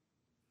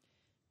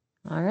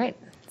 All right.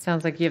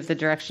 Sounds like you have the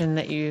direction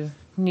that you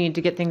need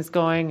to get things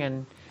going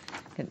and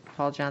get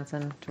Paul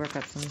Johnson to work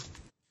out some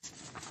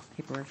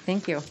paperwork.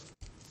 Thank you.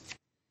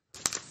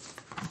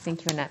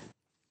 Thank you, Annette.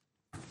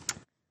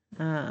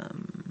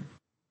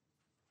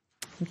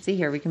 Let's see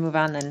here. We can move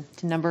on then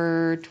to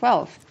number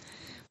 12,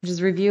 which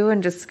is review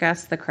and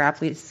discuss the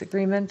crop lease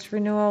agreement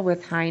renewal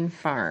with Hine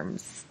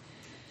Farms.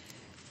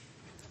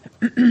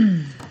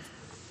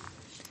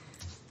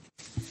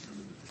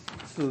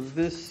 So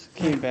this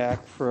came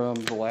back from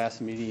the last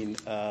meeting.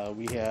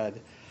 We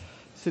had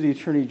City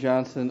Attorney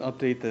Johnson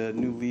update the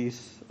new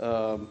lease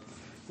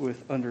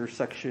with under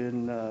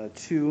section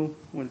 2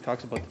 when it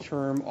talks about the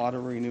term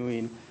auto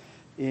renewing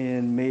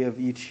in May of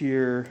each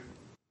year.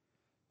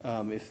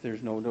 If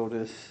there's no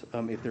notice,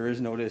 if there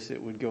is notice,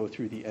 it would go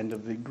through the end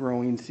of the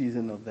growing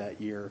season of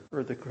that year,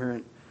 or the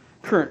current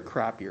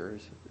crop year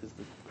is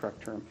the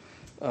correct term.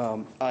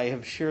 I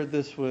have shared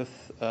this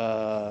with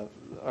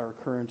our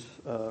current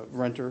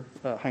renter,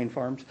 Hine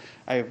Farms.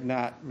 I have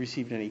not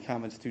received any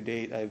comments to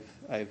date.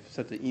 I've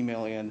sent the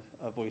email and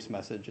a voice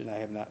message, and I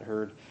have not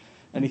heard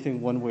anything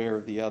one way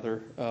or the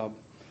other.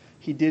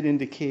 He did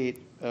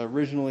indicate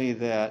originally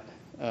that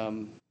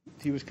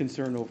he was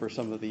concerned over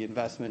some of the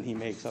investment he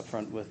makes up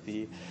front with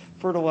the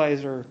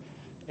fertilizer,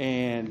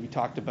 and he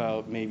talked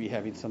about maybe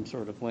having some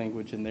sort of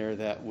language in there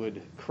that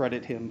would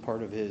credit him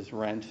part of his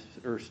rent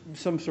or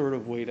some sort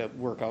of way to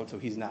work out so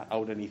he's not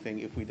out anything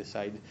if we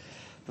decide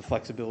the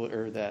flexibility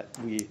or that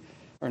we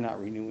are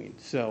not renewing.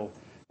 So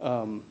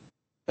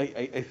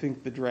I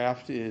think the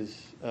draft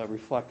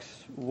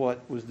reflects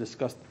what was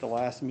discussed at the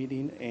last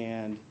meeting,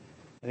 and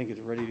I think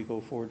it's ready to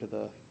go forward to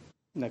the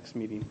next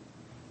meeting.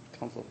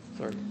 Council.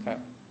 Sorry,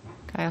 Kyle.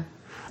 Kyle?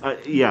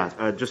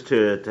 Just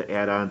to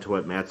add on to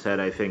what Matt said,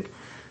 I think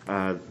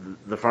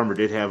the farmer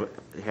did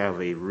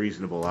have a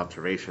reasonable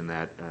observation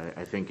that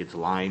I think it's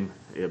lime.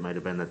 It might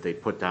have been that they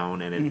put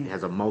down, and it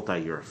has a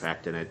multi-year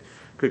effect, and it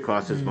could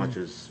cost as much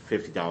as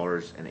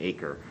 $50 an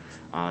acre.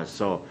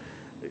 So,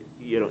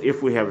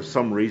 if we have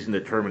some reason to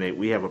terminate,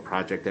 we have a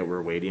project that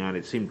we're waiting on.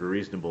 It seemed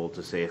reasonable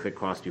to say if it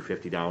cost you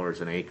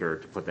 $50 an acre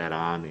to put that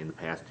on in the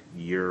past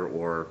year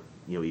or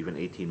even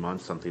 18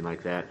 months, something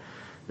like that,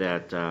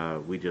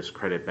 that we just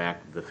credit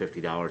back the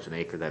 $50 an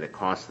acre that it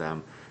cost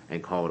them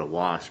and call it a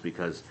wash,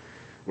 because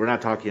we're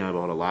not talking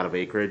about a lot of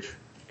acreage,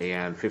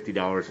 and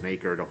 $50 an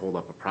acre to hold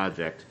up a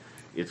project,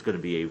 it's going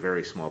to be a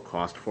very small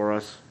cost for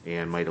us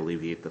and might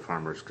alleviate the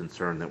farmer's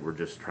concern that we're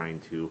just trying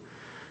to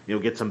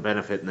get some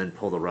benefit and then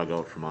pull the rug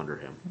out from under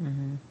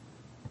him.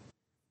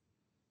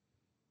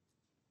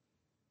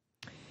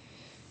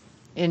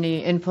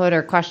 Any input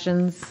or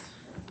questions?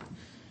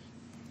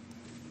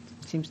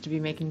 Seems to be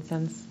making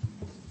sense.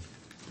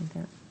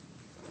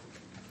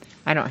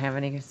 I don't have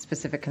any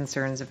specific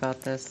concerns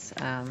about this,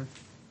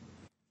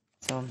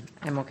 so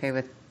I'm okay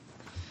with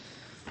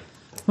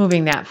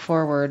moving that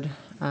forward.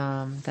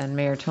 Then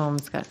Mayor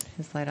Tome's got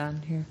his light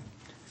on here.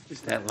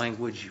 Is that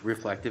language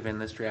reflective in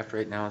this draft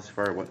right now as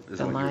far as what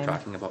you were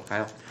talking about,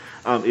 Kyle?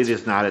 It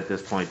is not at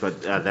this point,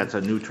 but that's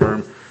a new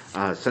term.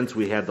 Since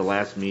we had the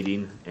last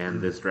meeting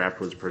and this draft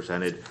was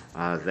presented,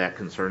 that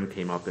concern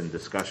came up in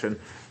discussion,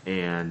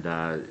 and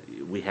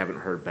we haven't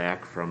heard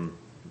back from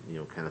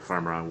kind of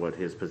farmer on what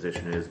his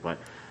position is, but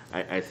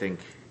I think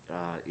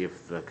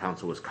if the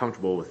council was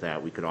comfortable with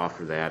that, we could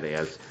offer that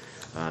as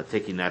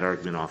taking that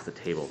argument off the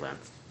table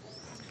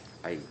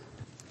then.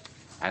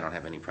 I don't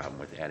have any problem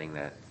with adding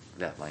that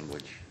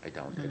language. I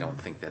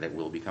don't think that it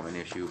will become an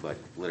issue, but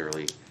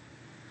literally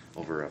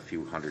over a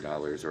few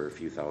 $100s or a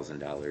few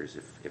 $1,000s,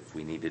 if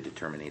we needed to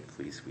terminate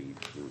the lease, we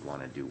would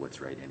want to do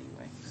what's right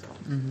anyway. So.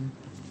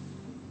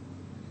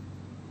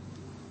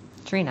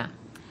 Trina.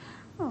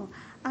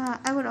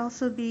 I would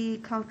also be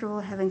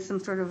comfortable having some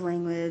sort of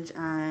language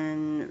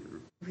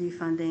on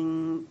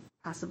refunding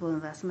possible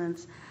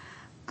investments.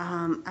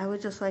 I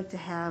would just like to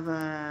have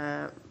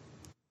a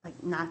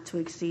not to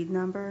exceed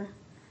number.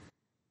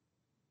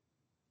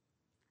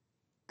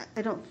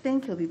 I don't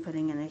think he'll be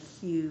putting in a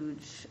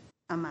huge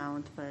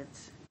amount, but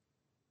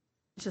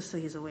just so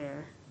he's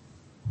aware.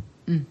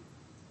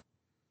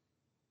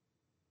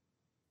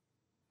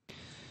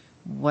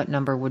 What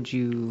number would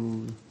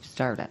you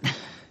start at?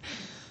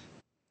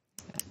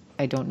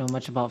 I don't know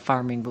much about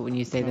farming, but when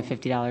you say the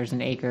 $50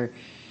 an acre,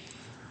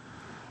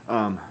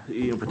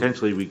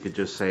 potentially we could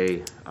just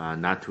say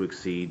not to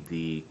exceed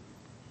the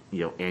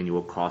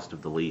annual cost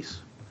of the lease,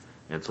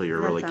 and so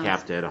you're really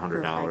capped at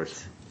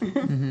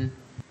 $100.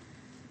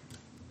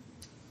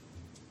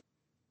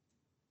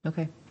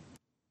 Okay.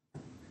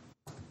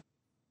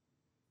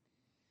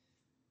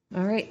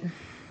 All right. I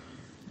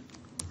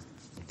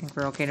think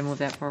we're okay to move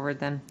that forward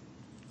then.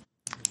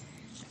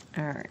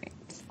 All right.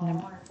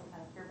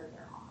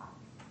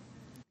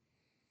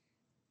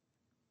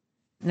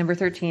 Number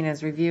 13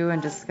 is review and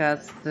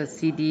discuss the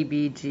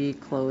CDBG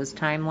close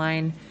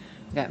timeline.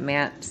 We got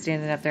Matt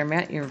standing up there.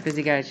 Matt, you're a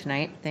busy guy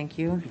tonight. Thank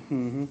you.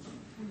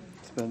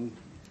 It's been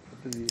a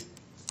busy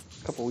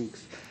couple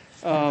weeks.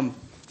 You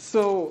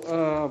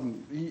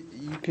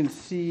can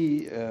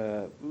see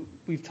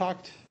we've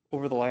talked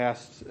over the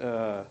last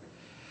 2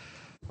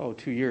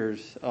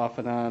 years off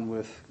and on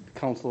with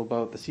council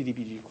about the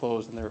CDBG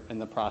close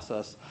and the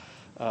process.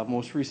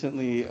 Most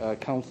recently,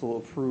 council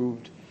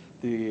approved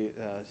the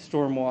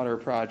stormwater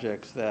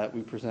projects that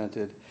we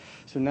presented.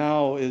 So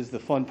now is the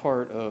fun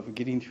part of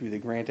getting through the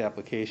grant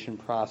application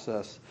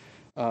process.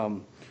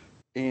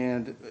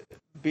 And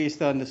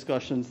based on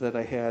discussions that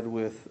I had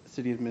with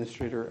City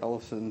Administrator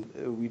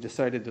Ellison, we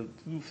decided to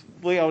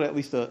lay out at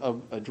least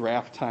a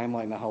draft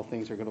timeline of how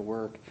things are going to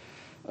work,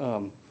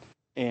 and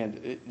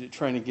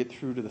trying to get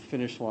through to the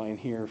finish line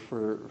here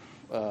for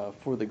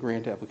the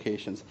grant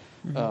applications.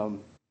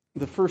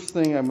 The first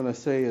thing I'm going to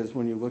say is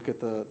when you look at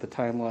the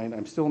timeline,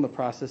 I'm still in the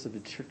process of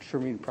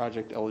determining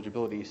project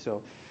eligibility.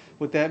 So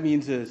what that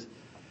means is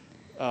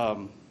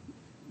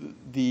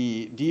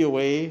the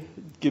DOA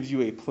gives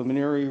you a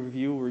preliminary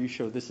review where you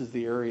show this is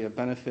the area of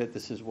benefit,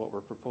 this is what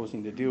we're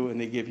proposing to do, and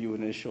they give you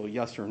an initial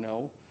yes or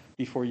no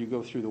before you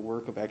go through the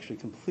work of actually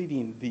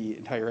completing the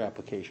entire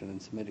application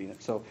and submitting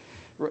it. So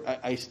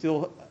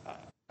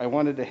I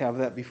wanted to have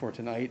that before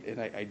tonight, and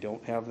I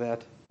don't have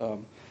that,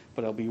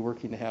 but I'll be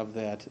working to have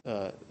that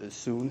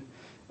soon.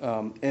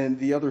 And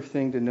the other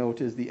thing to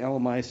note is the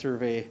LMI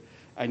survey.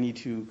 I need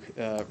to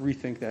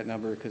rethink that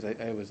number because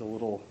I was a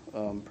little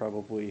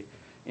probably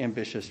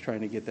ambitious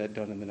trying to get that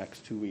done in the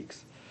next 2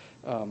 weeks.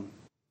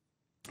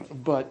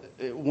 But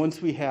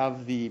once we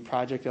have the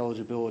project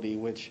eligibility,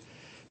 which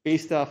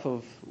based off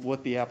of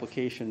what the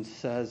application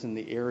says in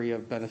the area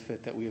of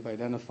benefit that we have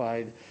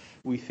identified,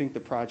 we think the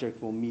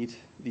project will meet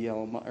the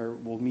LMI, or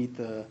will meet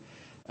the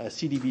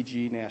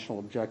CDBG national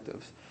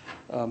objectives.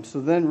 So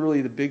then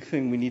really the big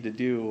thing we need to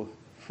do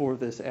for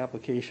this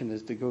application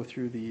is to go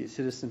through the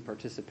citizen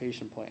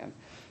participation plan.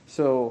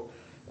 So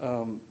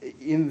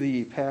in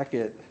the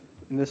packet,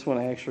 and this one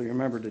I actually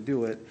remember to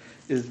do it,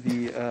 is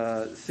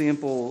the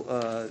sample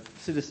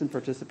citizen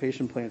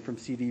participation plan from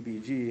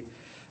CDBG.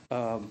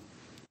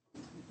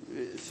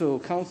 So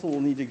council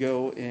will need to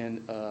go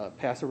and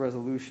pass a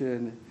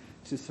resolution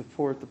to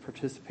support the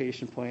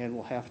participation plan.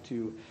 We'll have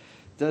to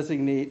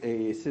designate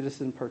a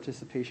citizen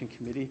participation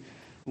committee.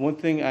 One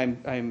thing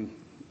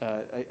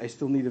I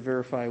still need to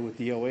verify with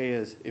DOA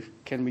is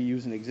can we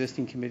use an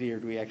existing committee or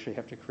do we actually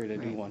have to create a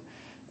new one?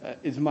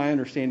 It's my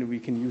understanding we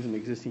can use an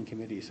existing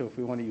committee. So if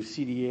we want to use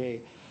CDA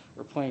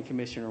or Plan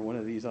Commission or one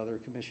of these other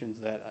commissions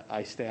that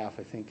I staff,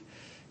 I think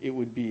it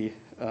would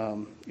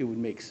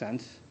make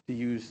sense to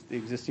use the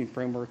existing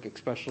framework,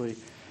 especially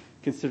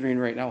considering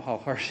right now how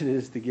hard it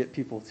is to get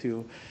people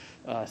to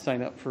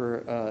sign up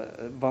for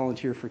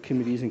volunteer for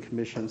committees and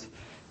commissions.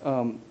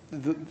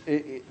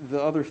 The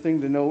other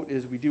thing to note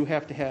is we do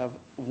have to have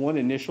one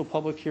initial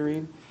public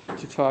hearing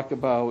to talk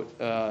about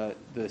the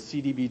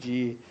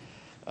CDBG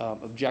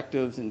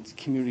objectives and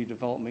community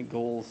development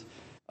goals,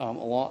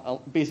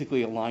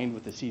 basically aligned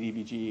with the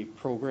CDBG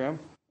program.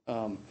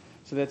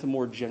 So that's a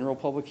more general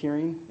public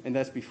hearing, and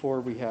that's before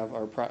we have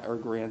our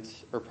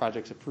grants or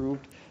projects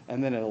approved.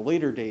 And then at a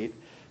later date,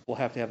 we'll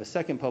have to have a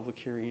second public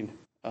hearing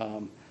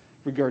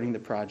regarding the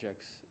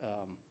projects.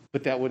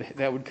 But that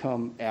would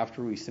come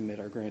after we submit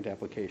our grant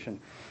application.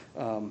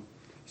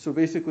 So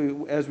basically,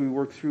 as we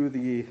work through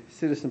the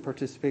Citizen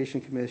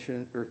Participation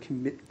Commission or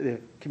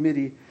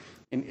committee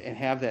and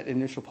have that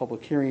initial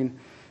public hearing,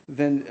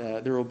 then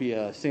there will be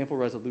a sample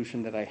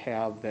resolution that I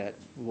have that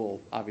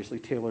will obviously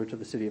tailor to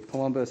the City of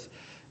Columbus,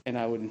 and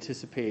I would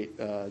anticipate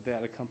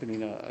that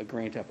accompanying a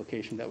grant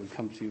application that would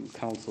come to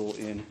council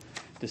in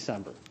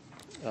December.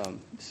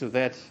 So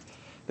that's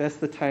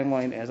the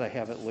timeline as I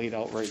have it laid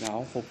out right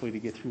now, hopefully to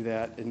get through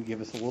that and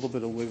give us a little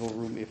bit of wiggle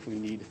room if we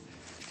need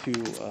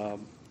to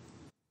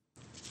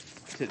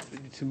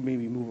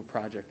maybe move a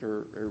project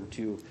or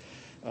to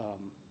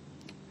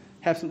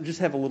have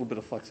a little bit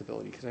of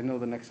flexibility, because I know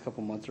the next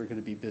couple months are going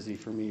to be busy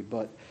for me,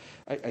 but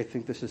I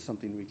think this is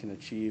something we can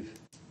achieve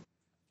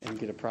and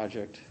get a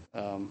project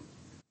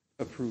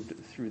approved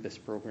through this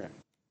program.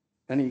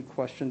 Any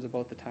questions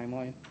about the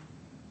timeline?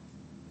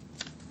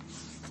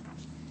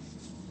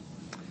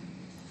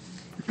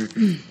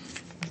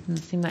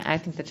 I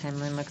think the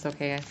timeline looks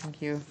okay. I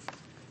think you.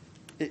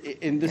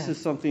 And this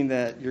is something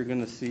that you're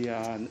going to see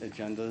on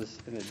agendas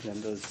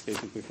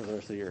basically for the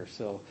rest of the year.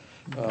 So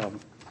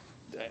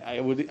I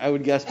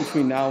would guess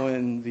between now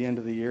and the end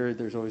of the year,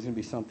 there's always going to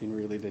be something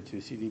related to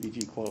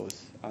CDBG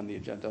close on the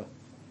agenda.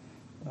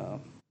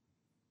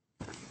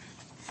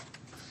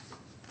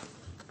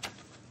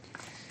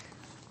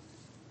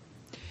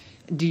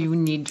 Do you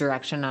need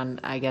direction on,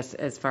 I guess,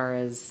 as far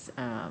as,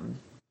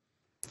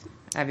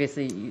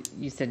 obviously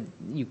you said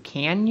you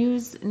can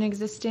use an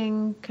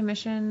existing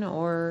commission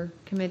or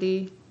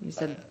committee, you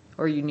said,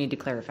 or you need to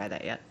clarify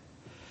that yet?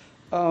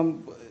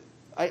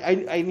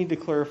 I need to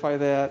clarify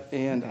that,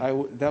 and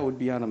that would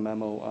be on a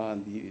memo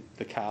on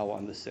the COW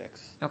on the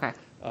 6th. Okay.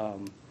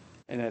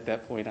 And at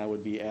that point, I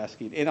would be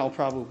asking, and I'll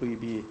probably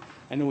be,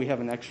 I know we have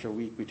an extra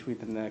week between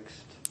the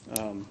next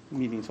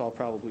meeting, so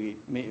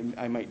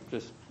I might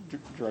just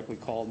directly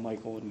call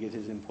Michael and get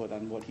his input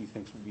on what he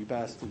thinks would be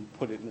best and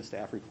put it in the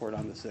staff report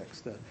on the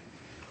 6th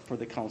for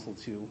the council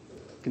to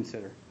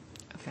consider.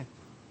 Okay.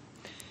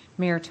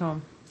 Mayor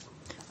Tome.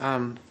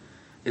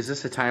 Is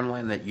this a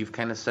timeline that you've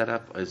kind of set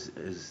up? Is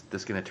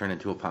this going to turn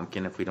into a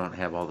pumpkin if we don't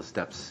have all the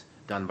steps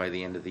done by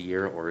the end of the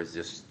year, or is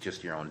this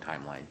just your own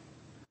timeline?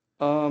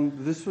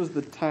 This was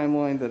the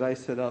timeline that I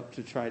set up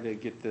to try to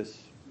get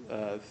this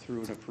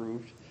through and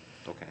approved.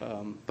 Okay.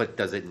 But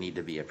does it need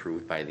to be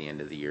approved by the end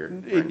of the year?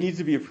 It needs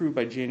to be approved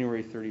by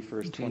January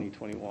 31st,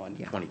 2021.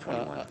 Yeah.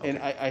 2021. Okay. And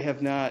I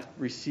have not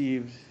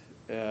received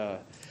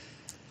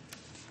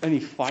any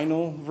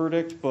final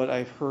verdict, but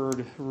I've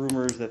heard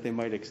rumors that they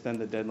might extend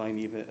the deadline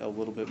even a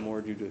little bit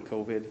more due to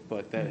COVID,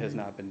 but that has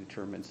not been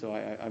determined. So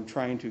I'm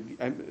trying to,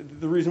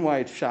 the reason why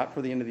it's shot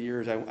for the end of the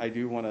year is I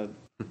do want to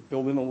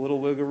build in a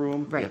little wiggle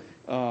room. Right.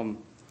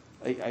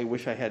 I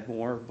wish I had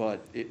more,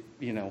 but it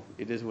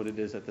is what it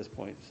is at this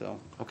point. So.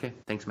 Okay.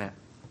 Thanks, Matt.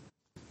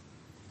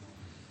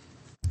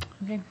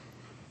 Okay.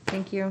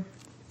 Thank you.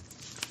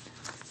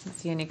 Don't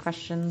see any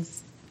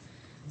questions,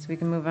 so we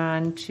can move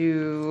on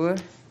to.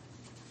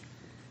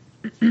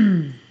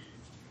 Where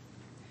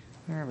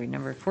are we?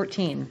 Number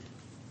 14.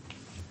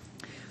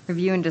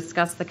 Review and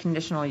discuss the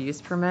conditional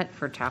use permit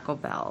for Taco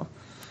Bell.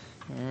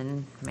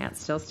 And Matt's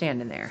still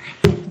standing there.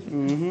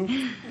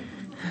 Mm-hmm.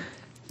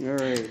 All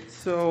right.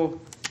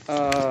 So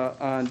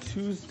on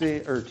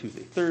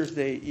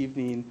Thursday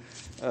evening,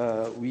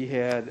 we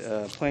had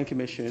Plan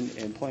Commission,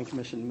 and Plan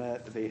Commission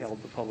met. They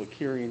held the public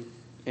hearing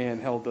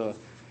and held a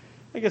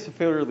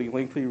fairly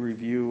lengthy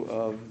review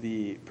of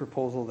the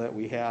proposal that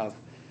we have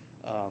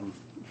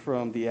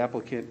from the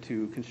applicant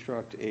to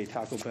construct a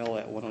Taco Bell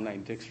at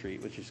 109 Dick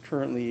Street, which is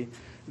currently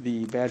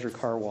the Badger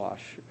Car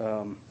Wash.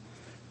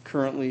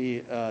 Currently,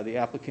 the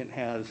applicant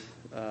has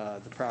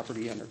the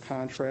property under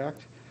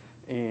contract,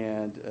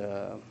 and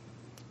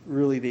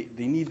really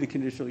they need the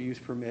conditional use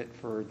permit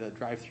for the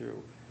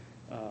drive-through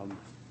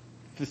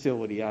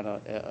facility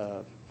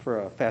on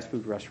for a fast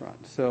food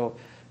restaurant. So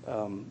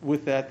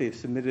with that, they've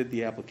submitted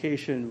the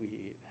application.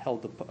 We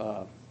held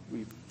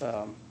we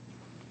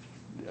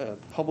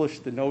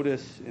published the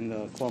notice in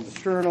the Columbus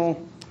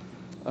Journal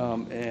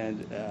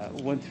and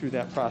went through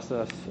that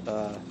process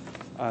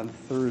on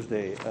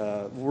Thursday.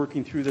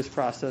 Working through this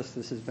process,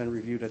 this has been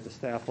reviewed at the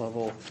staff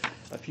level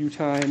a few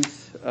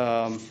times.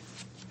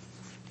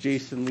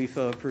 Jason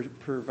Letha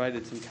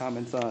provided some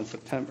comments on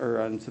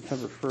September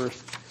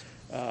 1st.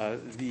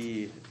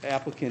 The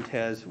applicant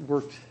has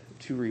worked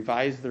to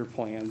revise their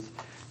plans,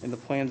 and the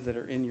plans that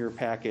are in your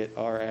packet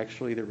are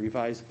actually the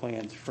revised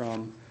plans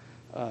from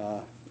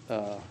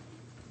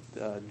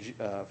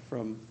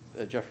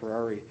Jeff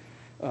Ferrari.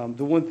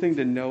 The one thing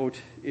to note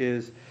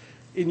is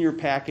in your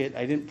packet,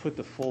 I didn't put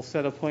the full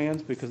set of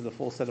plans because the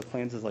full set of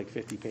plans is like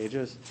 50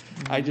 pages.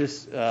 I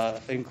just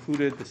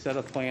included the set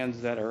of plans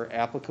that are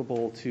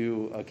applicable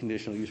to a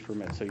conditional use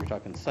permit. So you're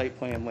talking site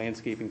plan,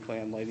 landscaping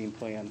plan, lighting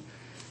plan,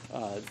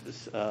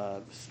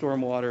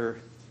 stormwater,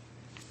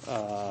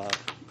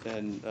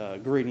 and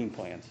grading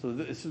plans. So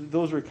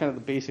those are kind of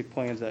the basic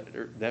plans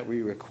that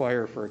we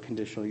require for a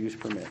conditional use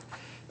permit.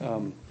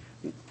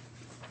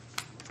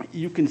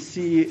 You can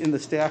see in the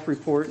staff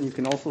report, and you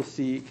can also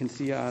see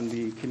on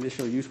the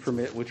conditional use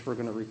permit, which we're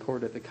going to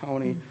record at the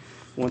county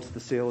once the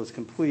sale is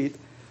complete,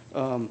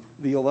 the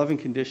 11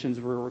 conditions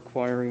we're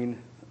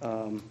requiring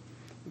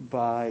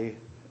by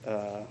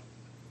the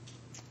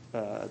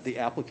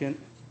applicant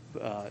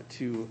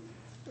to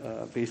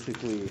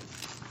basically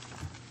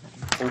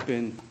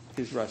open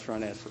his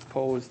restaurant as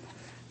proposed.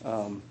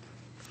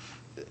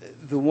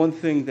 The one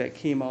thing that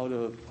came out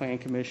of Plan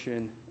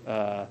Commission,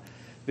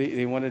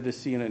 they wanted to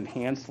see an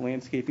enhanced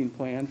landscaping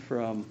plan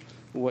from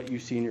what you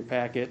see in your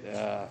packet.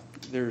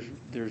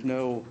 There's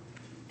no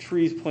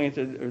trees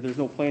planted, or there's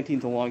no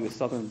plantings along the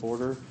southern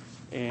border,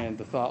 and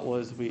the thought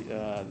was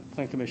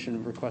Plan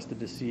Commission requested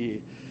to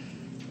see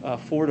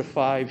 4 to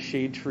 5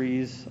 shade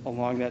trees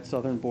along that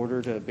southern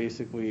border to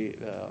basically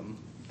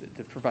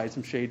to provide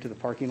some shade to the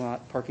parking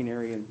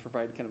area, and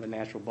provide kind of a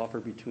natural buffer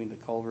between the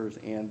Culvers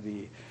and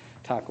the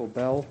Taco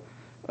Bell.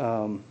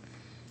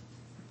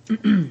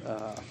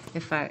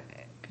 If I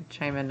could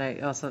chime in, I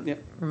also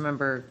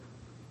remember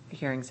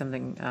hearing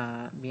something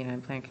being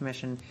on Plan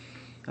Commission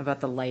about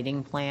the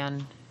lighting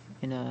plan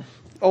in a.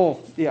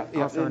 Oh, yeah.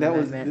 That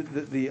was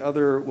the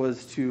other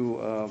was to,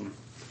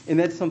 and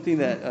that's something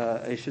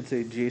that I should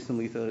say Jason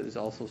Letha is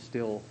also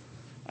still.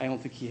 I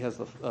don't think he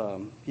has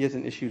he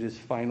hasn't issued his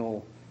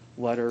final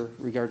letter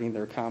regarding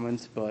their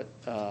comments, but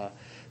the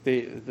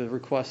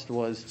request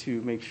was to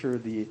make sure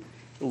the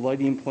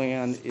lighting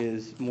plan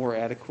is more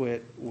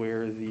adequate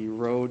where the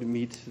road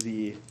meets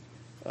the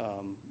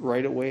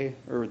right-of-way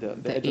or the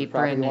edge of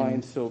property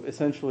line. So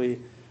essentially,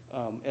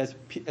 as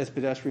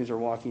pedestrians are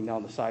walking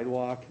down the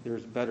sidewalk,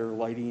 there's better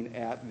lighting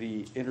at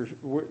the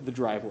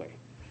driveway.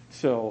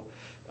 So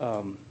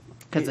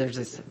because there's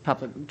this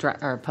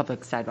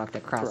public sidewalk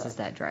that crosses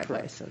that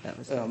driveway. So that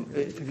was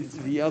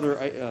the other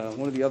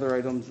one of the other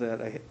items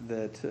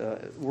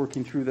that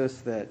working through this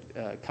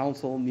that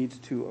council needs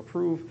to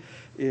approve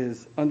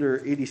is under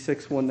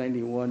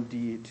 86-191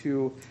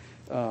 D2.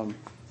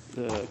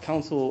 The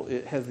council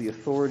has the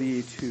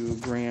authority to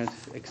grant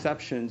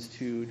exceptions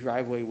to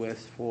driveway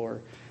widths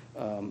for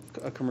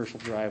a commercial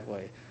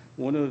driveway.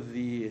 One of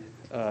the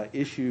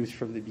issues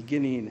from the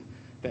beginning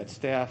that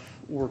staff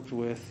worked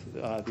with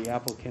the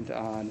applicant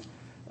on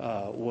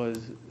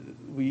was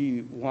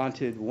we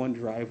wanted one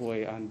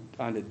driveway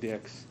onto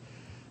Dick's,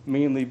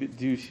 mainly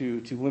due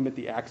to limit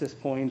the access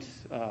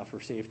points for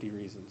safety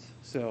reasons.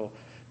 So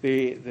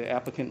the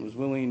applicant was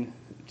willing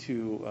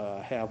to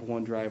have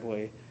one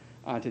driveway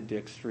onto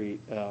Dick Street.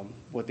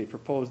 What they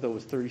proposed, though,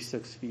 was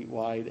 36 feet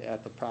wide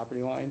at the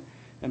property line,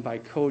 and by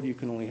code you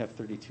can only have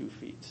 32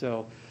 feet.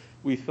 So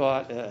we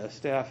thought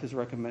staff is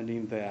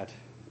recommending that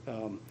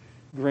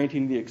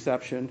granting the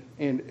exception,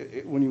 and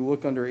when you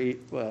look under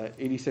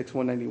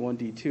 86-191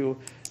 D2,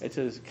 it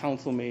says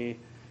council may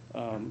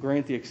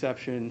grant the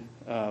exception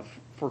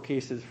for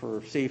cases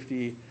for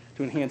safety,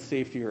 to enhance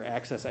safety or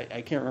access.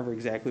 I can't remember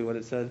exactly what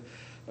it said,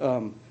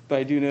 but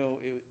I do know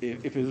if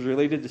it was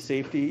related to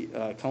safety,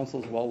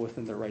 council is well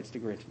within their rights to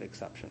grant an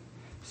exception.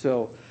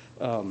 So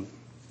and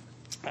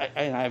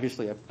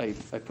obviously I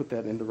put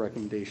that into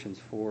recommendations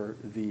for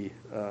the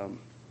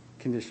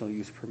conditional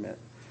use permit.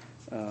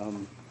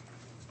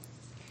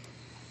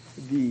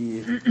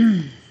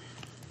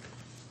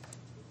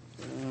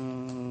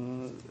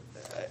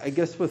 I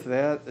guess with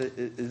that,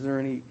 is there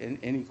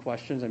any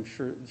questions? I'm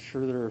sure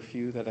there are a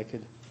few that I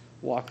could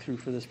walk through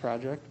for this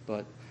project,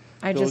 but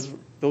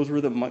those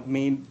were the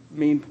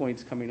main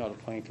points coming out of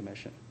Plan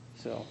Commission.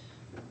 So.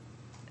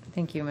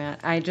 Thank you, Matt.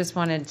 I just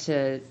wanted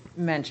to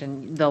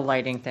mention the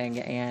lighting thing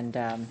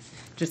and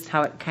just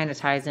how it kind of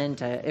ties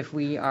into if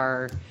we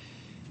are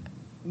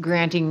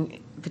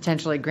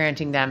potentially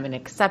granting them an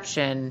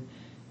exception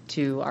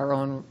to our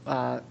own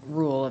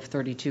rule of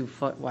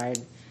 32-foot wide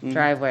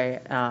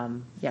driveway,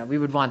 yeah, we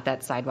would want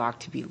that sidewalk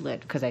to be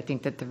lit, because I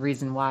think that the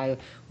reason why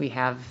we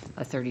have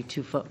a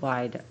 32-foot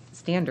wide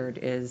standard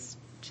is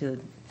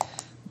to,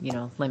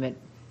 limit,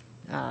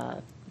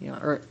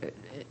 or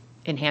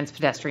enhance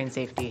pedestrian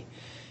safety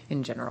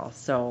in general.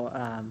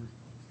 So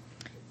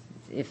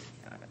if,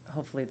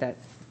 hopefully that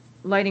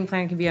lighting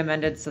plan can be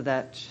amended so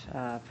that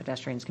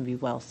pedestrians can be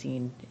well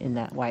seen in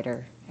that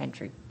wider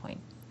entry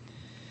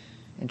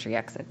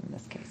exit in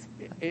this case.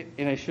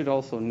 And I should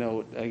also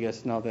note, I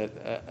guess now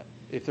that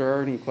if there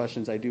are any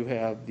questions, I do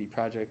have the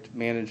project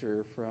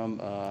manager from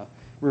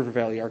River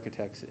Valley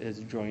Architects has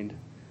joined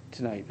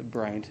tonight.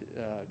 Bryant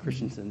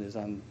Christensen is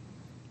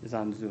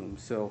on Zoom.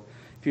 So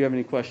if you have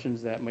any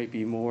questions that might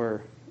be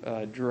more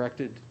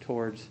directed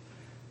towards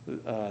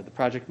the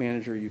project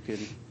manager, you can.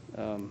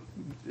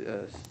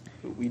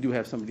 We do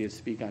have somebody to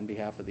speak on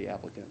behalf of the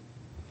applicant.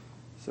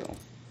 So.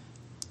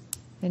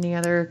 Any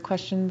other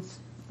questions,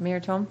 Mayor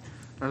Tome?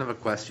 I don't have a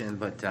question,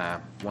 but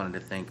wanted to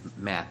thank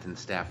Matt and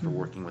staff for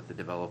working with the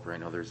developer. I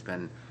know there's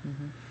been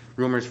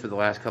rumors for the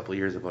last couple of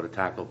years about a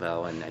Taco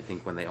Bell, and I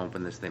think when they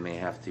open this, they may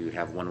have to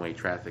have one-way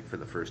traffic for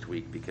the first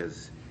week,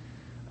 because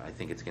I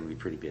think it's going to be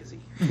pretty busy.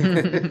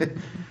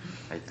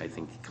 I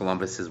think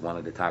Columbus has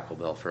wanted a Taco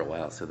Bell for a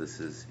while, so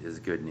this is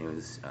good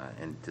news,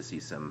 and to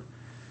see some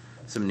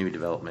new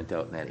development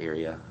out in that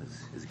area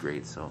is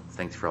great. So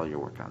thanks for all your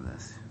work on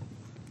this.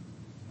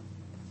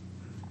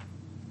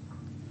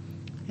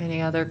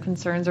 Any other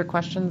concerns or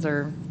questions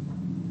or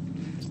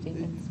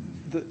statements?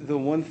 The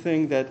one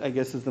thing that I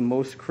guess is the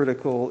most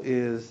critical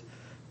is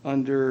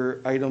under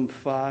item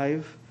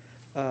 5,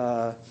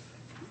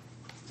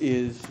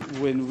 is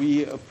when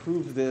we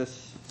approve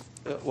this,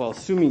 well,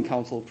 assuming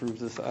council approves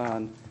this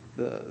on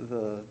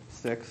the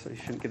 6th, I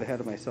shouldn't get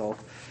ahead of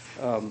myself,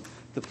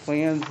 the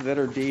plans that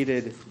are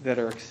dated, that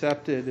are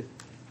accepted,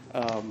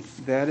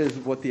 that is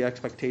what the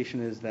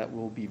expectation is that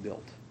will be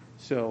built.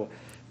 So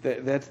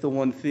that's the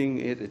one thing,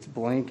 it's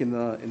blank in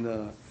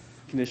the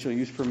conditional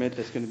use permit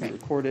that's going to be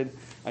recorded.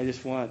 I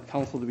just want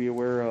council to be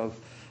aware of,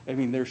 I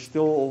mean, there's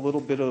still a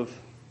little bit of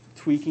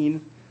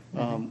tweaking.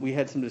 We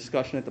had some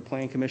discussion at the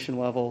Plan Commission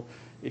level.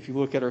 If you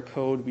look at our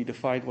code, we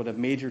defined what a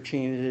major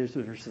change is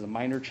versus a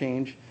minor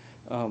change.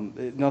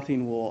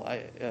 Nothing will,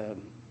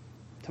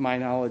 to my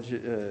knowledge,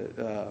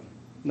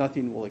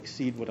 nothing will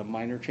exceed what a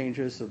minor change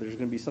is. So there's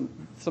going to be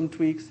some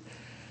tweaks,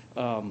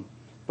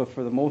 but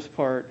for the most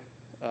part,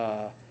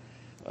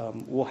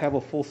 we'll have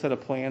a full set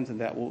of plans,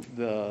 and that will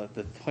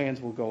the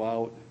plans will go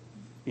out,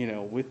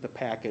 with the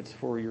packets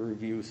for your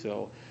review.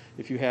 So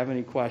if you have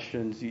any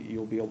questions,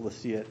 you'll be able to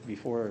see it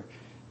before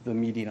the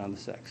meeting on the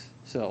 6th.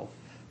 So,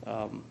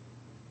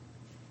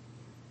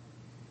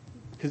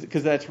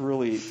 because that's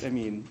really, I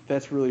mean,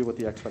 that's really what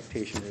the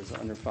expectation is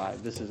under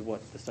 5. This is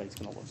what the site's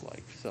going to look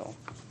like. So.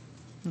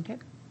 Okay.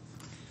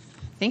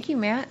 Thank you,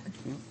 Matt.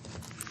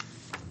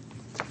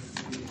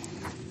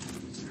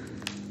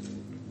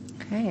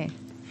 Okay.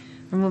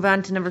 We'll move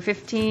on to number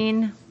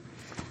 15,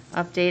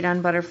 update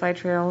on Butterfly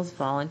Trails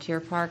Volunteer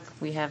Park.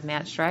 We have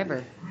Matt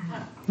Schreiber.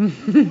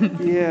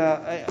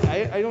 Yeah,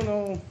 I don't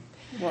know.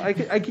 Well,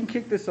 I can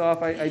kick this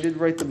off. I did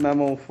write the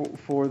memo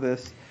for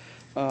this.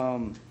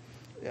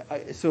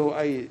 So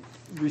I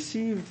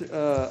received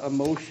a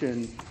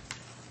motion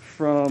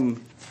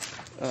from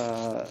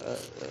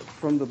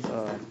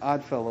the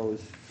Odd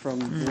Fellows from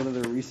one of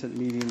their recent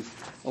meetings,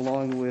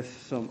 along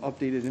with some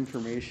updated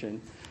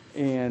information.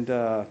 And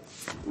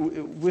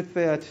with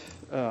that,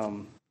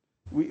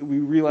 we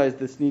realized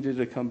this needed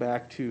to come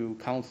back to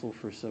council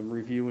for some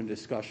review and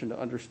discussion to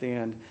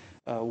understand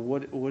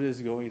what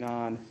is going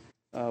on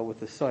with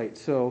the site.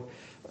 So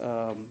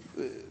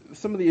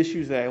some of the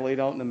issues that I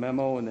laid out in the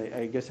memo, and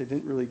I guess I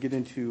didn't really get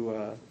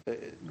into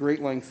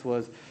great lengths,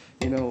 was,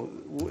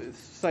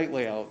 site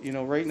layout.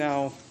 Right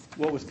now,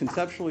 what was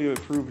conceptually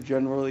approved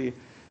generally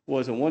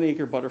was a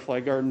 1-acre butterfly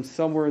garden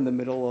somewhere in the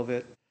middle of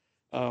it.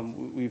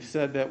 We've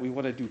said that we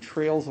want to do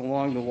trails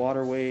along the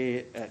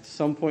waterway at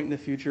some point in the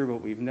future,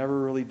 but we've never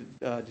really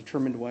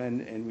determined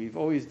when. And we've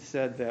always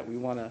said that we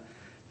want a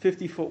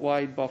 50-foot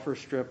wide buffer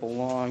strip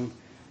along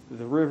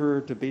the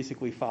river to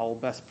basically follow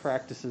best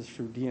practices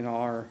through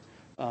DNR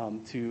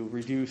to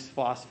reduce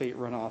phosphate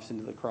runoffs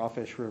into the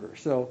Crawfish River.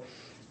 So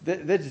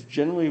that's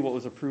generally what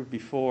was approved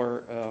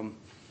before.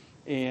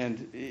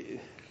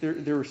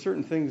 There were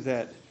certain things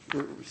that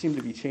seemed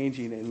to be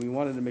changing, and we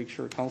wanted to make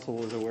sure council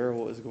was aware of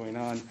what was going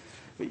on.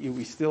 But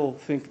we still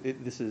think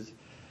this is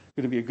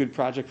going to be a good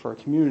project for our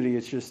community.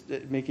 It's just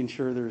making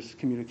sure there's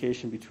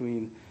communication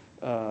between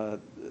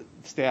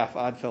staff,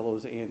 Odd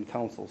Fellows, and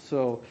council.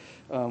 So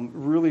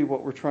really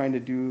what we're trying to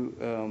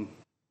do,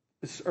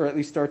 or at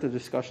least start the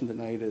discussion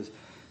tonight, is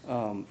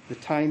the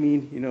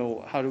timing.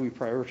 How do we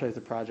prioritize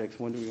the projects?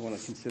 When do we want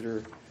to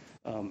consider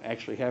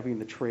actually having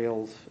the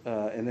trails,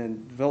 and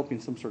then developing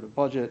some sort of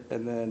budget,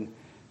 and then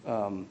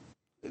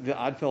the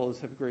Odd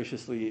Fellows have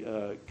graciously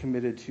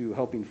committed to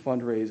helping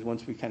fundraise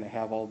once we kind of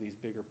have all these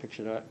bigger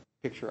picture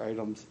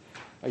items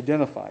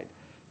identified.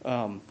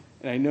 And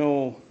I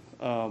know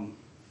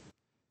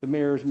the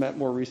mayor's met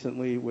more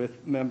recently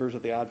with members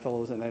of the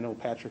Oddfellows, and I know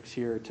Patrick's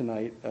here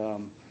tonight.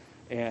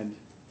 And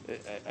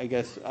I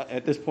guess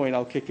at this point,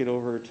 I'll kick it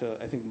over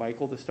to, I think,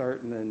 Michael to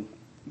start, and then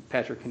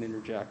Patrick can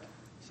interject.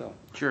 So.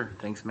 Sure.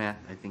 Thanks, Matt.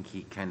 I think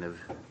he kind of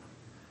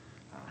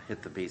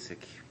hit the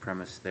basic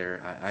premise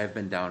there. I have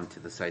been down to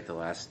the site the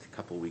last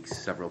couple weeks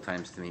several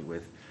times to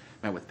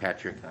met with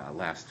Patrick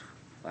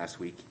last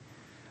week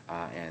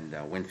and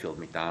Winfield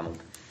McDonald.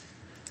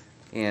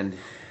 And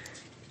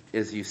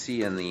as you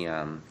see in the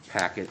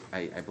packet,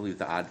 I believe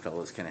the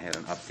Oddfellows kind of had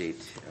an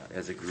update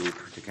as a group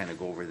to kind of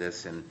go over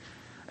this. And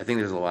I think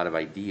there's a lot of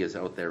ideas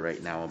out there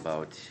right now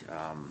about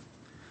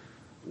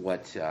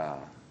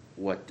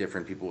what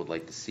different people would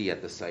like to see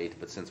at the site.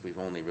 But since we've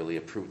only really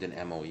approved an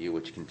MOU,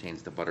 which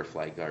contains the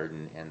butterfly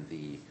garden and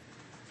the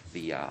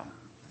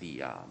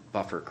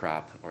buffer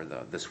crop, or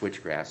the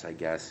switchgrass, I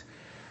guess,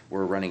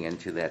 we're running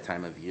into that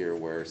time of year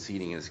where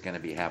seeding is going to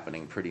be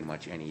happening pretty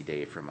much any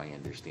day, from my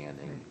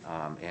understanding.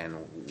 And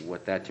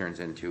what that turns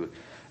into,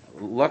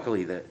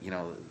 luckily, the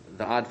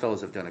Oddfellows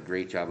have done a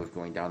great job of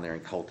going down there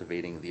and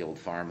cultivating the old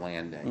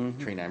farmland.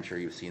 Mm-hmm. Trina, I'm sure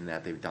you've seen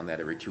that. They've done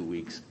that every 2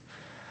 weeks.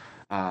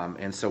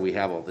 And so we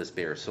have all this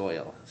bare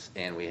soil,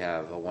 and we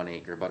have a 1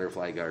 acre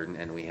butterfly garden,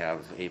 and we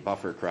have a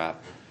buffer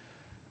crop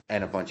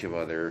and a bunch of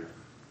other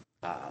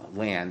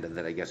land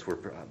that I guess we're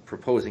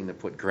proposing to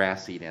put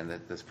grass seed in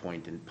at this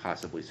point, and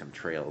possibly some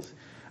trails.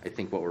 I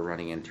think what we're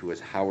running into is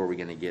how are we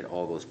going to get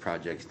all those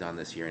projects done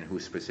this year, and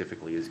who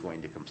specifically is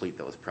going to complete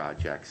those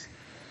projects.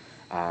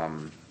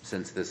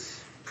 Since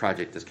this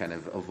project has kind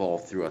of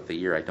evolved throughout the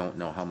year, I don't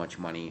know how much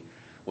money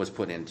was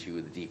put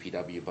into the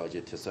DPW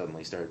budget to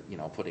suddenly start,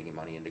 putting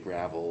money into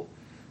gravel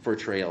for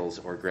trails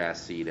or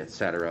grass seed, et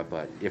cetera.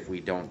 But if we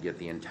don't get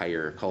the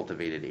entire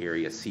cultivated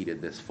area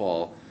seeded this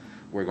fall,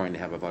 we're going to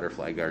have a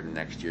butterfly garden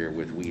next year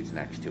with weeds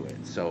next to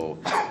it. So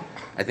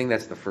I think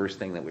that's the first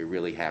thing that we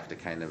really have to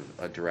kind of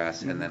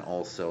address, and then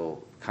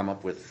also come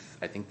up with,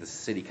 I think the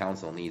city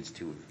council needs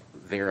to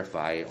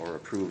verify or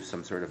approve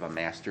some sort of a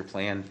master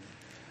plan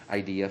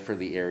idea for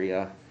the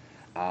area.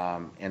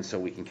 And so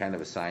we can kind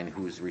of assign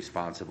who's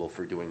responsible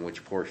for doing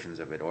which portions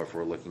of it, or if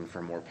we're looking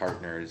for more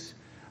partners,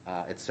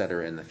 et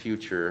cetera, in the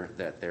future,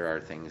 that there are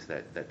things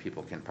that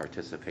people can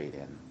participate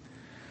in.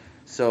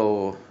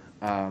 So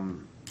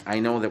I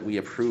know that we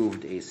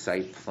approved a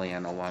site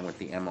plan along with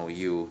the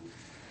MOU,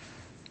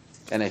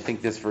 and I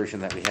think this version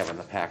that we have in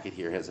the packet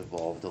here has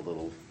evolved a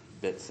little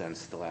bit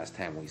since the last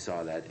time we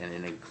saw that, and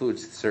it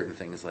includes certain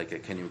things like a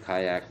canoe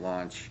kayak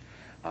launch.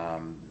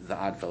 The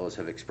Oddfellows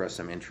have expressed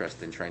some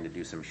interest in trying to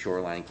do some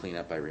shoreline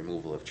cleanup by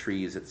removal of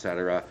trees, et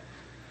cetera.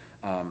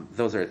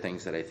 Those are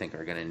things that I think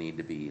are going to need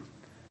to be,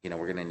 we're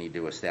going to need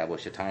to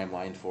establish a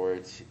timeline for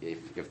it.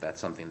 If that's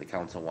something the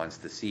council wants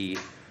to see,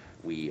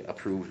 we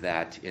approve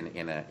that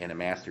in a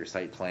master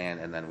site plan,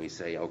 and then we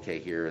say, okay,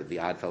 here the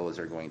Oddfellows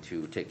are going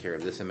to take care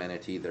of this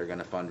amenity, they're going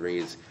to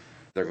fundraise,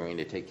 they're going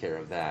to take care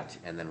of that,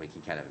 and then we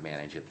can kind of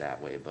manage it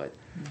that way. But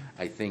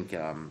I think,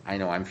 I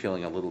know I'm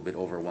feeling a little bit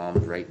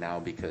overwhelmed right now,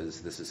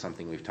 because this is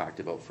something we've talked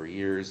about for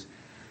years.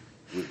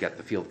 We've got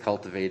the field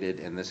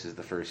cultivated, and this is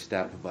the first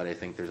step, but I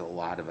think there's a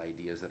lot of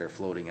ideas that are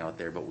floating out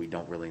there, but we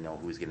don't really know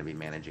who's going to be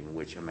managing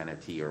which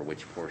amenity or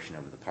which portion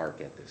of the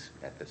park at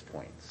this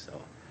point.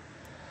 So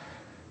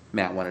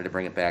Matt wanted to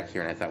bring it back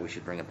here, and I thought we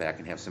should bring it back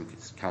and have some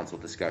council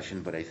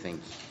discussion, but I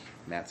think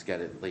Matt's got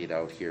it laid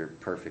out here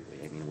perfectly.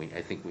 I mean,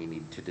 I think we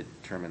need to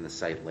determine the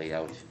site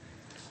layout,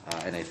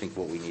 and I think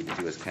what we need to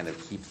do is kind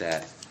of keep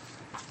that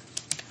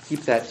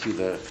to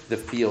the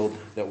field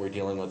that we're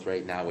dealing with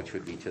right now, which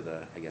would be to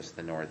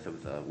the north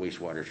of the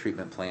wastewater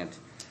treatment plant,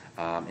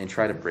 and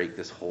try to break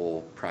this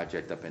whole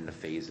project up into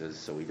phases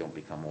so we don't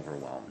become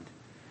overwhelmed.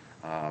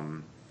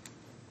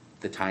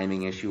 The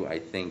timing issue, I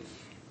think,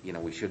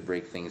 we should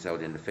break things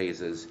out into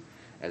phases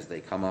as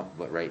they come up,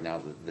 but right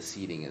now the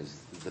seeding is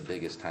the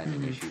biggest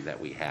timing issue that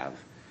we have.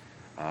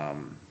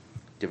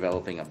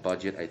 Developing a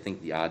budget, I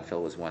think the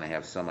Oddfellows want to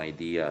have some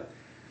idea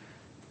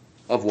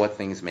of what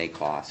things may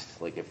cost,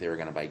 like if they were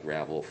going to buy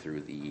gravel through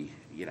the,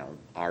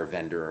 our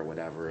vendor or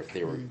whatever, if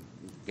they were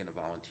going to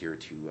volunteer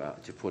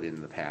to put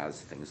in the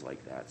paths, things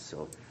like that.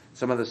 So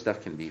some of the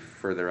stuff can be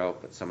further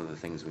out, but some of the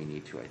things we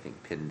need to, I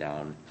think, pin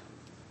down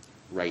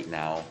right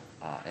now,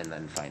 and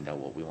then find out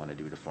what we want to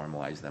do to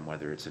formalize them,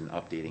 whether it's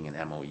updating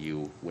an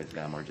MOU with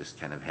them, or just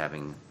kind of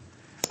having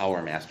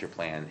our master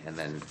plan and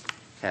then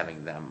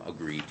having them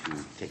agree to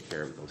take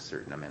care of those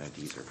certain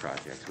amenities or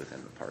projects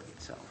within the park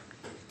itself.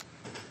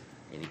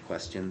 Any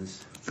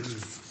questions?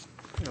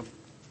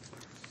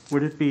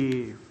 Would it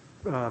be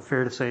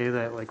fair to say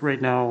that, like,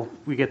 right now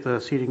we get the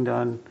seeding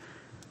done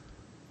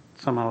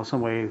somehow,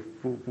 some way,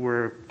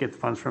 we get the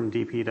funds from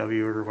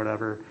DPW or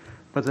whatever,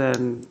 but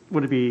then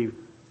would it be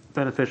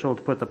beneficial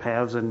to put the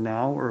paths in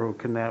now, or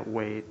can that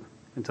wait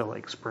until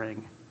like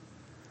spring?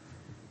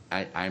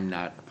 I'm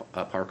not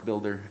a park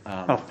builder.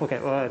 Okay.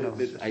 Well,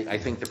 I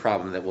think the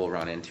problem that we'll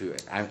run into,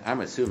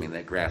 I'm assuming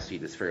that grass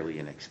seed is fairly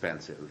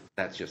inexpensive.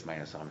 That's just my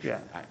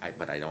assumption. Yeah.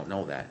 But I don't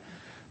know that.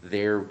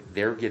 they're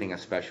getting a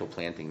special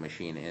planting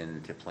machine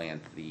in to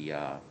plant the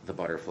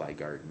butterfly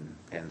garden.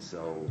 And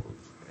so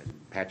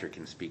Patrick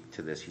can speak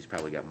to this. He's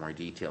probably got more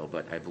detail,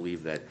 but I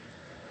believe that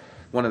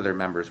one of their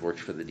members works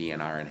for the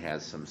DNR and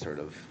has some sort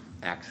of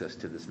access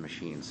to this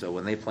machine. So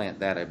when they plant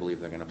that, I believe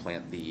they're going to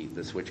plant the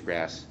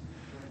switchgrass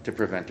to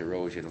prevent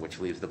erosion, which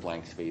leaves the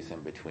blank space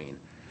in between.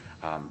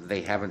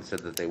 They haven't said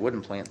that they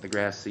wouldn't plant the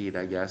grass seed,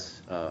 I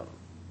guess.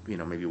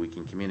 Maybe we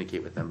can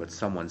communicate with them, but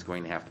someone's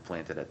going to have to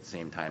plant it at the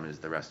same time as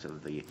the rest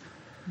of the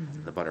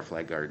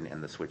butterfly garden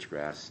and the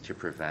switchgrass to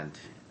prevent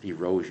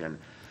erosion.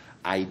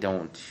 I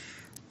don't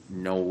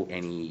know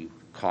any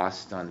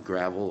cost on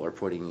gravel or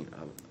putting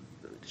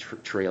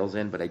trails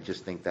in, but I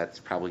just think that's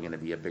probably going to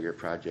be a bigger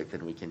project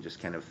than we can just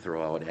kind of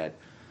throw out at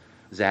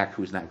Zach,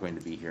 who's not going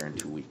to be here in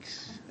 2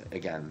 weeks.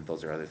 Again,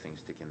 those are other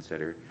things to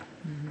consider.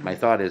 My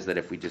thought is that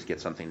if we just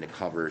get something to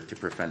cover to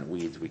prevent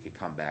weeds, we could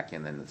come back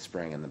in the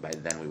spring, and by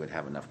then we would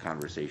have enough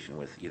conversation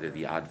with either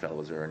the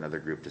Oddfellows or another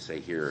group to say,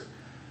 here,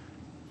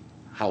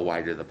 how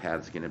wide are the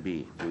paths going to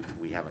be?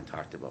 We haven't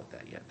talked about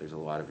that yet. There's a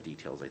lot of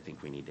details I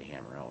think we need to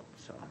hammer out.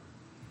 So,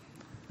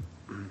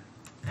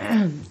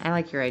 I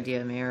like your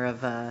idea, Mayor,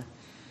 of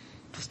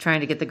just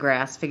trying to get the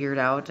grass figured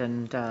out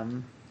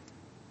and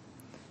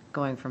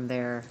going from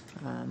there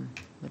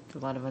with a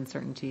lot of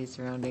uncertainty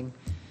surrounding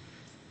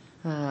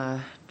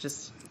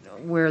just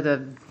where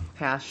the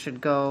path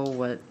should go,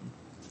 what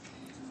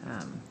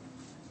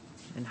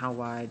and how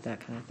wide, that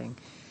kind of thing.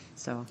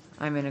 So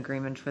I'm in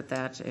agreement with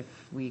that. If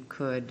we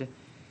could,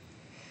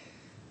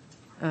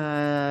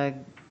 I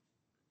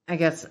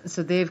guess,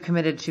 so they've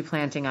committed to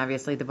planting,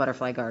 obviously, the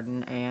butterfly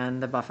garden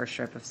and the buffer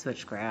strip of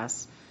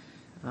switchgrass.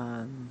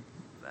 I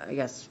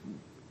guess,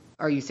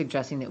 are you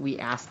suggesting that we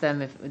ask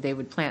them if they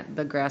would plant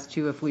the grass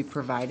too if we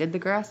provided the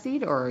grass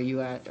seed, or are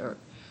you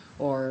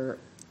or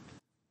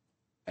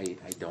I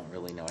don't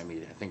really know. I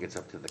mean, I think it's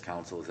up to the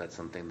council. Is that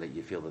something that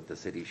you feel that the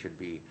city should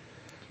be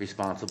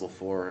responsible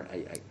for?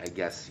 I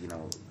guess,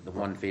 the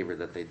one favor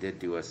that they did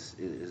do us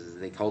is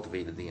they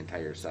cultivated the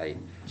entire site.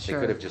 Sure.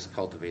 They could have just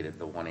cultivated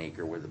the 1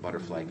 acre where the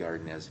butterfly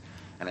garden is,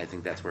 and I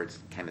think that's where it's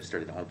kind of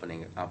started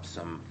opening up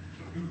some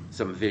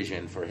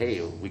vision for,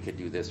 hey, we could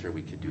do this or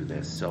we could do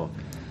this. So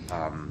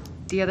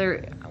the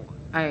other,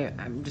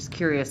 I'm just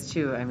curious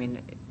too. I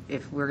mean,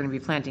 if we're going to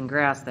be planting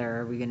grass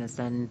there, are we going to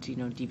send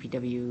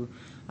DPW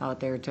out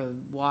there to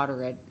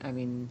water it? I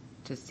mean,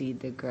 to seed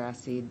the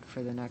grass seed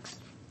for the next.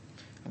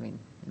 I mean,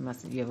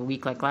 unless you have a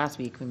week like last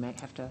week, we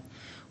might have to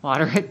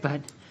water it,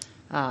 but.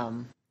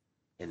 And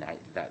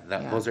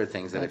those are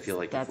things that I feel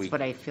like that's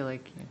what I feel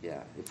like.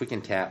 Yeah, if we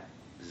can tap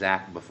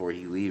Zach before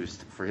he leaves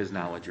for his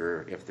knowledge,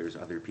 or if there's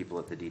other people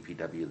at the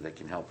DPW that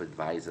can help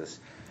advise us.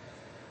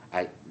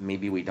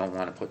 Maybe we don't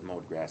want to put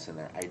mowed grass in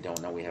there. I don't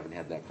know. We haven't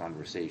had that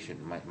conversation.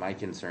 My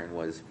concern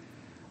was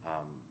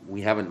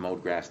we haven't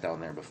mowed grass down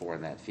there before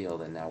in that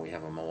field, and now we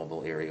have a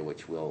mowable area,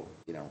 which will,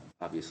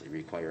 obviously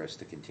require us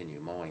to continue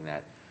mowing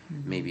that.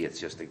 Maybe it's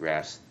just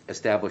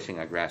establishing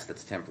a grass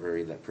that's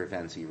temporary that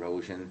prevents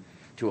erosion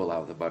to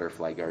allow the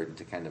butterfly garden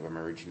to kind of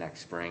emerge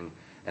next spring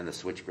and the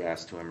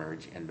switchgrass to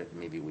emerge, and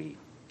maybe we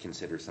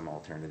consider some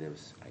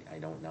alternatives. I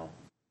don't know.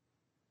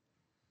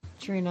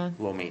 Trina.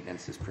 Low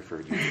maintenance is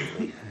preferred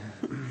usually.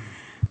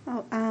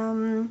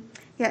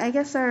 Yeah, I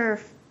guess our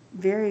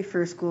very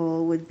first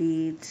goal would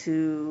be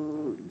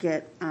to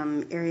get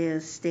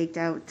areas staked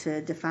out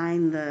to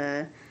define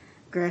the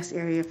grass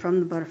area from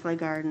the butterfly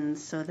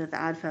gardens so that the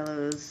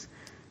Oddfellows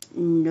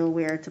know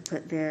where to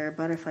put their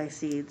butterfly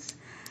seeds.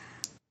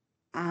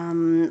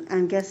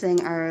 I'm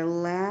guessing our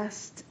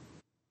last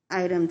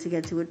item to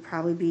get to would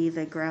probably be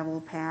the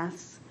gravel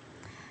paths.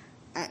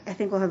 I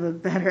think we'll have a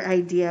better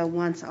idea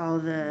once all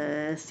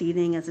the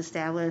seeding is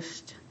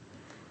established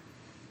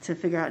to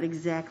figure out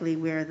exactly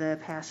where the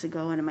paths should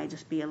go, and it might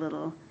just be a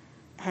little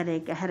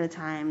headache ahead of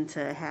time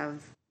to have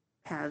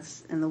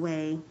paths in the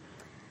way.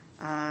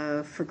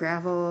 For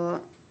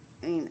gravel,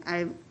 I mean,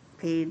 I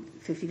paid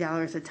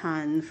 $50 a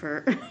ton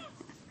for,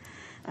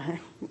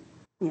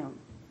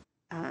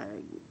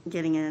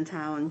 getting in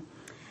town,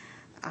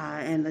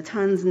 and the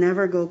tons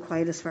never go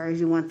quite as far as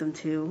you want them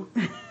to.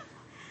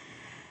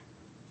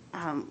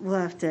 We'll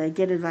have to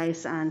get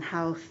advice on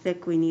how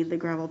thick we need the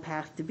gravel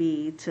path to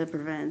be to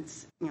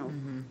prevent,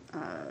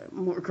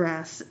 more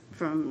grass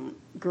from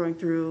growing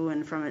through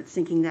and from it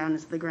sinking down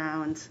into the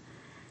ground.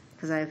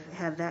 Because I've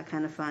had that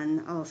kind of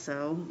fun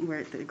also,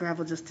 where the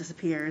gravel just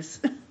disappears.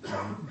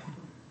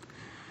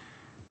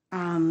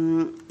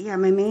 Yeah,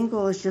 my main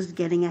goal is just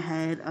getting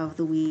ahead of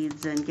the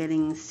weeds and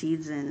getting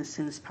seeds in as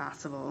soon as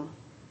possible.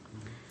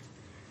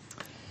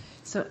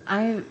 So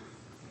I'm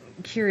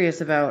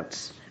curious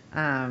about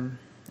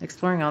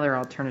exploring other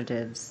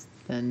alternatives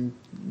than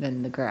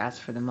the grass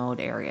for the mowed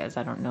areas.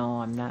 I don't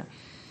know. I'm not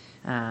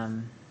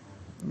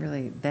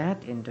really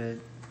that into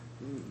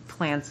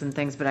plants and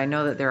things, but I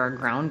know that there are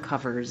ground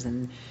covers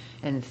and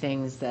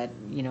things that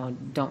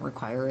don't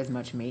require as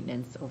much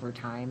maintenance over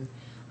time.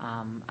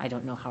 I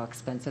don't know how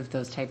expensive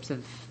those types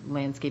of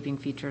landscaping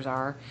features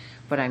are,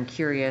 but I'm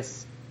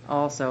curious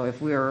also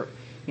if we're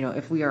you know,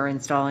 if we are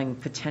installing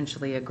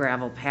potentially a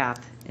gravel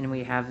path and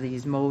we have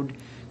these mowed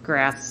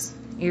grass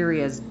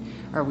areas,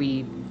 are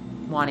we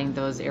wanting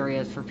those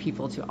areas for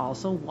people to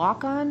also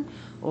walk on?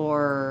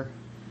 Or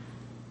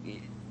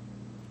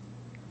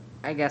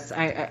I guess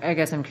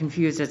I'm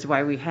confused as to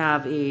why we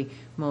have a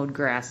mowed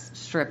grass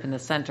strip in the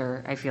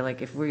center. I feel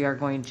like if we are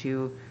going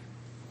to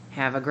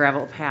have a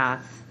gravel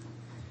path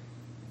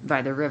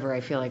by the river,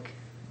 I feel like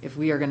if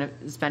we are going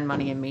to spend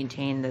money and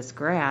maintain this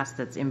grass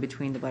that's in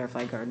between the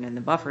butterfly garden and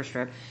the buffer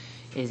strip,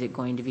 is it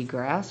going to be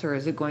grass or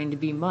is it going to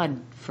be mud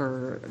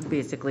for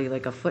basically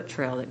like a foot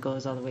trail that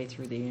goes all the way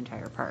through the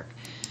entire park?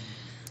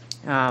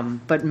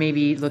 But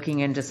maybe looking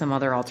into some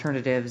other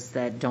alternatives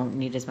that don't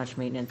need as much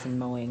maintenance and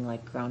mowing,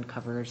 like ground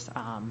covers,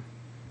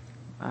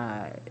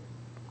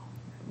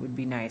 would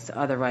be nice.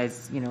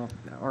 Otherwise, you know,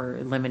 or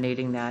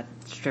eliminating that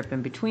strip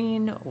in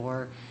between,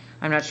 or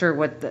I'm not sure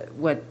what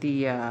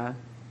the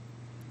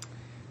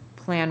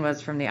plan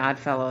was from the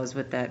Oddfellows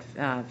with that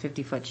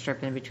 50-foot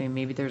strip in between.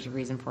 Maybe there's a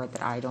reason for it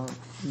that I don't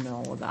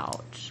know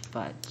about,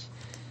 but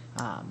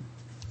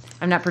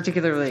I'm not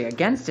particularly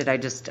against it. I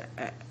just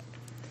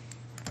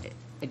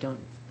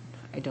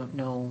I don't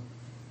know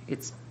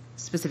its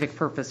specific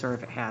purpose or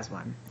if it has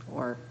one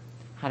or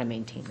how to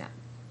maintain that.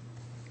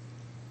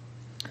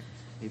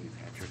 Maybe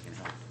Patrick can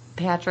help.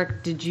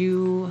 Patrick, did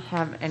you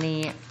have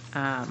any,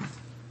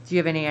 do you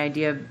have any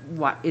idea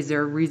what, is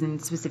there a reason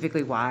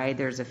specifically why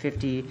there's a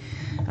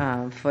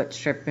 50-foot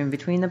strip in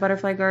between the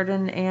butterfly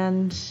garden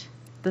and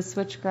the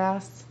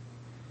switchgrass?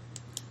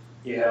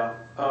 Yeah,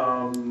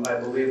 I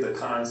believe the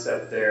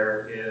concept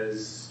there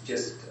is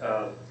just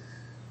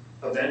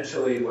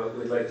eventually what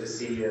we'd like to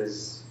see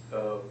is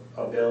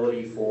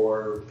ability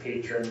for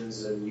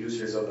patrons and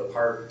users of the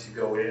park to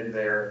go in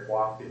there and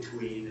walk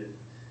between and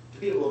to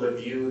be able to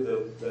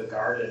view the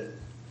garden,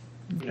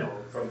 you know,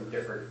 from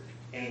different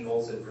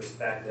angles and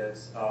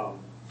perspectives.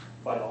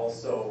 But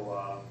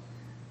also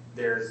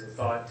there's a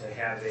thought to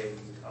having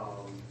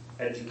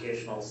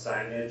educational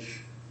signage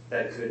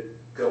that could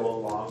go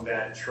along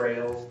that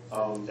trail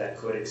that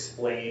could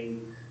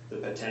explain the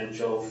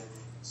potential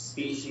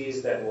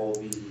species that will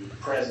be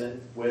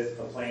present with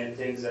the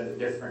plantings and the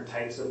different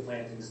types of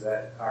plantings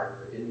that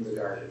are in the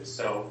garden.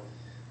 So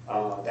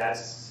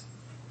that's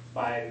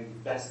my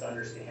best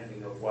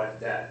understanding of what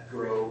that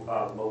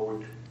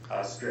mowed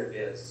strip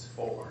is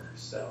for.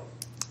 So.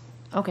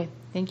 Okay,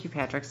 thank you,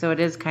 Patrick. So it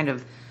is kind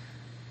of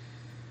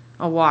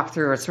a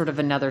walkthrough or sort of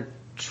another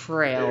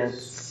trail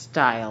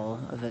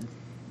style of it.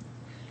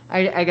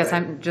 I guess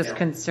right. I'm just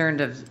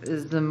concerned of,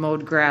 is the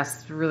mowed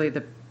grass really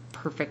the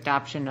perfect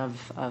option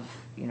of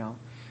you know,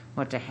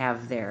 what to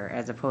have there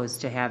as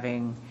opposed to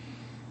having,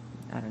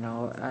 I don't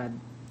know,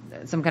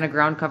 some kind of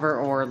ground cover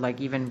or like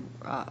even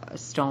a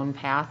stone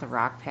path, a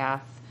rock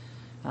path,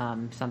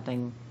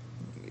 something.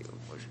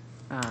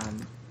 I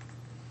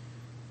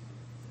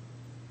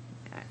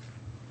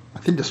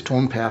think the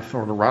stone path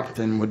or the rock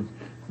thing would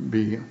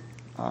be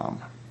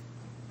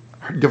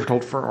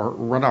difficult for our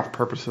runoff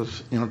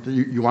purposes. You know,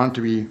 you want it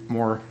to be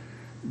more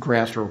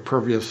grass or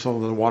pervious so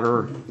the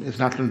water is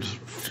not going to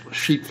just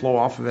sheet flow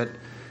off of it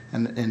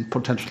and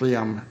potentially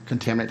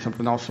contaminate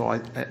something else. So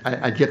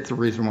I get the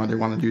reason why they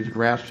want to use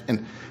grass,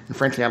 and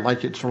frankly I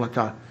like it sort of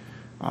like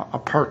a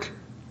park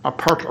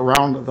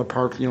around the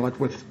park, you know, like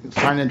with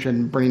signage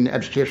and bringing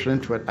education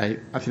into it. I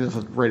think that's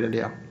a great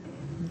idea.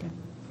 Okay.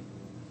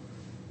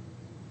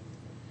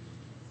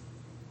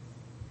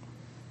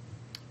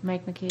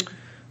 Mike McCabe.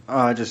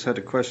 I just had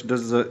a question.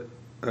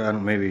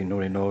 Maybe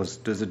nobody knows,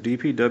 does the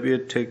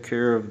DPW take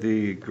care of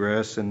the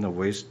grass in the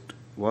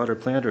wastewater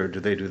plant, or do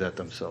they do that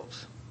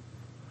themselves?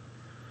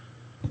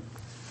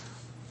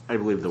 I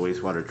believe the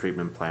wastewater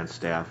treatment plant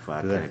staff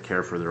kind of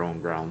care for their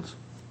own grounds.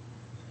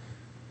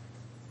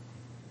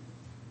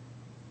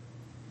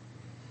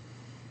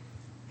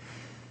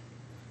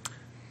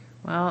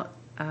 Well,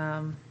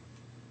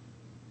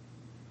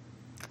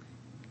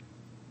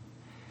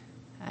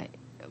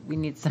 we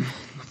need some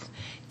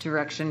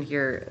direction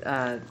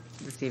here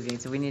this evening,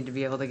 so we need to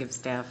be able to give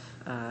staff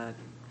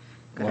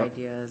good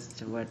ideas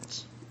to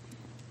what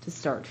to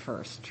start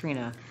first.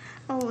 Trina.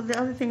 Oh, the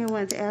other thing I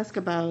wanted to ask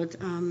about,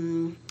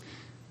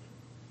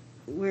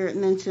 where it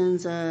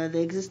mentions the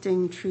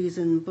existing trees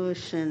and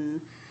bush, and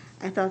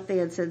I thought they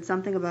had said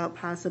something about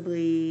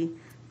possibly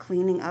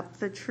cleaning up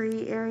the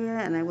tree area,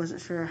 and I wasn't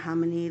sure how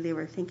many they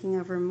were thinking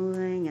of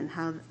removing and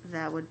how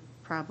that would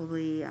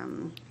probably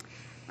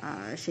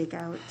shake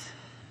out.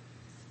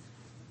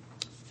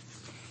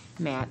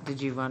 Matt,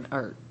 did you want,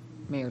 or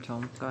Mayor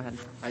Tome, go ahead.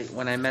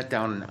 When I met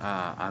down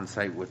on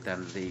site with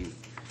them,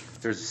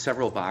 there's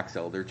several box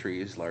elder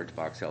trees, large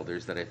box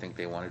elders, that I think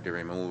they wanted to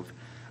remove.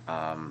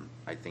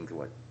 I think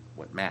what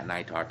Matt and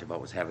I talked about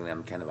was having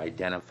them kind of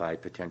identify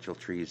potential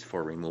trees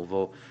for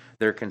removal.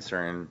 Their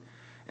concern,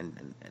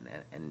 and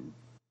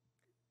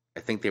I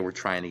think they were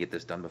trying to get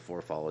this done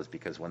before fall, is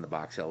because when the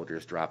box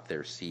elders dropped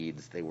their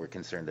seeds, they were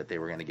concerned that they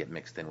were going to get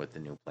mixed in with the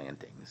new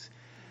plantings.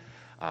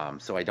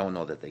 So I don't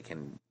know that they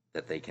can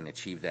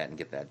achieve that and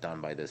get that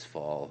done by this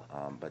fall,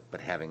 but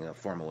having a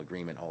formal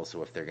agreement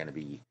also, if they're going to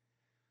be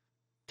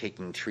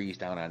taking trees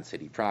down on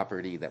city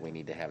property, that we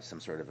need to have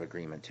some sort of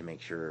agreement to make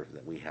sure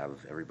that we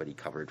have everybody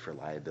covered for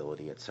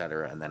liability, et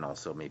cetera. And then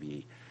also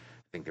maybe,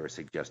 I think they were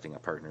suggesting a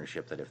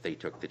partnership that if they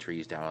took the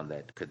trees down,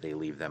 that could they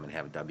leave them and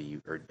have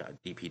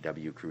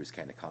DPW crews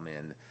kind of come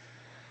in,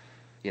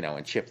 you know,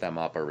 and chip them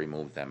up or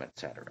remove them, et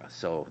cetera.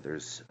 So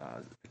there's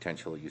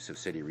potential use of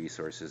city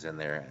resources in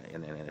there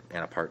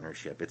and a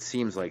partnership. It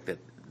seems like that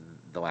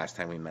the last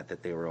time we met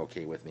that they were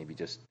okay with maybe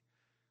just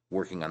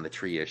working on the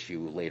tree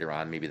issue later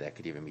on. Maybe that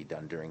could even be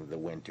done during the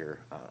winter,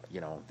 you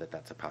know,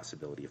 that's a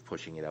possibility of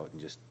pushing it out and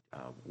just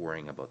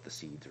worrying about the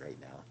seeds right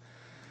now.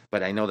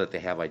 But I know that they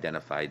have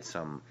identified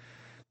some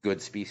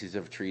good species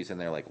of trees in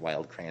there, like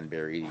wild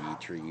cranberry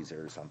trees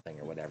or something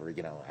or whatever,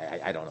 you know,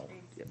 I don't know.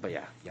 But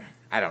yeah,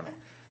 I don't know.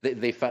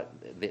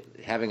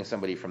 Having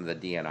somebody from the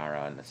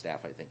DNR on the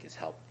staff, I think, has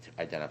helped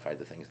identify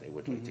the things they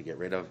would like to get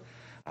rid of.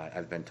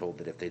 I've been told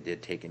that if they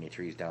did take any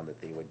trees down,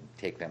 that they would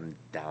take them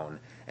down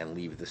and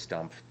leave the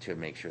stump to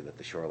make sure that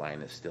the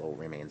shoreline still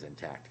remains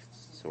intact,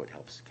 so it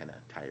helps kind of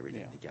tie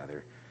everything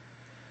together.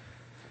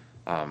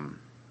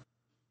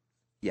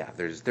 Yeah,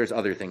 there's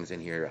other things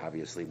in here,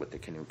 obviously, with the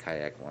canoe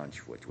kayak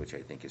launch, which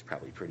I think is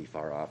probably pretty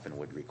far off and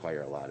would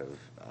require a lot of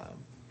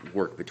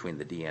work between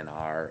the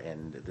DNR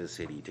and the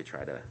city to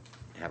try to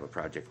have a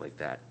project like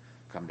that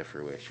come to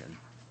fruition.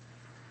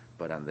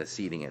 But on the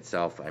seeding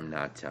itself, I'm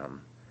not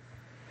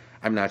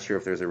sure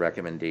if there's a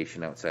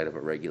recommendation outside of a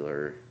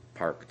regular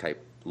park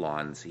type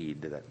lawn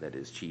seed that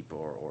is cheap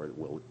or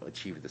will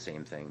achieve the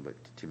same thing. But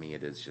to me,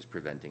 it is just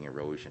preventing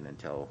erosion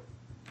until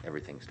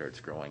everything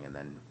starts growing, and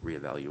then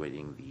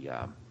reevaluating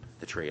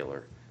the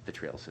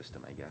trail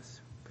system, I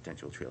guess,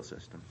 potential trail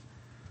system.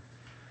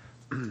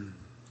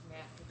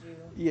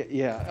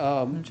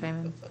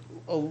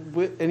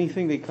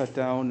 Anything they cut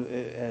down,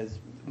 as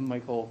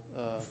Michael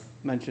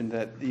mentioned,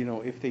 that, you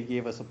know, if they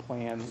gave us a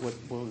plan, what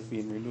was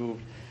being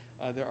removed.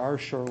 There are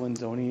shoreline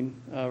zoning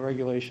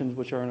regulations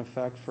which are in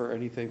effect for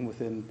anything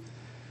within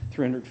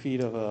 300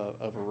 feet of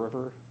a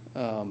river.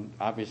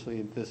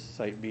 Obviously, this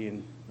site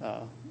being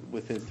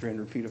within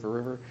 300 feet of a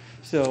river.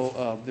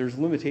 So there's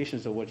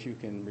limitations to what you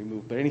can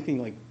remove, but anything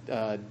like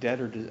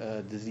dead or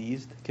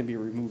diseased can be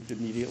removed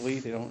immediately.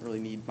 They don't really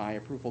need my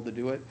approval to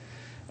do it.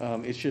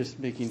 It's just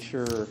making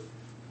sure,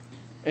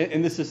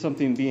 and this is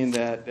something being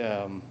that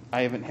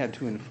I haven't had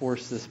to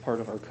enforce this part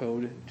of our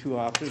code too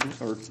often,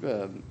 or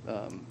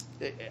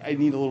I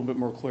need a little bit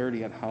more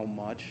clarity on how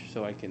much,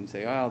 so I can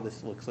say, oh,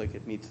 this looks like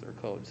it meets their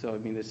code. So, I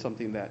mean, it's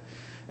something that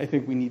I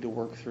think we need to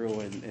work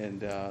through,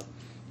 and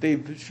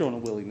they've shown a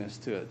willingness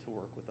to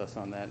work with us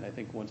on that. And I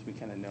think once we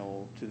kind of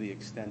know to the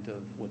extent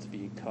of what's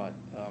being cut,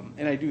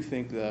 and I do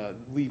think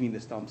leaving the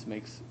stumps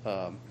makes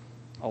a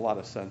lot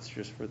of sense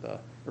just for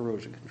the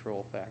erosion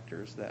control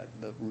factors that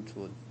the roots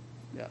would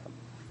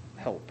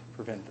help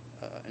prevent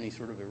any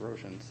sort of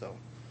erosion. So.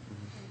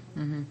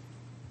 Mm-hmm.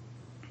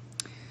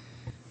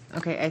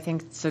 Okay, I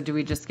think, so do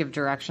we just give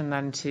direction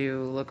then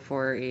to look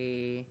for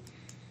a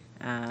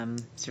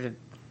sort of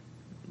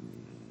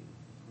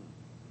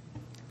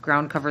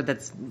ground cover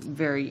that's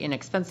very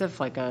inexpensive,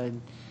 like a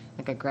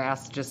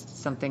grass, just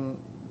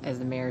something, as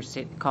the mayor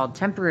stated, called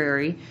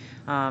temporary,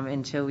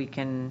 until we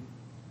can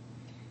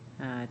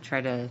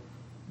try to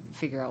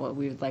figure out what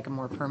we would like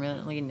more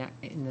permanently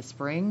in the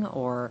spring?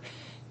 Or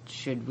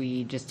should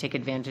we just take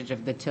advantage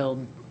of the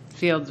tilled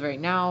fields right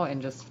now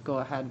and just go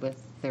ahead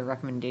with their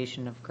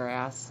recommendation of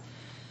grass?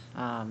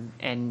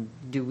 And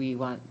do we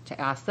want to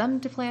ask them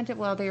to plant it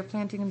while they're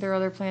planting their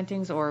other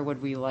plantings, or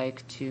would we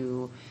like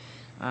to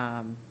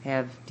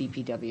have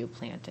DPW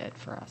plant it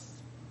for us?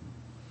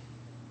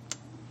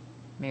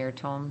 Mayor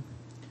Tome?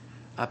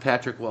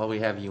 Patrick, while we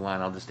have you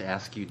on, I'll just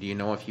ask you, do you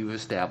know if you've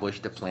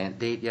established a plant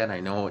date yet?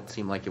 I know it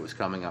seemed like it was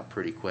coming up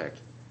pretty quick.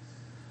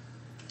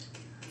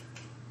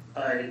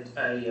 I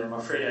am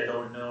afraid I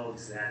don't know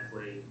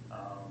exactly,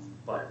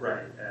 but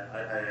right,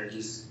 I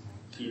just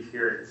keep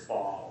hearing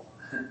fall.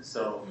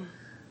 So,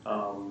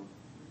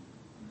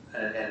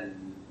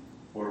 and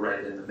we're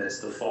right in the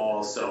midst of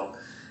fall, so,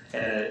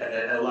 and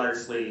it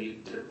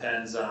largely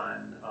depends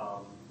on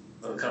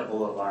a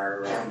couple of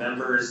our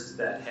members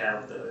that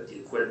have the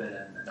equipment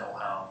and the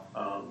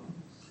know-how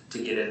to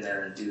get in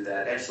there and do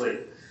that. Actually,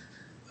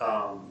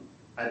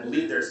 I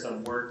believe there's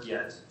some work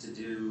yet to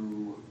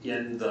do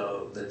in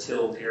the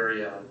tilled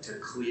area to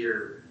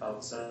clear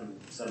out some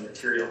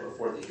material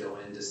before they go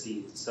into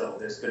seed. So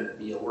there's going to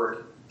be a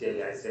work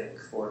day, I think,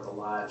 for the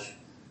lodge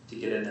to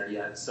get in there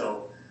yet.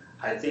 So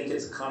I think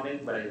it's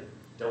coming, but I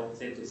don't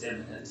think it's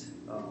imminent.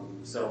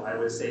 So I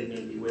would say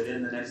maybe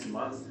within the next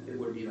month, it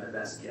would be my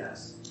best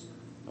guess.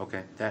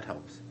 Okay, that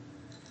helps.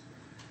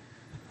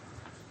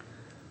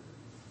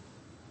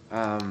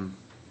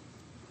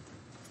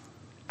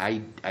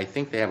 I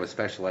think they have a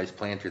specialized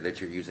planter that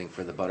you're using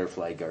for the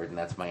butterfly garden.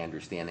 That's my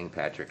understanding,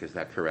 Patrick. Is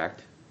that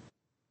correct?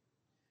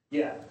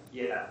 Yeah.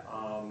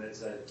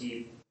 It's a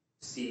deep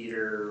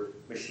seeder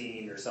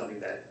machine or something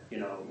that, you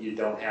know, you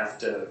don't have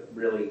to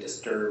really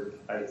disturb,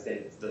 I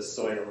think, the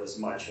soil as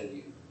much,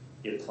 and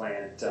you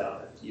plant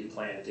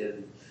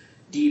in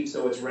deep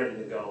so it's ready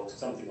to go,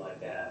 something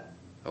like that.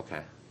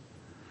 Okay.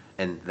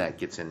 And that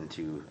gets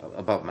into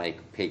above my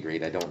pay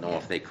grade. I don't know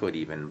if they could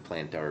even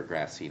plant our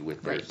grass seed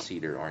with their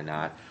cedar or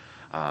not.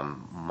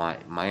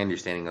 My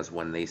understanding is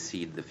when they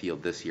seed the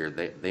field this year,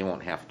 they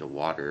won't have to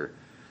water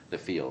the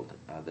field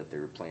that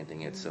they're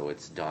planting it, so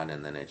it's done,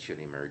 and then it should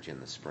emerge in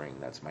the spring.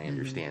 That's my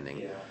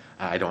understanding. Yeah.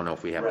 I don't know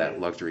if we have that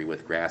luxury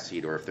with grass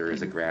seed, or if there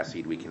is a grass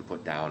seed we can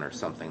put down or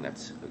something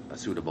that's a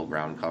suitable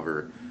ground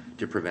cover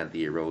to prevent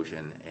the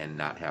erosion and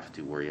not have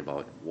to worry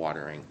about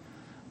watering.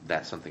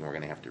 That's something we're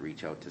going to have to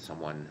reach out to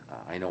someone.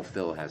 I know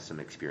Phil has some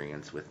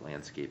experience with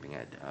landscaping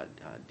at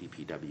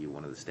DPW,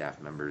 one of the staff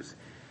members,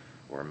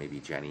 or maybe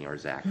Jenny or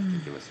Zach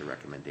can give us a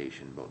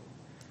recommendation. But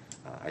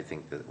I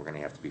think that we're going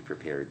to have to be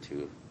prepared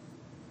to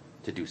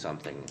do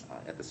something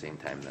at the same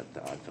time that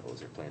the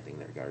Oddfellows are planting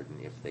their garden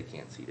if they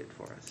can't seed it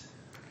for us.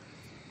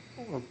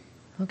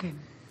 Okay.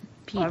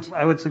 Pete?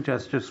 I would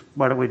suggest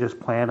why don't we just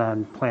plan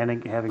on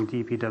having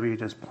DPW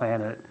just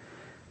plan it.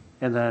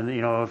 And then,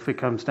 if it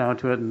comes down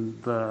to it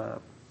and the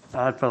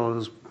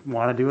Oddfellows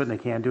want to do it and they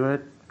can do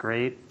it,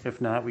 great.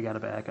 If not, we got to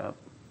back up.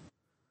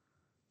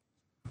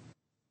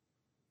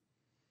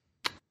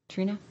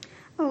 Trina?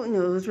 Oh,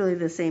 no, it was really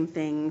the same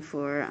thing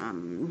for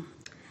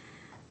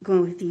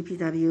going with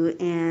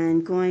DPW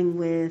and going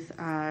with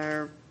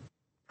our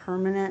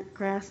permanent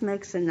grass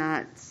mix and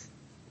not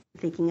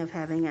thinking of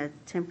having a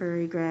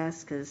temporary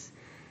grass, because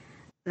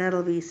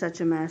that'll be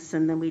such a mess,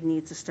 and then we'd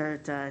need to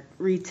start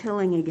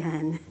retilling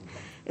again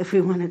if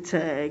we wanted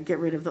to get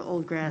rid of the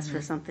old grass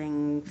for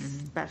something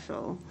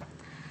special.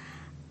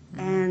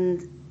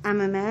 And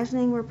I'm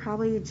imagining we're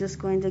probably just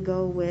going to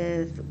go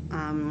with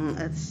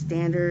a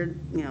standard,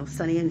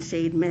 sunny and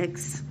shade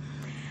mix.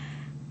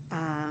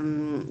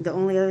 The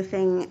only other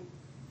thing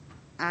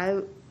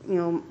I,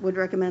 would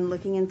recommend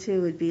looking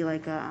into would be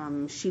like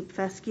a sheep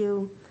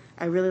fescue.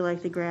 I really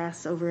like the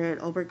grass over at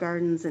Olbert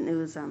Gardens, and it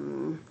was, I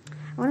want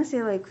to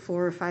say like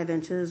 4 or 5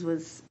 inches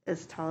was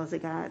as tall as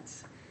it got.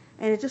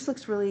 And it just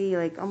looks really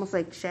almost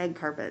like shag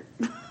carpet.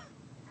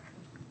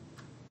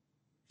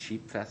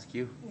 Sheep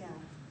fescue? Yeah.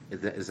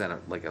 Is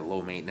that like a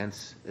low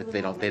maintenance? If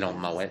they don't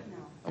mow it?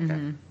 No.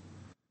 Okay.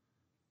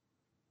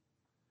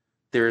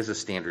 There is a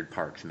standard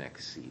parks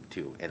mix seed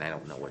too, and I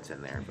don't know what's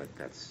in there, but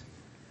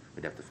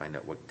we'd have to find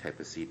out what type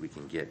of seed we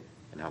can get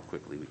and how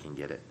quickly we can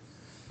get it.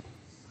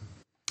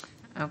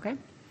 Okay.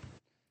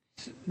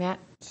 Matt?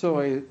 So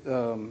I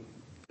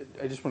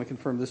just want to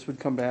confirm this would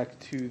come back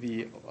to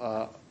the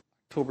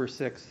October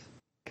 6th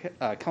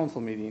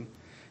council meeting,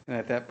 and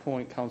at that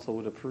point, council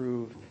would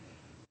approve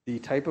the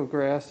type of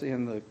grass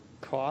and the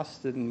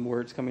cost and where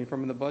it's coming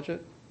from in the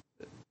budget,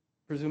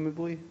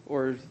 presumably,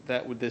 or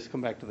would this come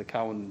back to the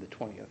cow on the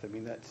 20th? I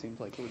mean, that seems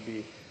like it would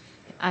be.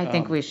 I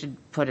think we should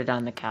put it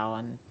on the cow,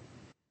 and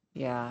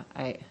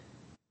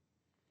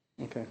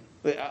Okay,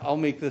 but I'll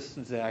make this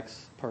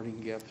Zach's parting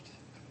gift.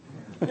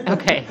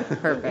 Okay,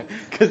 perfect.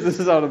 Because this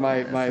is out of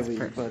my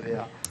league, but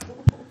yeah.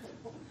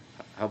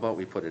 How about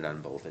we put it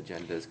on both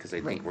agendas? Because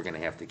I think we're going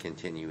to have to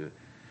continue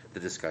the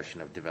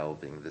discussion of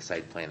developing the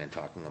site plan and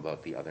talking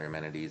about the other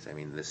amenities. I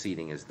mean, the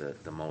seating is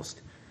the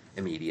most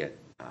immediate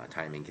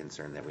timing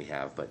concern that we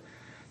have, but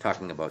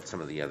talking about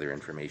some of the other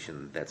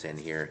information that's in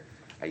here,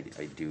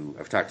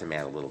 I've talked to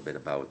Matt a little bit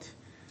about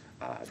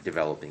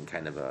developing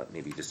kind of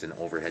maybe just an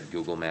overhead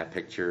Google map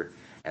picture,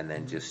 and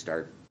then just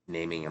start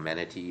naming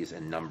amenities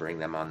and numbering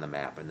them on the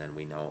map, and then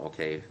we know,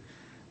 okay,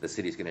 the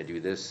city's going to do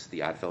this,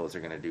 the Oddfellows are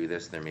going to do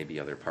this, there may be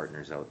other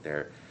partners out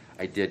there.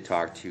 I did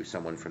talk to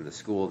someone from the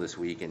school this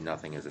week, and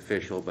nothing is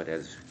official, but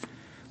as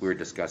we were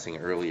discussing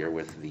earlier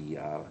with the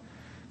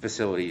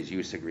facilities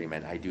use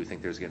agreement, I do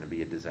think there's going to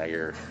be a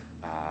desire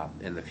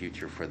in the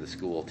future for the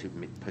school to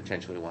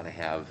potentially want to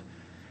have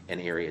an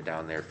area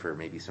down there for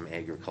maybe some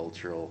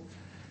agricultural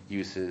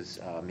uses,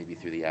 maybe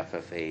through the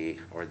FFA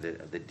or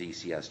the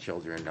DCS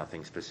children,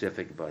 nothing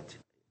specific, but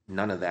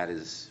none of that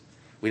is,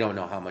 we don't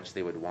know how much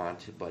they would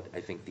want, but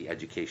I think the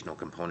educational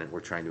component we're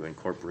trying to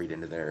incorporate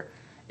into there,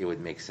 it would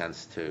make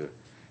sense to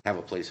have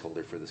a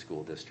placeholder for the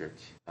school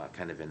district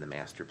kind of in the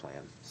master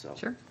plan. So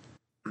Sure.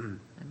 I'm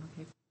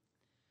okay.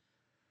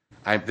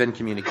 I've been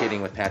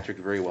communicating with Patrick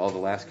very well the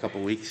last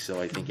couple weeks,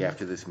 so I think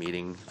after this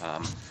meeting,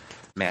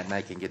 Matt and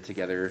I can get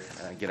together,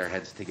 get our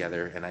heads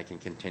together, and I can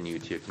continue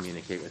to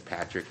communicate with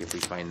Patrick if we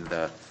find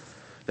the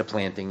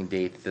planting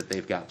date that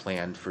they've got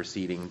planned for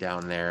seeding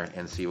down there,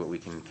 and see what we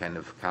can kind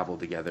of cobble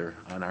together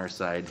on our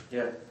side.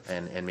 Yeah.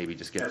 And maybe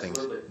just get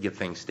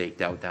things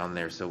staked out down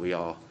there so we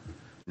all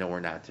know we're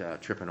not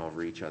tripping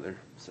over each other.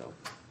 So.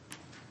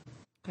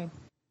 Okay.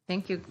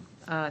 Thank you.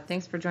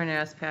 Thanks for joining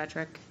us,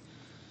 Patrick.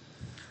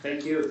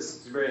 Thank you. This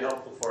is very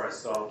helpful for us,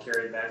 so I'll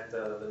carry back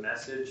the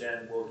message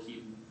and we'll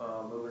keep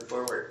moving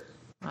forward.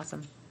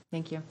 Awesome.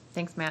 Thank you.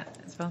 Thanks, Matt,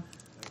 as well.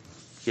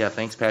 Yeah,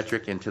 thanks,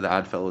 Patrick, and to the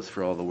Oddfellows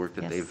for all the work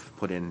that they've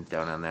put in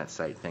down on that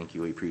site. Thank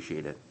you. We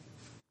appreciate it.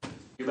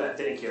 You bet.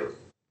 Thank you.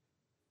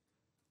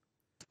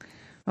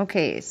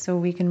 Okay, so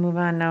we can move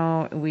on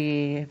now.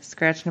 We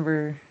scratched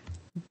number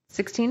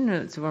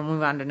 16, so we'll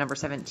move on to number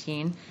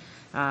 17.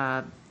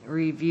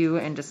 Review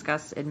and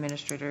discuss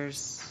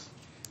administrator's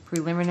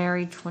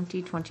preliminary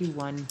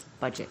 2021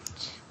 budget.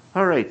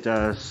 All right,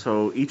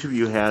 so each of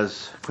you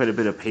has quite a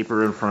bit of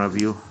paper in front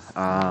of you.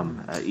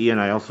 Ian,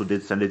 I also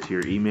did send it to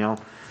your email.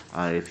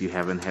 If you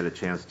haven't had a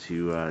chance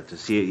to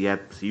see it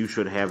yet, so you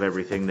should have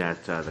everything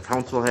that the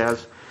council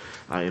has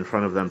in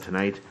front of them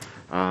tonight.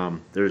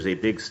 There's a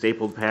big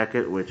stapled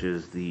packet, which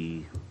is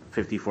the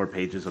 54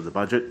 pages of the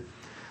budget.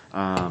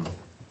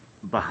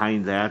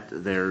 Behind that,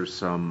 there's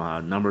some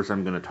numbers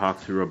I'm going to talk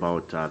through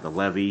about the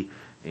levy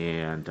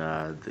and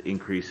the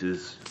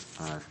increases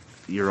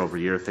year over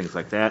year, things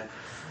like that.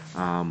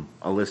 A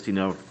listing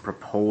of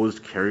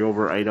proposed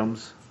carryover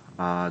items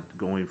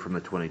going from the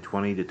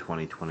 2020 to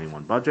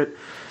 2021 budget,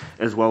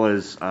 as well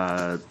as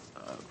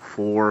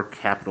 4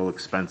 capital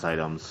expense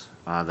items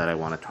that I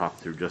want to talk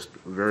through just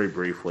very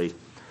briefly.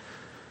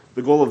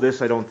 The goal of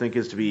this, I don't think,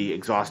 is to be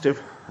exhaustive.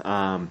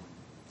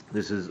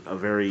 This is a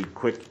very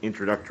quick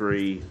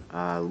introductory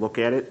look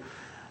at it.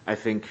 I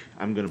think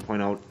I'm going to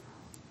point out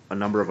a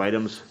number of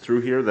items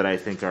through here that I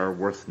think are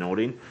worth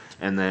noting,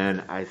 and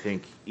then I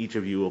think each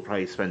of you will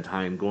probably spend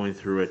time going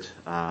through it,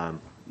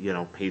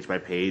 page by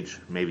page,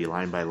 maybe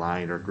line by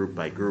line or group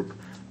by group.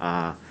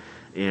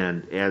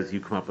 And as you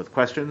come up with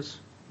questions,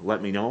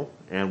 let me know,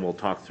 and we'll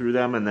talk through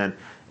them. And then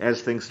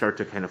as things start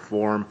to kind of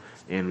form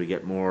and we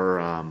get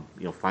more,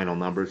 final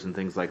numbers and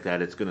things like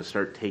that, it's going to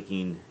start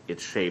taking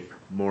its shape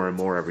more and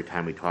more every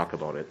time we talk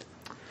about it.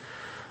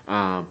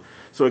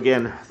 So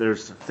again,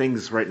 there's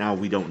things right now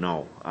we don't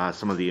know.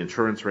 Some of the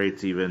insurance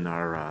rates, even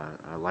our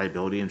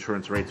liability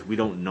insurance rates, we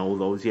don't know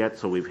those yet,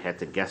 so we've had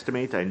to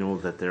guesstimate. I know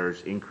that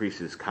there's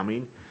increases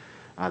coming.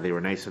 They were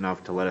nice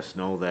enough to let us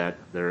know that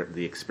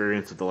the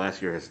experience of the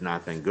last year has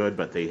not been good,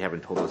 but they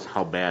haven't told us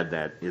how bad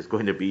that is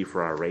going to be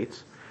for our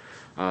rates.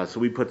 So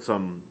we put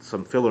some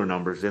filler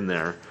numbers in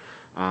there.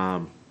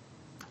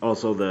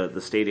 Also,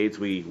 the state aids,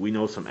 we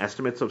know some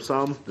estimates of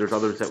some. There's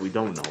others that we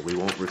don't know. We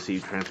won't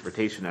receive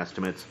transportation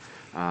estimates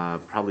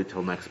probably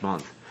till next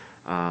month.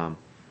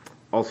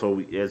 Also,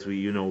 as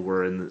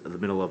we're in the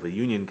middle of a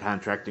union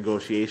contract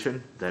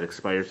negotiation that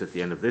expires at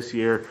the end of this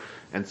year,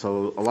 and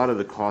so a lot of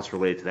the costs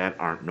related to that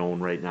aren't known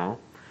right now.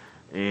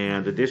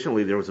 And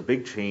additionally, there was a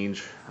big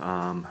change,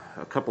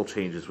 a couple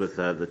changes with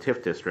the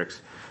TIF districts.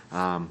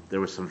 There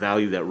was some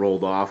value that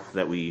rolled off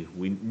that we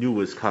knew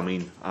was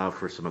coming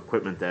for some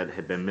equipment that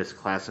had been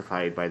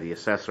misclassified by the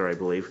assessor, I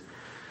believe.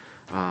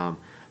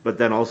 But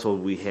then also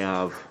we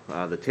have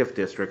the TIF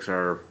districts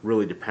are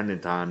really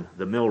dependent on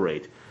the mill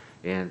rate.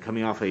 And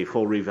coming off a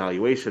full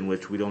revaluation,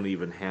 which we don't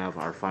even have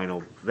our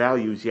final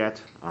values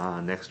yet,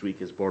 next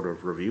week is Board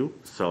of Review,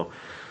 so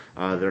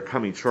they're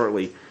coming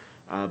shortly.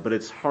 But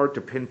it's hard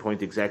to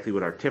pinpoint exactly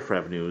what our TIF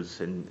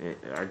revenues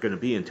are going to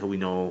be until we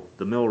know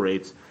the mill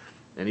rates.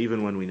 And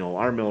even when we know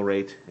our mill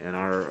rate and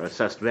our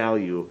assessed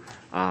value,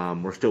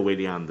 we're still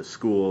waiting on the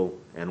school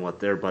and what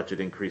their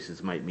budget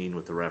increases might mean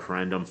with the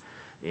referendum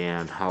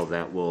and how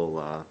that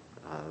will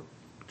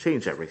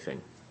change everything.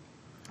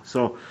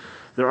 So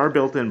there are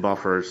built-in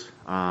buffers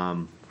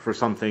for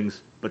some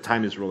things, but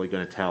time is really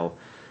going to tell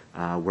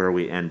where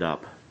we end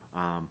up.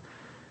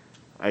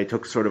 I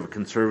took sort of a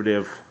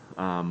conservative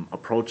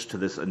approach to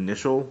this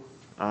initial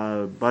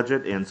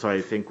budget, and so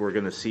I think we're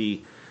going to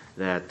see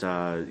that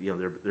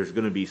there's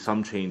going to be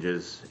some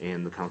changes,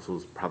 and the council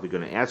is probably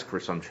going to ask for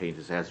some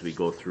changes as we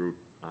go through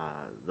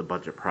the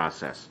budget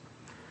process.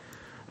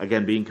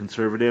 Again, being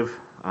conservative,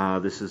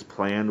 this is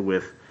planned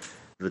with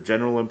the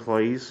general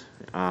employees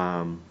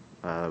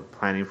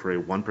planning for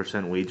a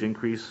 1% wage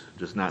increase,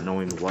 just not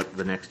knowing what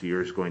the next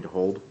year is going to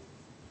hold.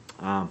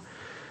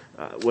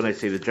 When I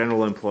say the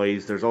general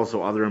employees, there's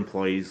also other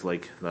employees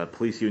like the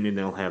police union.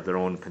 They'll have their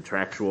own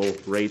contractual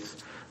rates.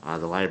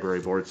 The library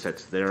board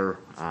sets their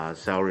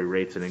salary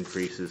rates and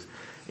increases,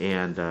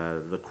 and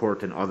the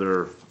court and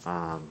other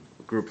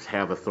groups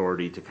have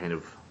authority to kind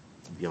of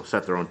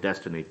set their own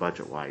destiny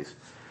budget-wise.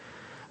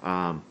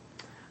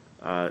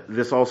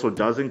 This also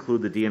does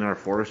include the DNR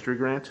forestry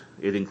grant.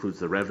 It includes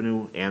the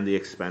revenue and the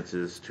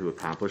expenses to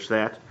accomplish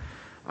that.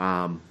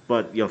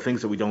 But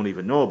things that we don't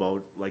even know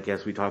about, like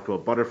as we talked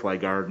about butterfly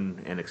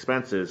garden and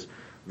expenses,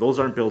 those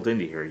aren't built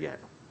into here yet.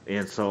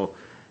 And so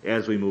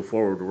as we move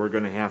forward, we're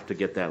going to have to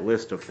get that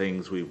list of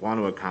things we want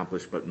to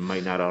accomplish but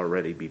might not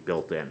already be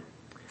built in.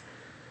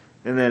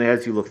 And then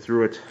as you look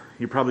through it,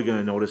 you're probably going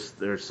to notice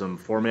there's some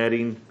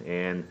formatting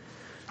and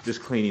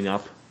just cleaning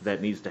up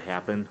that needs to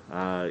happen.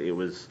 It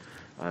was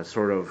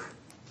sort of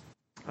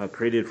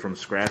created from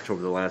scratch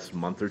over the last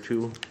month or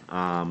two,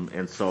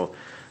 and so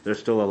there's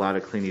still a lot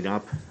of cleaning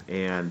up,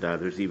 and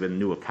there's even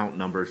new account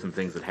numbers and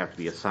things that have to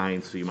be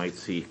assigned, so you might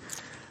see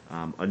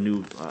a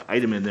new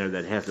item in there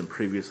that hasn't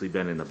previously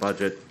been in the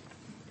budget,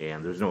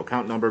 and there's no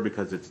account number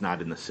because it's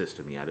not in the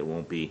system yet. It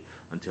won't be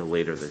until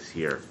later this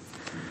year.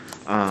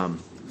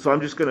 So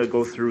I'm just going to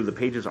go through. The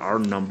pages are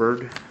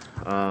numbered.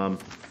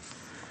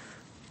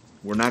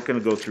 We're not going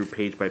to go through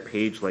page by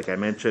page like I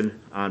mentioned.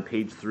 On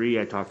page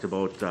 3 I talked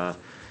about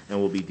and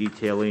we'll be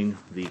detailing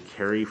the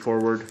carry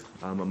forward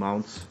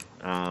amounts.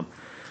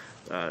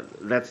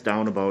 That's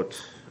down about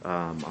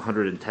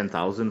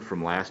 $110,000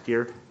 from last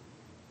year.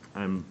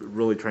 I'm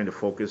really trying to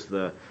focus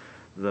the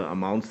the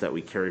amounts that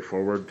we carry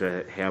forward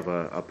to have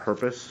a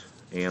purpose.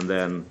 And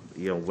then,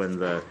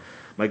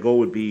 my goal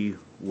would be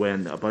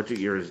when a budget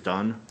year is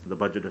done, the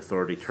budget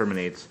authority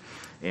terminates,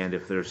 and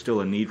if there's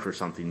still a need for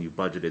something, you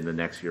budget in the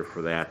next year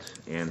for that,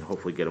 and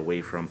hopefully get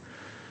away from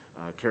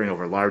carrying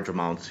over large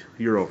amounts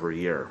year over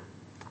year.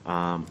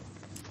 On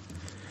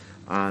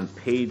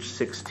page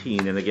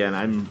 16, and again,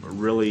 I'm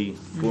really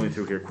going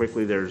through here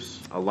quickly,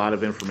 there's a lot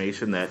of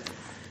information that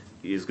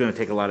is going to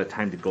take a lot of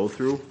time to go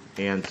through,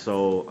 and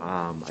so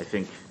I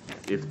think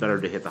it's better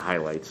to hit the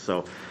highlights.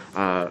 So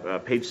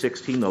page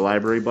 16, the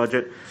library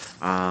budget,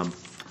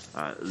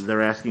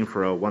 they're asking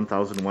for a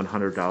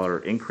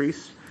 $1,100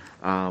 increase,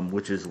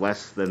 which is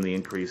less than the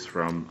increase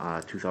from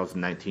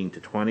 2019 to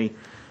 20.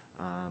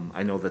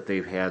 I know that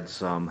they've had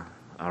some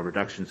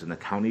reductions in the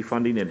county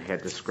funding and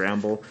had to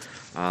scramble,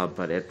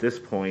 but at this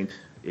point,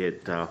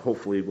 it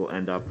hopefully will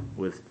end up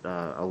with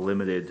a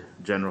limited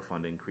general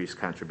fund increase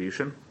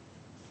contribution.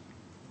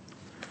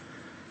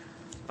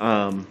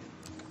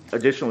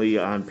 Additionally,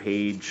 on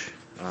page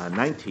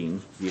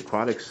 19, the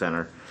Aquatic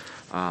Center,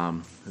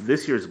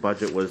 this year's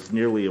budget was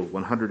nearly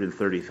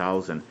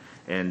 $130,000,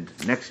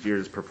 and next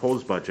year's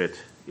proposed budget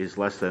is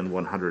less than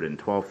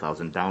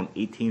 $112,000, down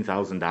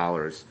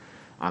 $18,000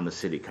 on the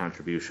city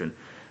contribution,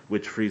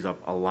 which frees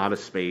up a lot of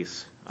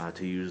space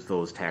to use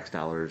those tax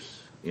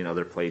dollars in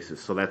other places.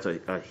 So that's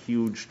a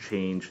huge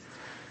change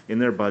in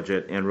their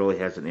budget and really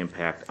has an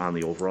impact on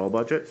the overall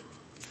budget.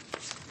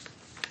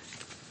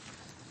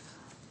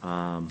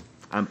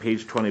 On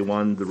page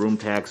 21, the room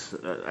tax,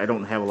 I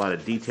don't have a lot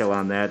of detail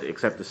on that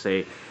except to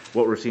say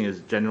what we're seeing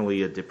is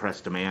generally a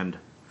depressed demand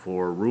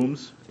for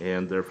rooms,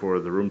 and therefore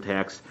the room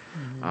tax,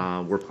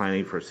 we're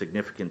planning for a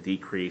significant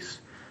decrease.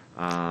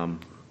 And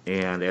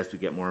as we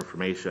get more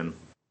information,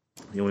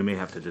 we may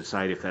have to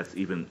decide if that's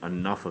even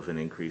enough of an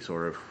increase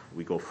or if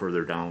we go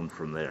further down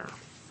from there.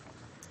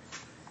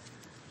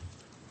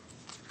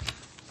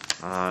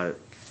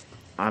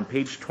 On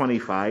page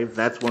 25,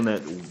 that's one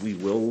that we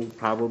will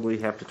probably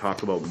have to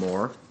talk about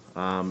more.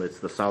 It's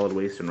the Solid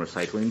Waste and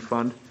Recycling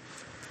Fund.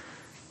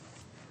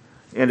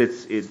 And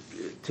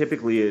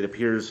typically it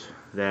appears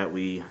that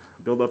we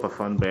build up a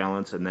fund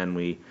balance and then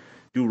we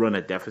do run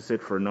a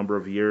deficit for a number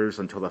of years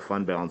until the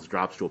fund balance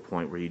drops to a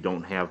point where you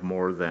don't have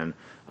more than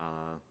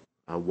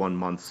 1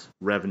 month's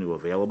revenue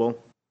available.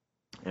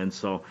 And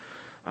so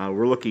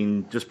we're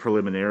looking just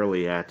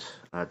preliminarily at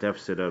a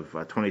deficit of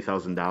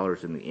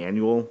 $20,000 in the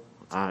annual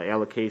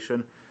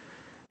allocation,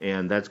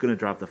 and that's going to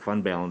drop the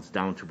fund balance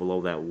down to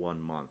below that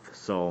 1 month.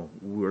 So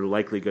we're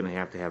likely going to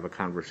have a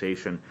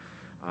conversation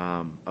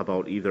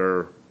about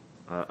either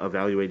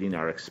evaluating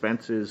our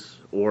expenses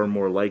or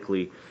more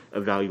likely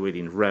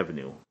evaluating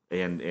revenue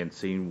and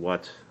seeing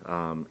what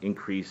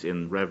increase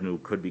in revenue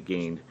could be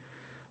gained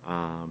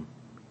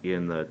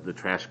in the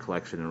trash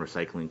collection and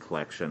recycling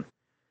collection.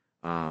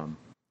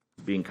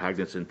 Being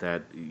cognizant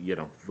that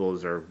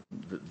those are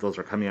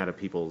coming out of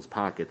people's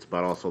pockets,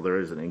 but also there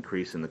is an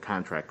increase in the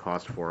contract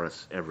cost for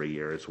us every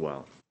year as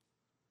well.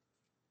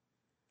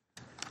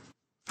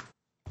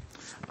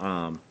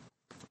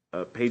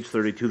 Page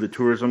 32, the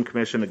Tourism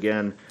Commission.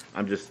 Again,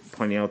 I'm just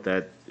pointing out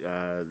that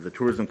the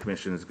Tourism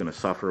Commission is going to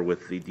suffer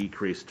with the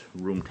decreased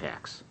room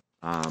tax.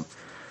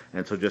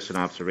 And so just an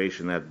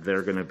observation that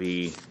they're going to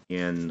be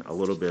in a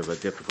little bit of a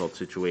difficult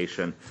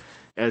situation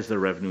as their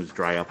revenues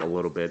dry up a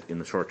little bit in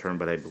the short term,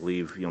 but I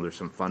believe there's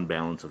some fund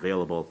balance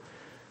available.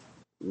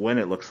 When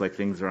it looks like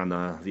things are on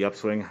the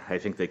upswing, I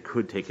think they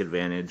could take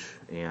advantage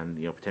and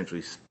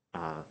potentially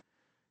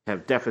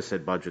have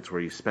deficit budgets where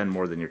you spend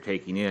more than you're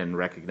taking in,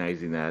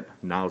 recognizing that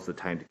now's the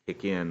time to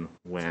kick in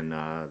when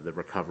the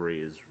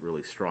recovery is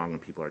really strong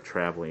and people are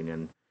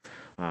traveling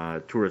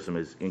and tourism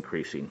is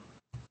increasing.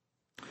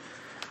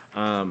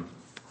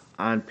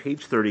 On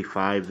page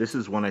 35, this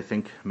is one I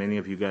think many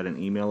of you got an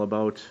email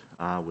about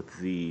with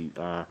the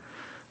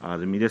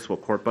municipal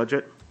court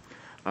budget.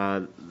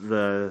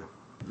 There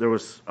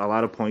was a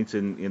lot of points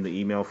in the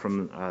email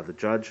from the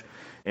judge,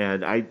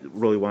 and I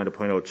really wanted to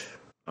point out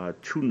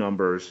two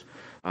numbers.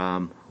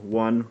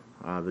 One,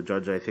 the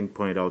judge I think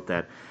pointed out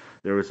that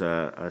there was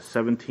a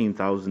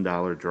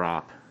 $17,000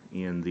 drop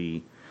in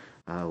the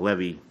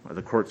levy,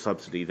 the court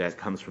subsidy that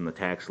comes from the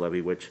tax levy,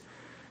 which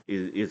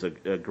is a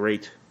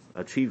great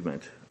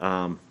achievement.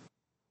 But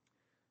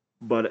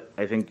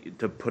I think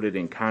to put it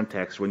in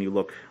context, when you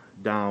look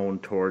down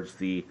towards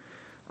the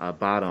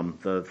bottom,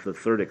 the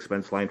third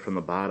expense line from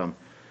the bottom,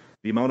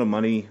 the amount of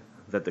money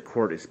that the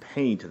court is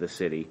paying to the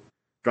city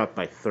dropped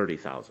by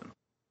 $30,000.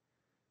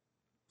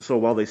 So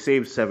while they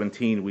saved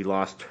 17, we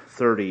lost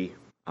 30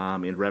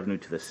 in revenue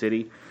to the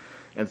city,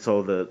 and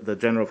so the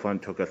general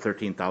fund took a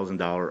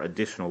 $13,000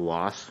 additional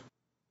loss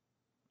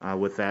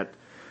with that.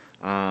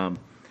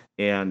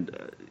 And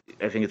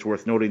I think it's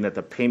worth noting that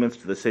the payments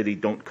to the city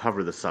don't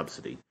cover the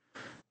subsidy.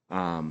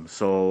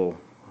 So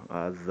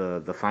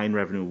the fine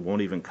revenue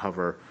won't even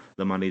cover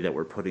the money that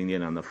we're putting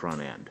in on the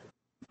front end,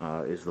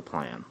 is the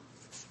plan.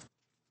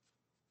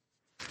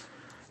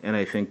 And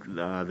I think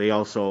they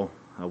also,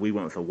 we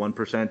went with a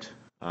 1%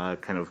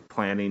 kind of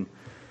planning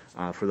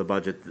For the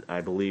budget,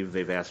 I believe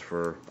they've asked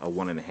for a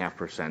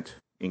 1.5%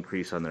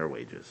 increase on their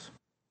wages.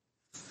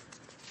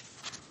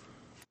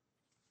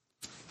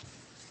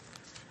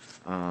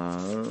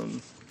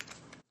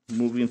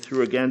 Moving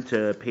through again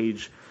to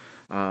page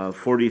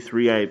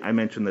 43, I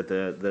mentioned that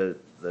the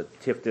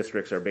TIF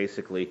districts are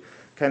basically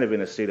kind of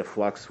in a state of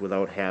flux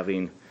without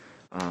having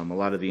a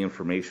lot of the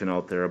information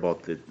out there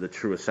about the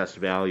true assessed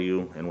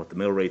value and what the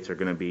mill rates are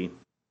going to be.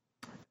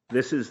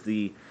 This is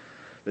the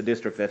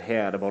district that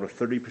had about a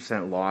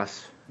 30%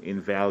 loss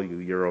in value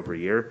year over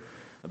year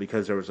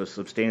because there was a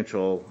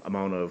substantial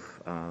amount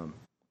of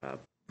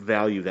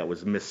value that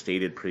was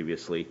misstated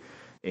previously,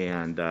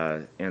 and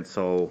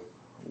so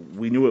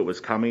we knew it was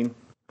coming.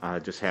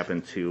 It just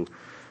happened to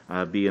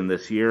be in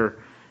this year,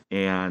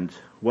 and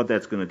what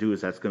that's going to do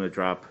is that's going to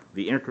drop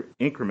the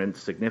increment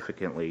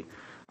significantly.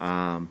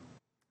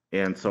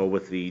 And so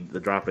with the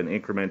drop in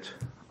increment,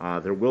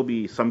 there will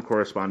be some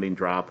corresponding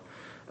drop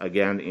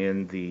again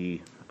in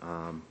the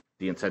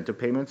incentive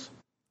payments,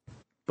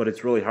 but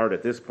it's really hard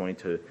at this point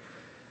to,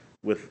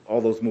 with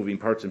all those moving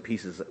parts and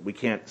pieces, we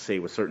can't say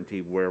with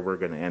certainty where we're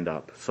going to end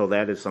up. So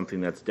that is something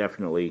that's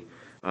definitely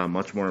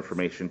much more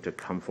information to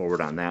come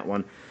forward on that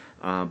one.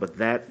 But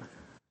that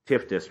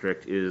TIF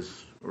district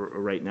is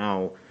right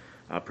now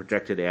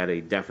projected at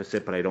a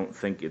deficit, but I don't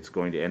think it's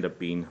going to end up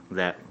being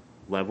that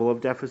level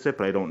of deficit,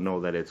 but I don't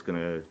know that it's going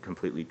to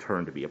completely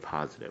turn to be a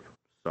positive.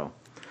 So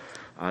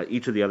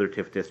each of the other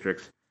TIF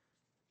districts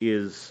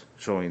is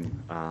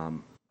showing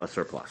a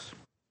surplus.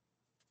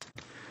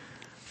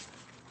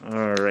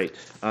 All right,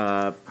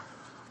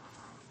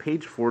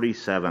 page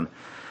 47.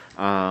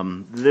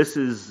 This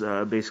is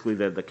basically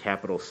the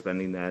capital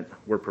spending that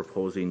we're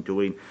proposing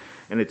doing,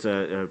 and it's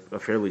a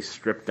fairly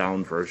stripped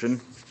down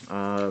version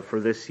for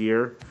this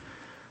year.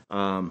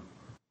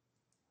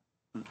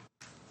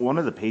 One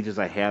of the pages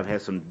I have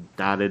has some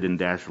dotted and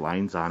dashed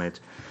lines on it,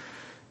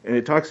 and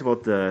it talks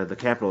about the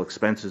capital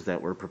expenses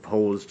that were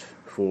proposed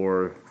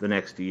for the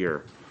next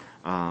year.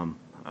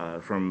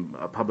 From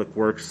Public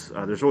Works,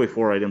 there's really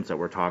 4 items that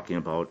we're talking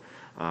about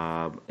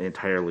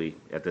entirely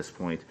at this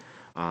point.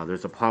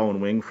 There's a plow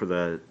and wing for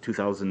the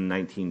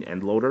 2019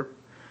 end loader,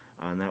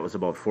 and that was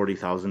about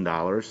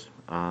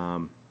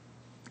 $40,000.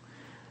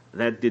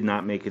 That did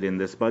not make it in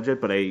this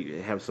budget, but I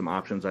have some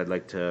options I'd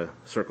like to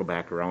circle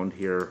back around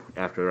here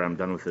after I'm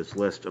done with this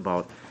list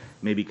about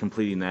maybe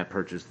completing that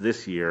purchase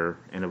this year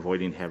and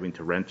avoiding having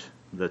to rent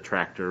the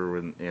tractor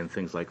and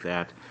things like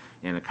that,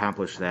 and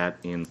accomplish that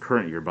in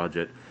current year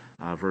budget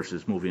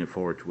versus moving it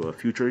forward to a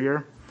future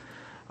year.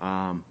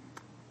 The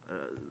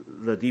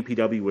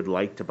DPW would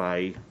like to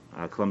buy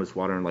Columbus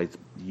Water and Light's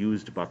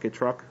used bucket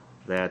truck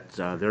that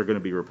they're going to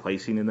be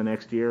replacing in the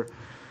next year.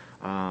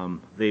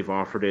 They've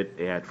offered it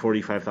at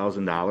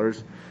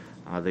 $45,000.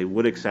 They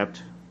would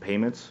accept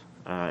payments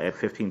at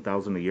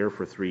 $15,000 a year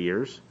for 3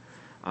 years.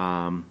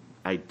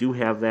 I do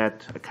have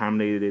that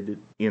accommodated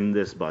in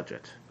this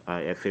budget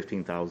at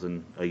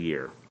 $15,000 a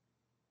year,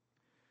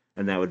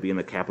 and that would be in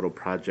the capital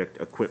project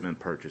equipment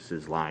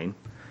purchases line.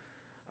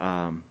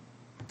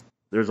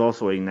 There's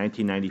also a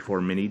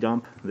 1994 mini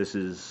dump. This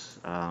is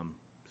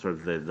sort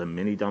of the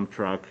mini dump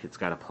truck. It's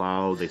got a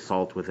plow. They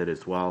salt with it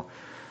as well.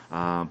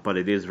 But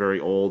it is very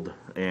old,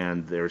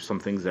 and there's some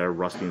things that are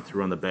rusting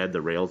through on the bed.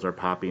 The rails are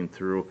popping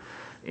through,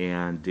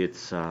 and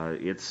it's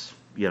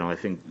you know, I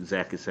think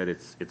Zach has said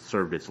it's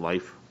served its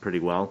life pretty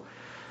well.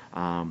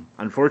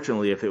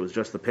 Unfortunately, if it was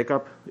just the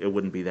pickup, it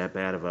wouldn't be that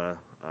bad of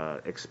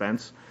a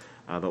expense.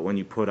 But when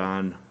you put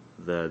on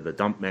the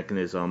dump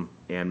mechanism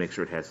and make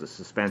sure it has the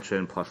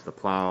suspension plus the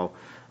plow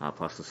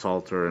plus the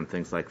salter and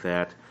things like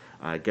that,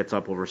 it gets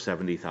up over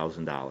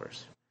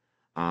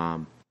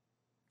 $70,000.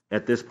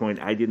 At this point,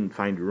 I didn't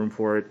find room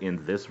for it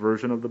in this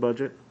version of the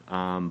budget,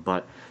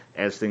 but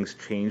as things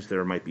change,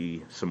 there might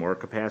be some more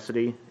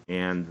capacity,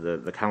 and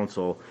the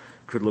council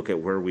could look at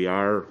where we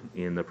are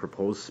in the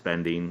proposed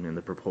spending and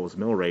the proposed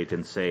mill rate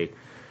and say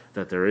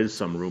that there is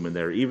some room in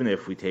there, even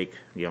if we take,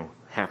 you know,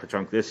 half a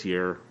chunk this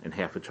year and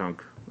half a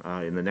chunk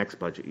in the next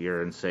budget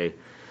year, and say,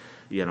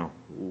 you know,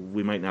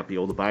 we might not be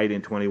able to buy it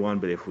in 21,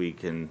 but if we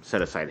can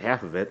set aside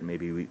half of it,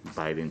 maybe we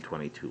buy it in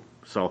 22.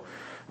 So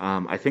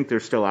I think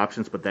there's still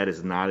options, but that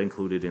is not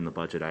included in the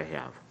budget I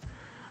have.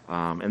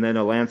 And then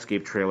a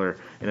landscape trailer,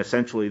 and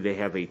essentially they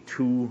have a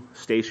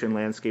 2-station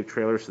landscape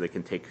trailer, so they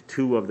can take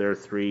 2 of their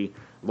 3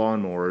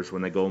 lawnmowers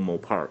when they go mow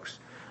parks.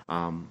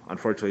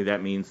 Unfortunately,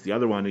 that means the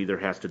other one either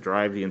has to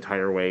drive the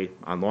entire way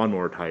on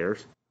lawnmower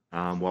tires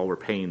while we're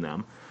paying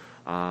them,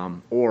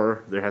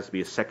 or there has to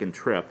be a second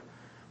trip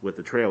with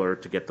the trailer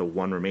to get the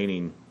one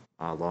remaining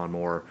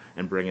lawnmower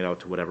and bring it out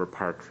to whatever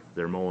park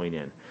they're mowing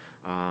in.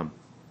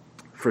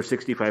 For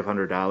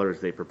 $6,500,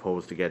 they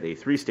propose to get a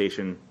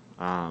 3-station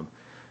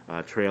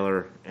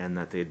trailer, and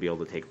that they'd be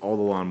able to take all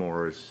the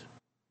lawnmowers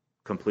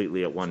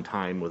completely at one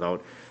time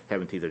without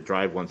having to either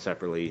drive one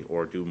separately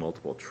or do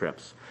multiple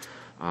trips.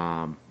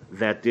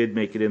 That did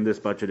make it in this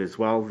budget as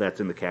well. That's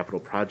in the capital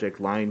project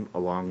line,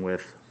 along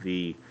with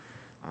the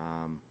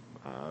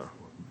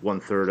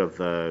 1/3 of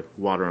the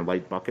water and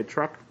light bucket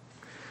truck.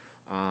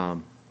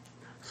 So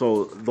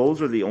So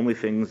those are the only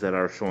things that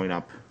are showing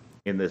up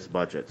in this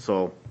budget.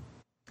 So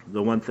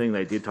the one thing that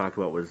I did talk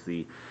about was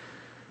the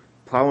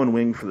plow and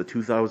wing for the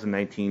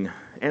 2019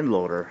 end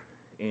loader.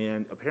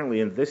 And apparently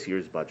in this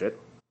year's budget,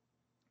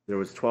 there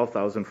was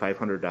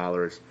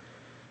 $12,500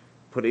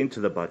 put into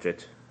the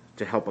budget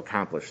to help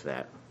accomplish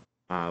that,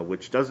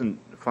 which doesn't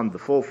fund the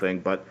full thing,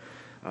 but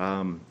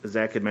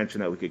Zach had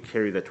mentioned that we could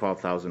carry the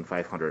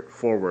 $12,500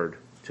 forward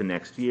to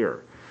next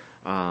year.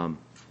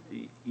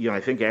 I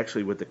think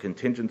actually with the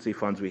contingency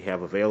funds we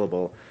have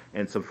available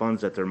and some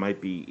funds that there might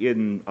be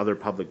in other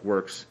public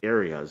works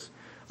areas,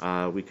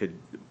 we could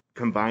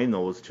combine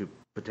those to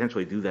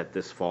potentially do that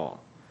this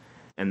fall.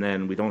 And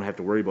then we don't have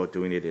to worry about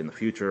doing it in the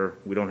future.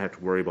 We don't have to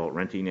worry about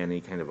renting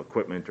any kind of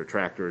equipment or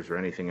tractors or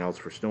anything else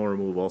for snow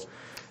removal.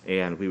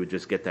 And we would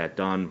just get that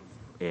done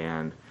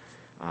and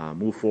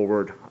move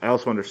forward. I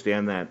also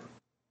understand that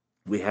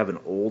we have an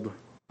old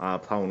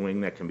plow and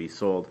wing that can be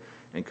sold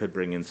and could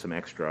bring in some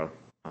extra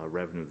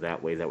revenue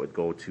that way that would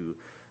go to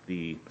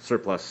the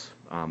surplus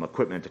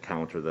equipment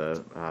account, or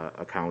the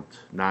account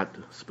not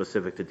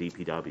specific to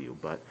DPW.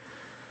 But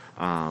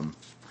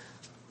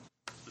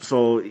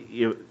so,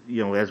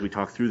 as we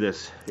talk through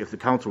this, if the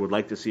council would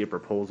like to see a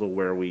proposal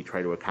where we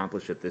try to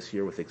accomplish it this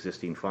year with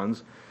existing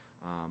funds,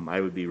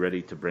 I would be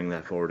ready to bring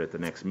that forward at the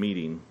next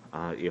meeting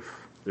if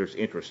there's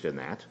interest in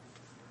that.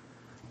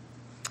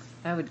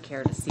 I would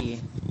care to see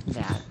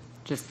that,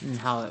 just in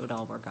how it would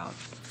all work out.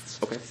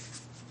 Okay.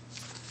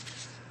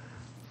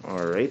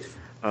 All right.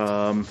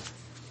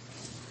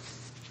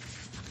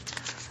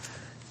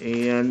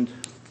 And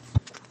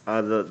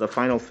the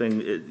final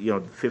thing,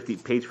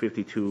 page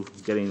 52,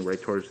 getting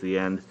right towards the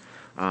end.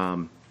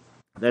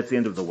 That's the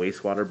end of the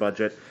wastewater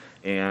budget.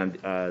 And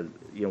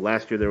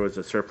last year there was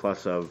a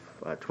surplus of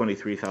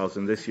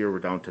 $23,000. This year we're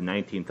down to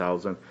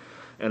 $19,000.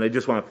 And I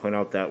just want to point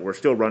out that we're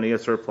still running a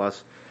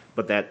surplus,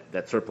 but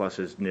that surplus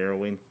is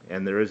narrowing.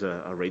 And there is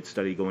a rate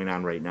study going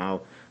on right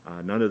now.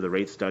 None of the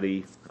rate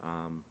study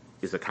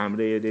is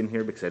accommodated in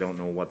here because I don't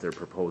know what they're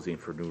proposing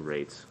for new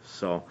rates.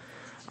 So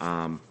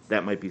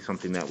that might be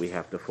something that we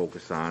have to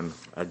focus on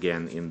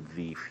again in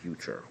the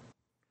future.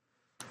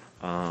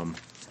 Then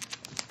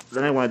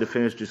I wanted to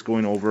finish just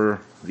going over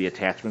the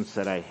attachments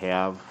that I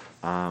have.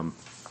 A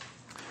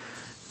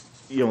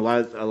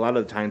lot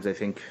of the times I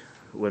think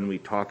when we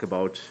talk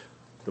about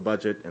the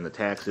budget and the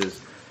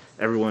taxes,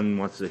 everyone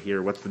wants to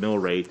hear what's the mill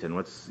rate and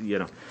what's,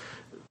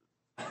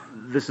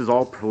 this is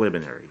all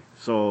preliminary.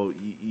 So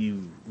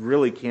you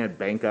really can't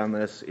bank on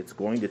this. It's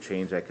going to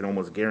change. I can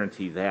almost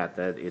guarantee that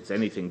it's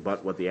anything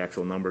but what the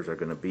actual numbers are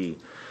going to be.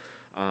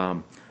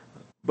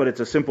 But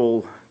it's a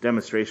simple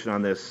demonstration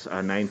on this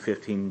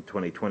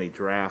 9/15/2020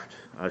 draft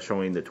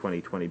showing the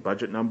 2020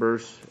 budget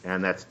numbers,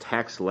 and that's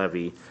tax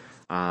levy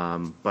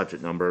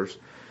budget numbers,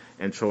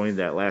 and showing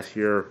that last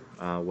year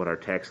what our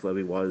tax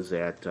levy was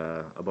at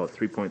about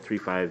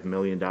 $3.35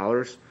 million.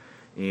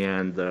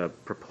 And the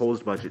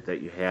proposed budget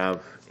that you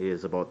have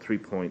is about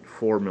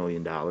 $3.4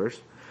 million.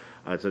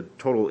 It's a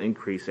total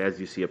increase, as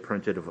you see it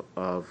printed,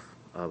 of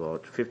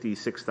about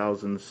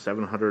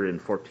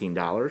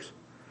 $56,714,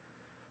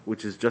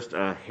 which is just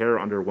a hair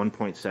under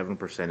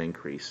 1.7%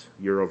 increase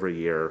year over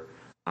year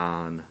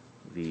on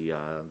the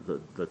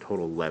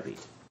total levy.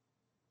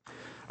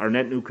 Our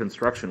net new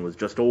construction was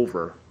just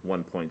over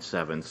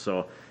 1.7.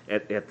 So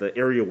at the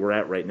area we're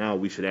at right now,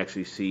 we should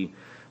actually see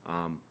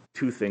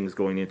two things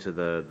going into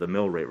the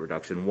mill rate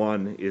reduction.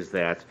 One is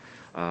that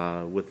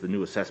with the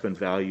new assessment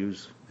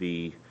values,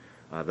 the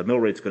mill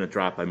rate's going to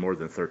drop by more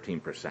than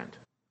 13%,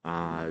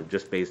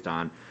 just based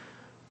on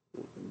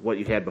what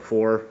you had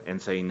before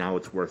and saying now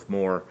it's worth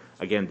more.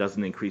 Again,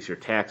 doesn't increase your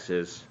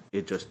taxes.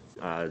 It just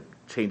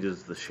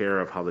changes the share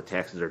of how the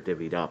taxes are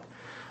divvied up.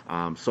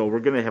 So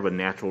we're going to have a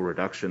natural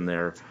reduction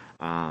there,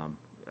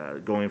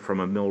 going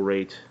from a mill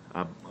rate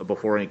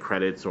before any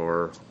credits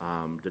or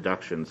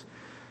deductions.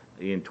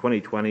 In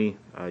 2020,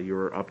 you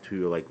were up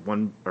to like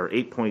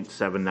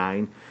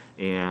 8.79,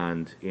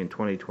 and in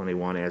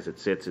 2021, as it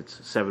sits, it's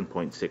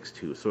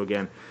 7.62. So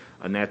again,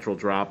 a natural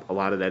drop. A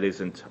lot of that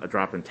isn't a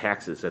drop in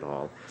taxes at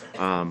all.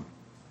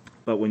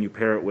 But when you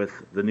pair it with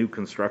the new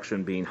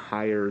construction being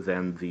higher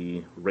than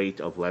the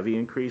rate of levy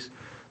increase,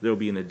 there will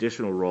be an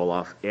additional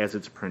roll-off as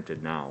it's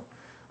printed now.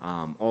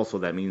 Also,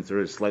 that means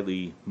there is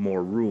slightly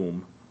more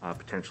room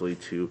potentially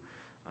to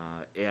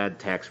add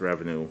tax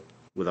revenue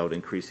without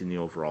increasing the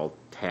overall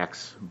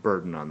tax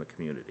burden on the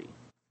community.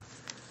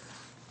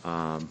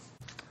 And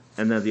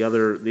then the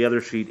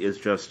other sheet is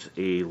just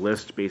a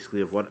list basically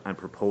of what I'm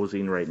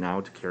proposing right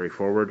now to carry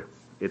forward.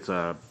 It's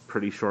a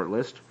pretty short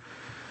list.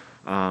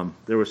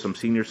 There were some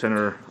senior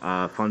center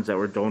funds that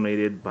were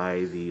donated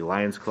by the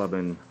Lions Club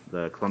and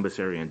the Columbus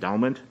Area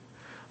Endowment.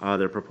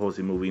 They're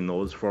proposing moving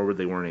those forward.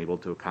 They weren't able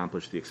to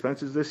accomplish the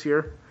expenses this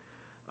year.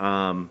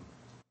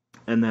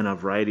 And then a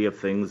variety of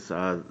things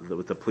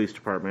with the police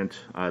department.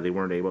 They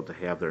weren't able to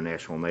have their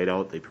national night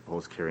out. They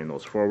proposed carrying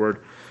those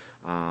forward.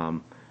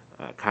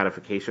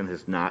 Codification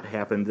has not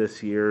happened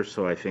this year,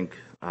 so I think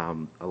a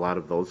lot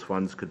of those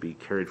funds could be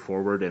carried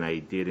forward, and I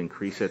did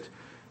increase it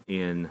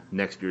in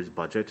next year's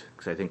budget,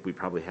 because I think we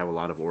probably have a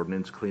lot of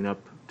ordinance cleanup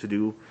to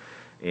do.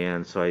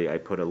 And so I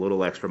put a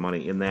little extra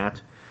money in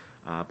that,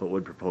 but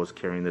would propose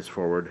carrying this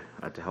forward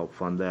to help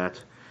fund that.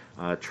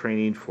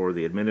 Training for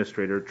the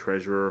administrator,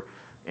 treasurer,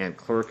 and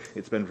clerk,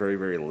 it's been very,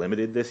 very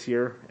limited this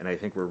year, and I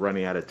think we're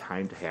running out of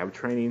time to have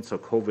training, so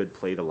COVID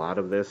played a lot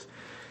of this.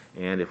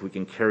 And if we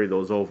can carry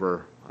those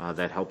over,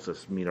 that helps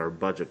us meet our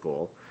budget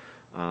goal.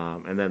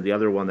 And then the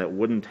other one that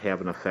wouldn't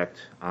have an effect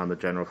on the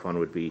general fund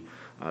would be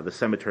the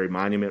cemetery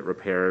monument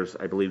repairs.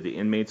 I believe the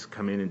inmates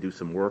come in and do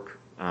some work,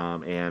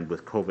 and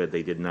with COVID,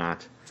 they did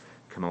not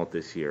come out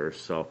this year.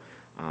 So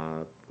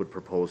would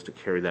propose to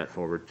carry that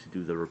forward to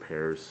do the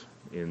repairs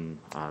in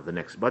the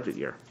next budget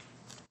year.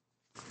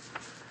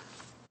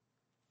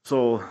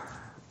 So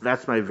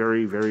that's my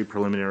very, very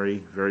preliminary,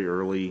 very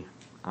early,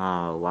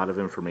 a lot of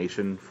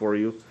information for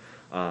you.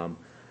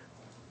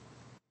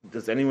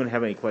 Does anyone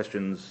have any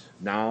questions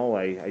now?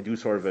 I do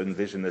sort of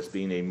envision this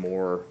being a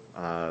more,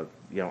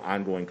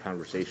 ongoing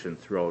conversation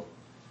throughout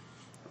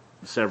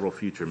several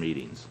future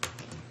meetings.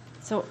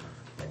 So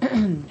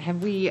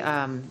have we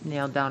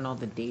nailed down all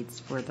the dates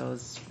for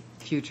those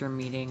future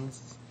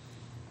meetings?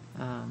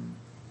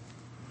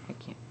 I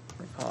can't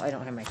recall. I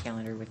don't have my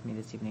calendar with me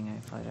this evening. I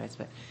apologize.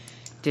 But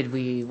did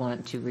we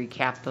want to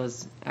recap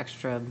those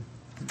extra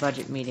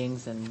budget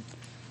meetings and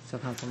so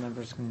council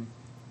members can...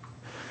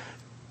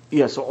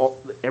 Yeah, so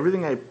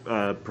everything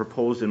I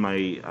proposed in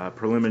my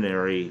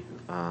preliminary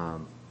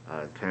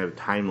kind of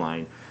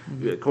timeline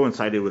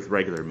coincided with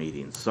regular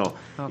meetings. So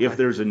if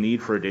there's a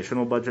need for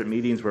additional budget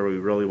meetings where we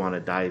really want to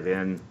dive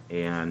in,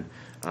 and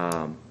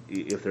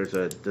if there's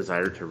a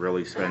desire to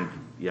really spend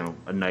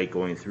a night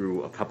going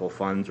through a couple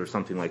funds or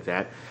something like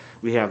that,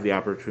 we have the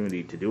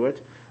opportunity to do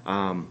it.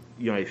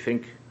 I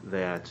think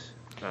that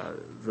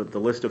the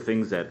list of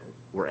things that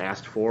were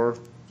asked for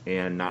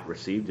and not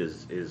received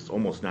is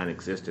almost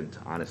non-existent.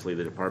 Honestly,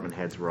 the department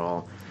heads were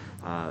all,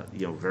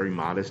 very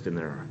modest in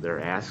their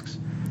asks,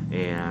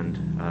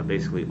 and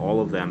basically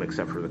all of them,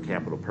 except for the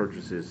capital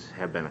purchases,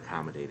 have been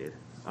accommodated.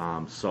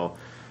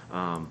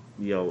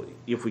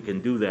 If we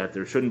can do that,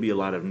 there shouldn't be a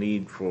lot of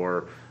need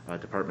for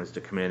departments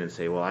to come in and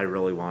say, well, I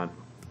really want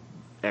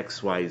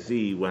X, Y,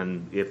 Z,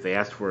 when if they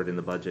asked for it in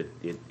the budget,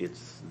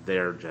 it's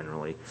there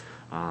generally.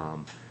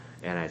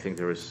 And I think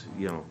there was,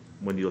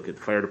 when you look at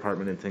the fire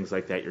department and things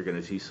like that, you're going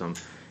to see some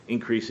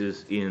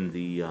increases in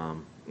the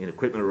in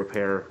equipment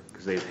repair,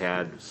 because they've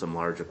had some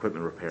large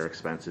equipment repair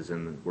expenses,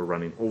 and we're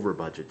running over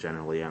budget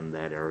generally on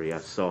that area.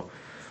 So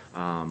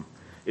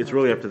it's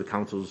really up to the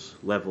council's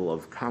level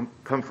of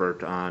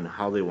comfort on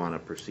how they want to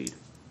proceed.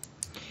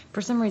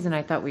 For some reason,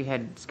 I thought we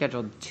had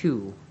scheduled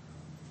 2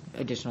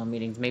 additional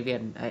meetings. Maybe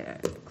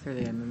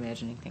clearly I'm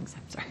imagining things.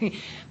 I'm sorry,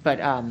 but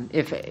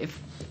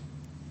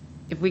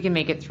if we can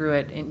make it through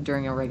it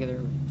during a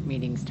regular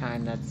meetings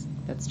time,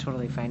 that's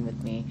totally fine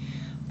with me.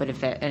 But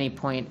if at any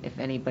point, if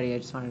anybody, I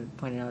just wanted to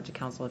point it out to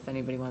council, if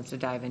anybody wants to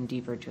dive in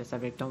deeper to a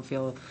subject, don't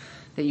feel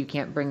that you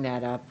can't bring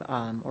that up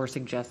or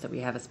suggest that we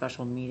have a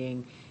special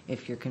meeting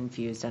if you're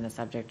confused on a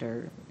subject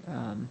or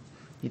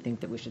you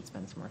think that we should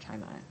spend some more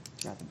time on it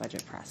throughout the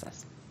budget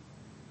process.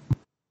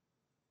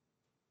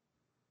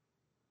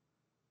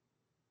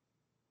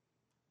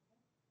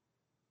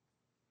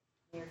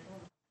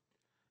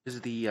 Is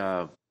the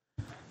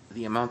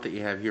amount that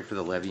you have here for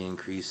the levy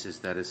increase, is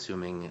that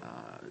assuming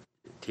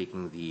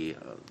taking the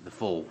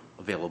full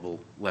available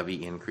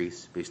levy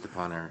increase based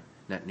upon our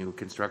net new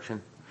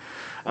construction?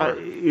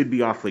 It'd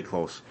be awfully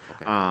close.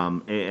 Okay.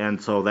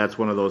 And so that's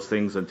one of those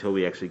things until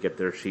we actually get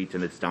their sheet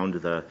and it's down to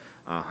the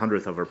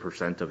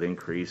 100% of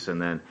increase,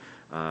 and then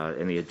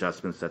any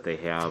adjustments that they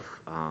have.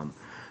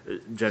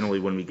 Generally,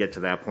 when we get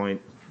to that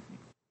point,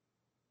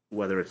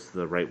 whether it's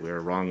the right way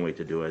or wrong way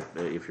to do it,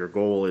 if your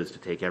goal is to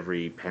take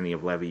every penny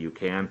of levy you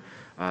can,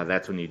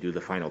 that's when you do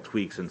the final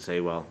tweaks and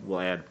say, well,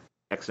 we'll add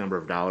X number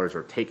of dollars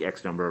or take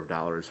X number of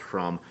dollars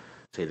from,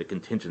 say, the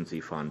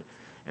contingency fund.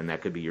 And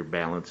that could be your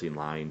balancing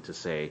line to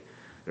say,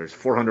 there's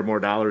 $400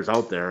 more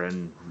out there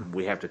and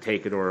we have to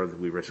take it or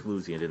we risk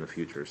losing it in the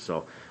future.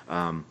 So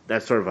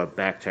that's sort of a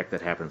back check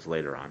that happens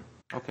later on.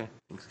 Okay,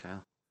 thanks,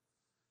 Kyle.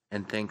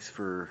 And thanks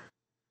for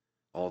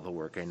all the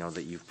work. I know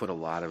that you've put a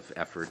lot of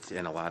effort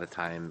and a lot of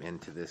time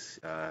into this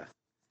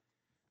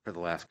for the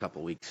last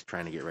couple of weeks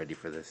trying to get ready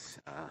for this.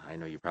 I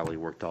know you probably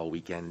worked all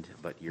weekend,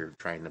 but you're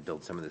trying to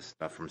build some of this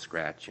stuff from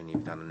scratch, and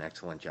you've done an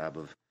excellent job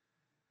of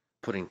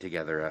putting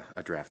together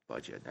a draft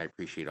budget. I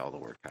appreciate all the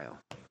work, Kyle.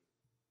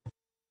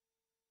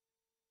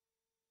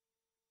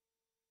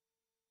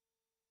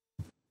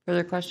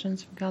 Further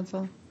questions from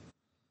council?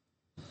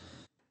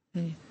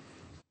 Okay.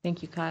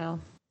 Thank you, Kyle.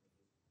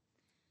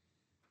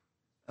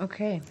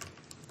 Okay.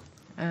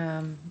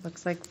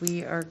 Looks like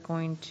we are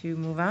going to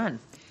move on.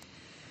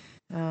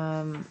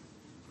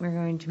 We're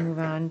going to move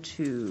on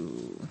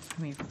to, let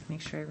me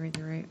make sure I read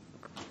the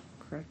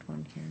correct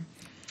one here.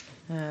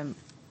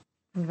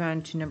 Move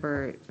on to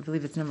I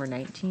believe it's number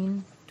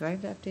 19. Do I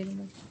have the updated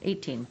one?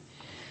 18.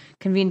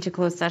 Convene to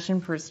close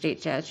session per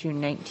state statute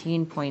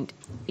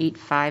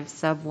 19.85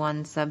 sub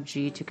 1 sub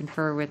G to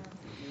confer with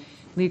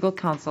legal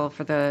counsel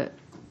for the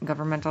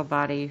governmental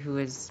body who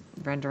is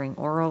rendering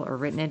oral or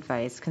written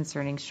advice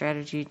concerning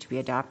strategy to be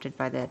adopted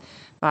by the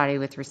body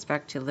with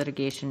respect to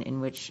litigation in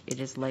which it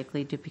is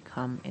likely to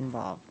become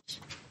involved.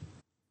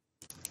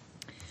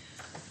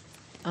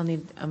 I'll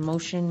need a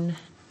motion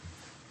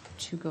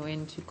to go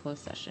into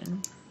closed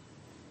session.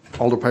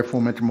 Alder Pipe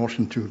will make a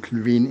motion to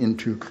convene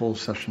into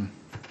closed session.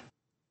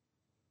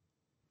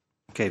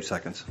 Cave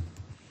seconds.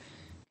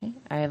 Okay,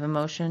 I have a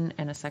motion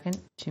and a second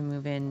to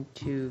move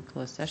into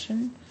closed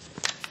session.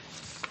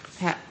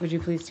 Pat, would you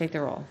please take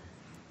the roll?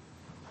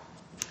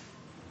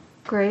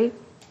 Gray,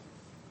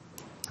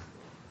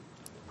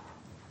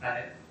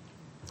 Aye.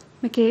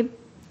 McCabe,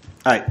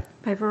 Aye.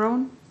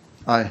 Piperone,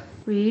 Aye.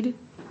 Reed,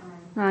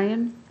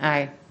 Ryan,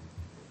 Aye.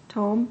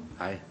 Tome,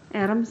 Aye.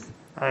 Adams.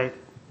 Aye.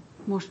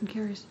 Motion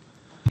carries.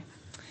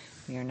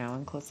 We are now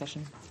in closed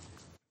session.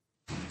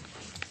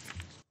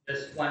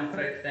 Just one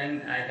quick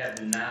thing, I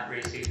have not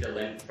received a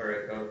link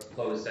for a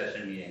closed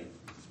session meeting.